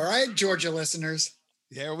 Seth. All right, Georgia listeners.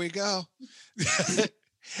 There we go.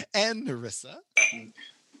 And Narissa?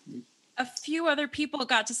 A few other people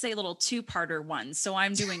got to say little two-parter ones, so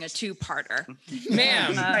I'm doing a two-parter.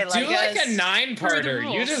 Ma'am, I do like like us. a 9-parter.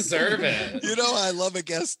 You rules. deserve it. You know, I love a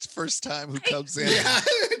guest first time who comes in.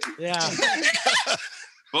 Yeah.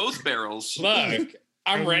 Both barrels. Look,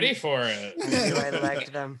 I'm ready for it. I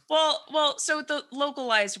liked them. Well, so the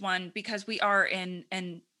localized one, because we are in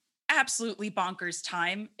an absolutely bonkers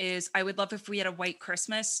time, is I would love if we had a white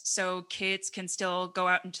Christmas so kids can still go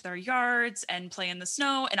out into their yards and play in the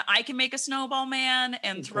snow, and I can make a snowball man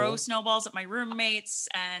and throw snowballs at my roommates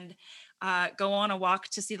and go on a walk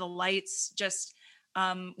to see the lights. Just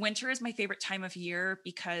Winter is my favorite time of year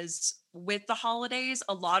because with the holidays,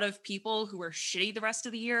 a lot of people who are shitty the rest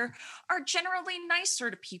of the year are generally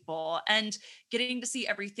nicer to people, and getting to see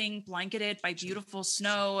everything blanketed by beautiful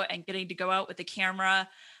snow and getting to go out with the camera.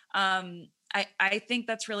 I think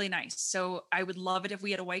that's really nice. So I would love it if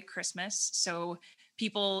we had a white Christmas. So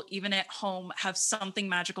people, even at home, have something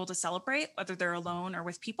magical to celebrate, whether they're alone or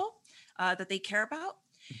with people that they care about.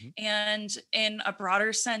 And in a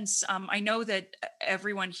broader sense, I know that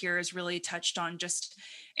everyone here is really touched on just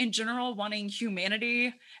in general wanting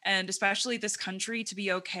humanity and especially this country to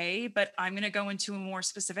be okay. But I'm going to go into a more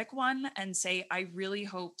specific one and say, I really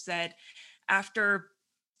hope that after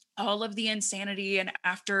all of the insanity and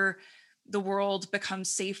after the world becomes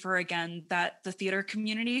safer again, that the theater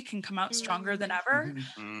community can come out stronger than ever.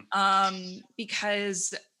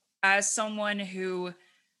 Because as someone who,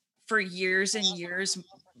 for years and years,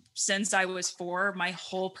 since I was 4, my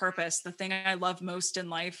whole purpose, the thing I love most in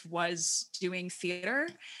life was doing theater.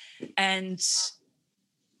 And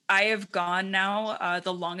I have gone now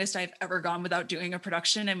the longest I've ever gone without doing a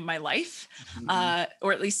production in my life,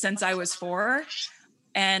 or at least since I was 4.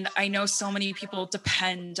 And I know so many people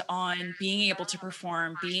depend on being able to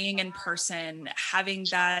perform, being in person, having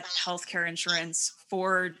that healthcare insurance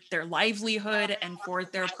for their livelihood and for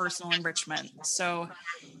their personal enrichment. So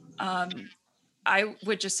I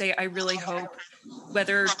would just say, I really hope,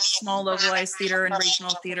 whether small localized theater and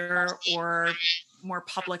regional theater or more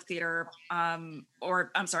public theater,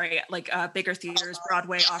 or I'm sorry, like bigger theaters,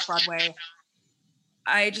 Broadway, off-Broadway,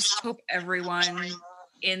 I just hope everyone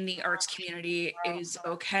in the arts community is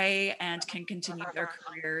okay and can continue their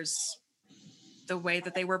careers the way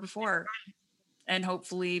that they were before, and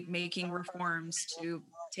hopefully making reforms to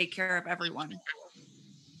take care of everyone.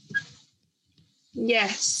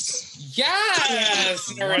 Yes.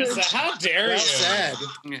 Yes, Marissa, how dare Well you? said.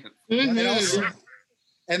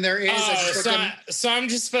 And there is so I'm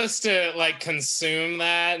just supposed to like consume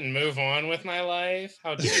that and move on with my life?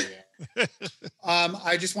 How dare you?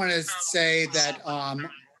 I just want to say that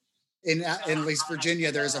in at least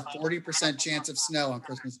Virginia, there is a 40% chance of snow on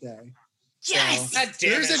Christmas Day. Yes, So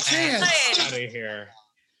there's a chance. Out of here.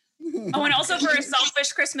 Oh, and also for a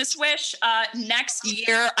selfish Christmas wish, next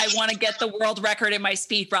year I want to get the world record in my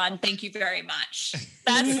speed run. Thank you very much.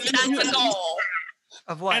 That's the goal.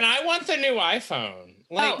 Of what? And I want the new iPhone.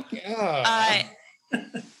 Like,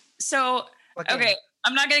 so okay,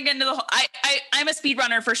 I'm not gonna get into the whole. I'm a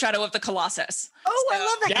speedrunner for Shadow of the Colossus. Oh, I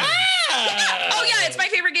love that game. Yeah. Oh yeah, it's my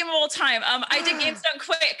favorite game of all time. I did Games Done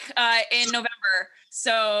Quick in November.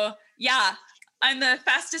 So yeah, I'm the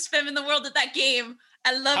fastest femme in the world at that game.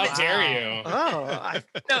 I love it. How dare you?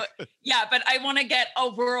 So yeah, but I want to get a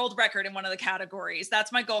world record in one of the categories.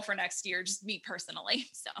 That's my goal for next year, just me personally.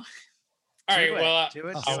 So. All right, well, do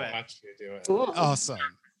it. I'll watch you do it. Awesome.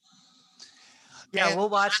 Yeah, we'll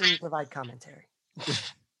watch and provide commentary.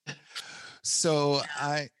 So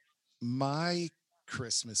my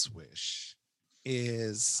Christmas wish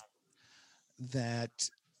is that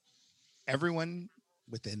everyone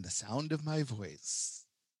within the sound of my voice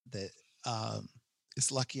that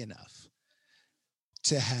is lucky enough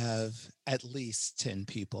to have at least 10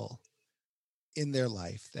 people in their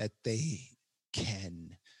life that they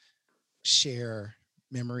can share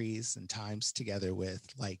memories and times together with,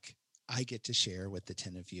 like I get to share with the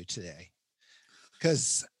 10 of you today,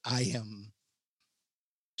 because I am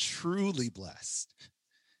truly blessed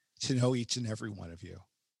to know each and every one of you,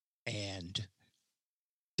 and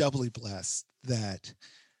doubly blessed that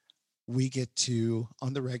we get to,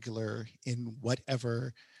 on the regular, in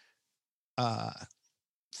whatever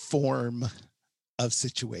form of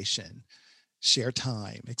situation, share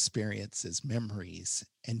time, experiences, memories,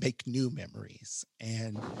 and make new memories.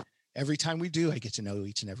 And every time we do, I get to know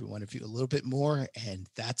each and every one of you a little bit more. And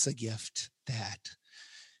that's a gift that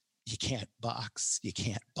you can't box, you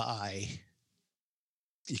can't buy,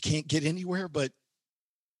 you can't get anywhere but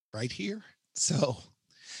right here. So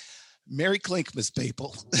Merry Clinkmas,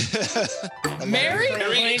 people. Merry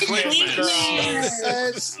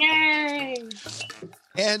Clinkmas. Yay.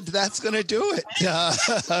 And that's going to do it.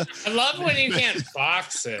 I love when you can't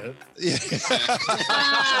box it.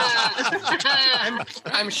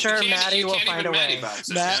 I'm sure Maddie will find a way.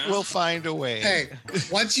 Matt will find a way. Hey,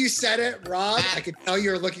 once you said it, Rob, I could tell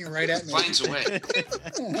you were looking right at me. Finds a way.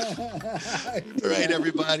 All right,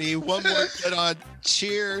 everybody. One more good on.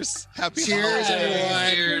 Cheers. Happy Cheers, holidays.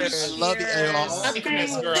 everyone. I love you all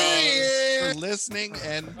Christmas, for listening,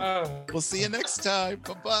 and we'll see you next time.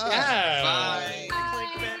 Bye-bye. Yeah. Bye.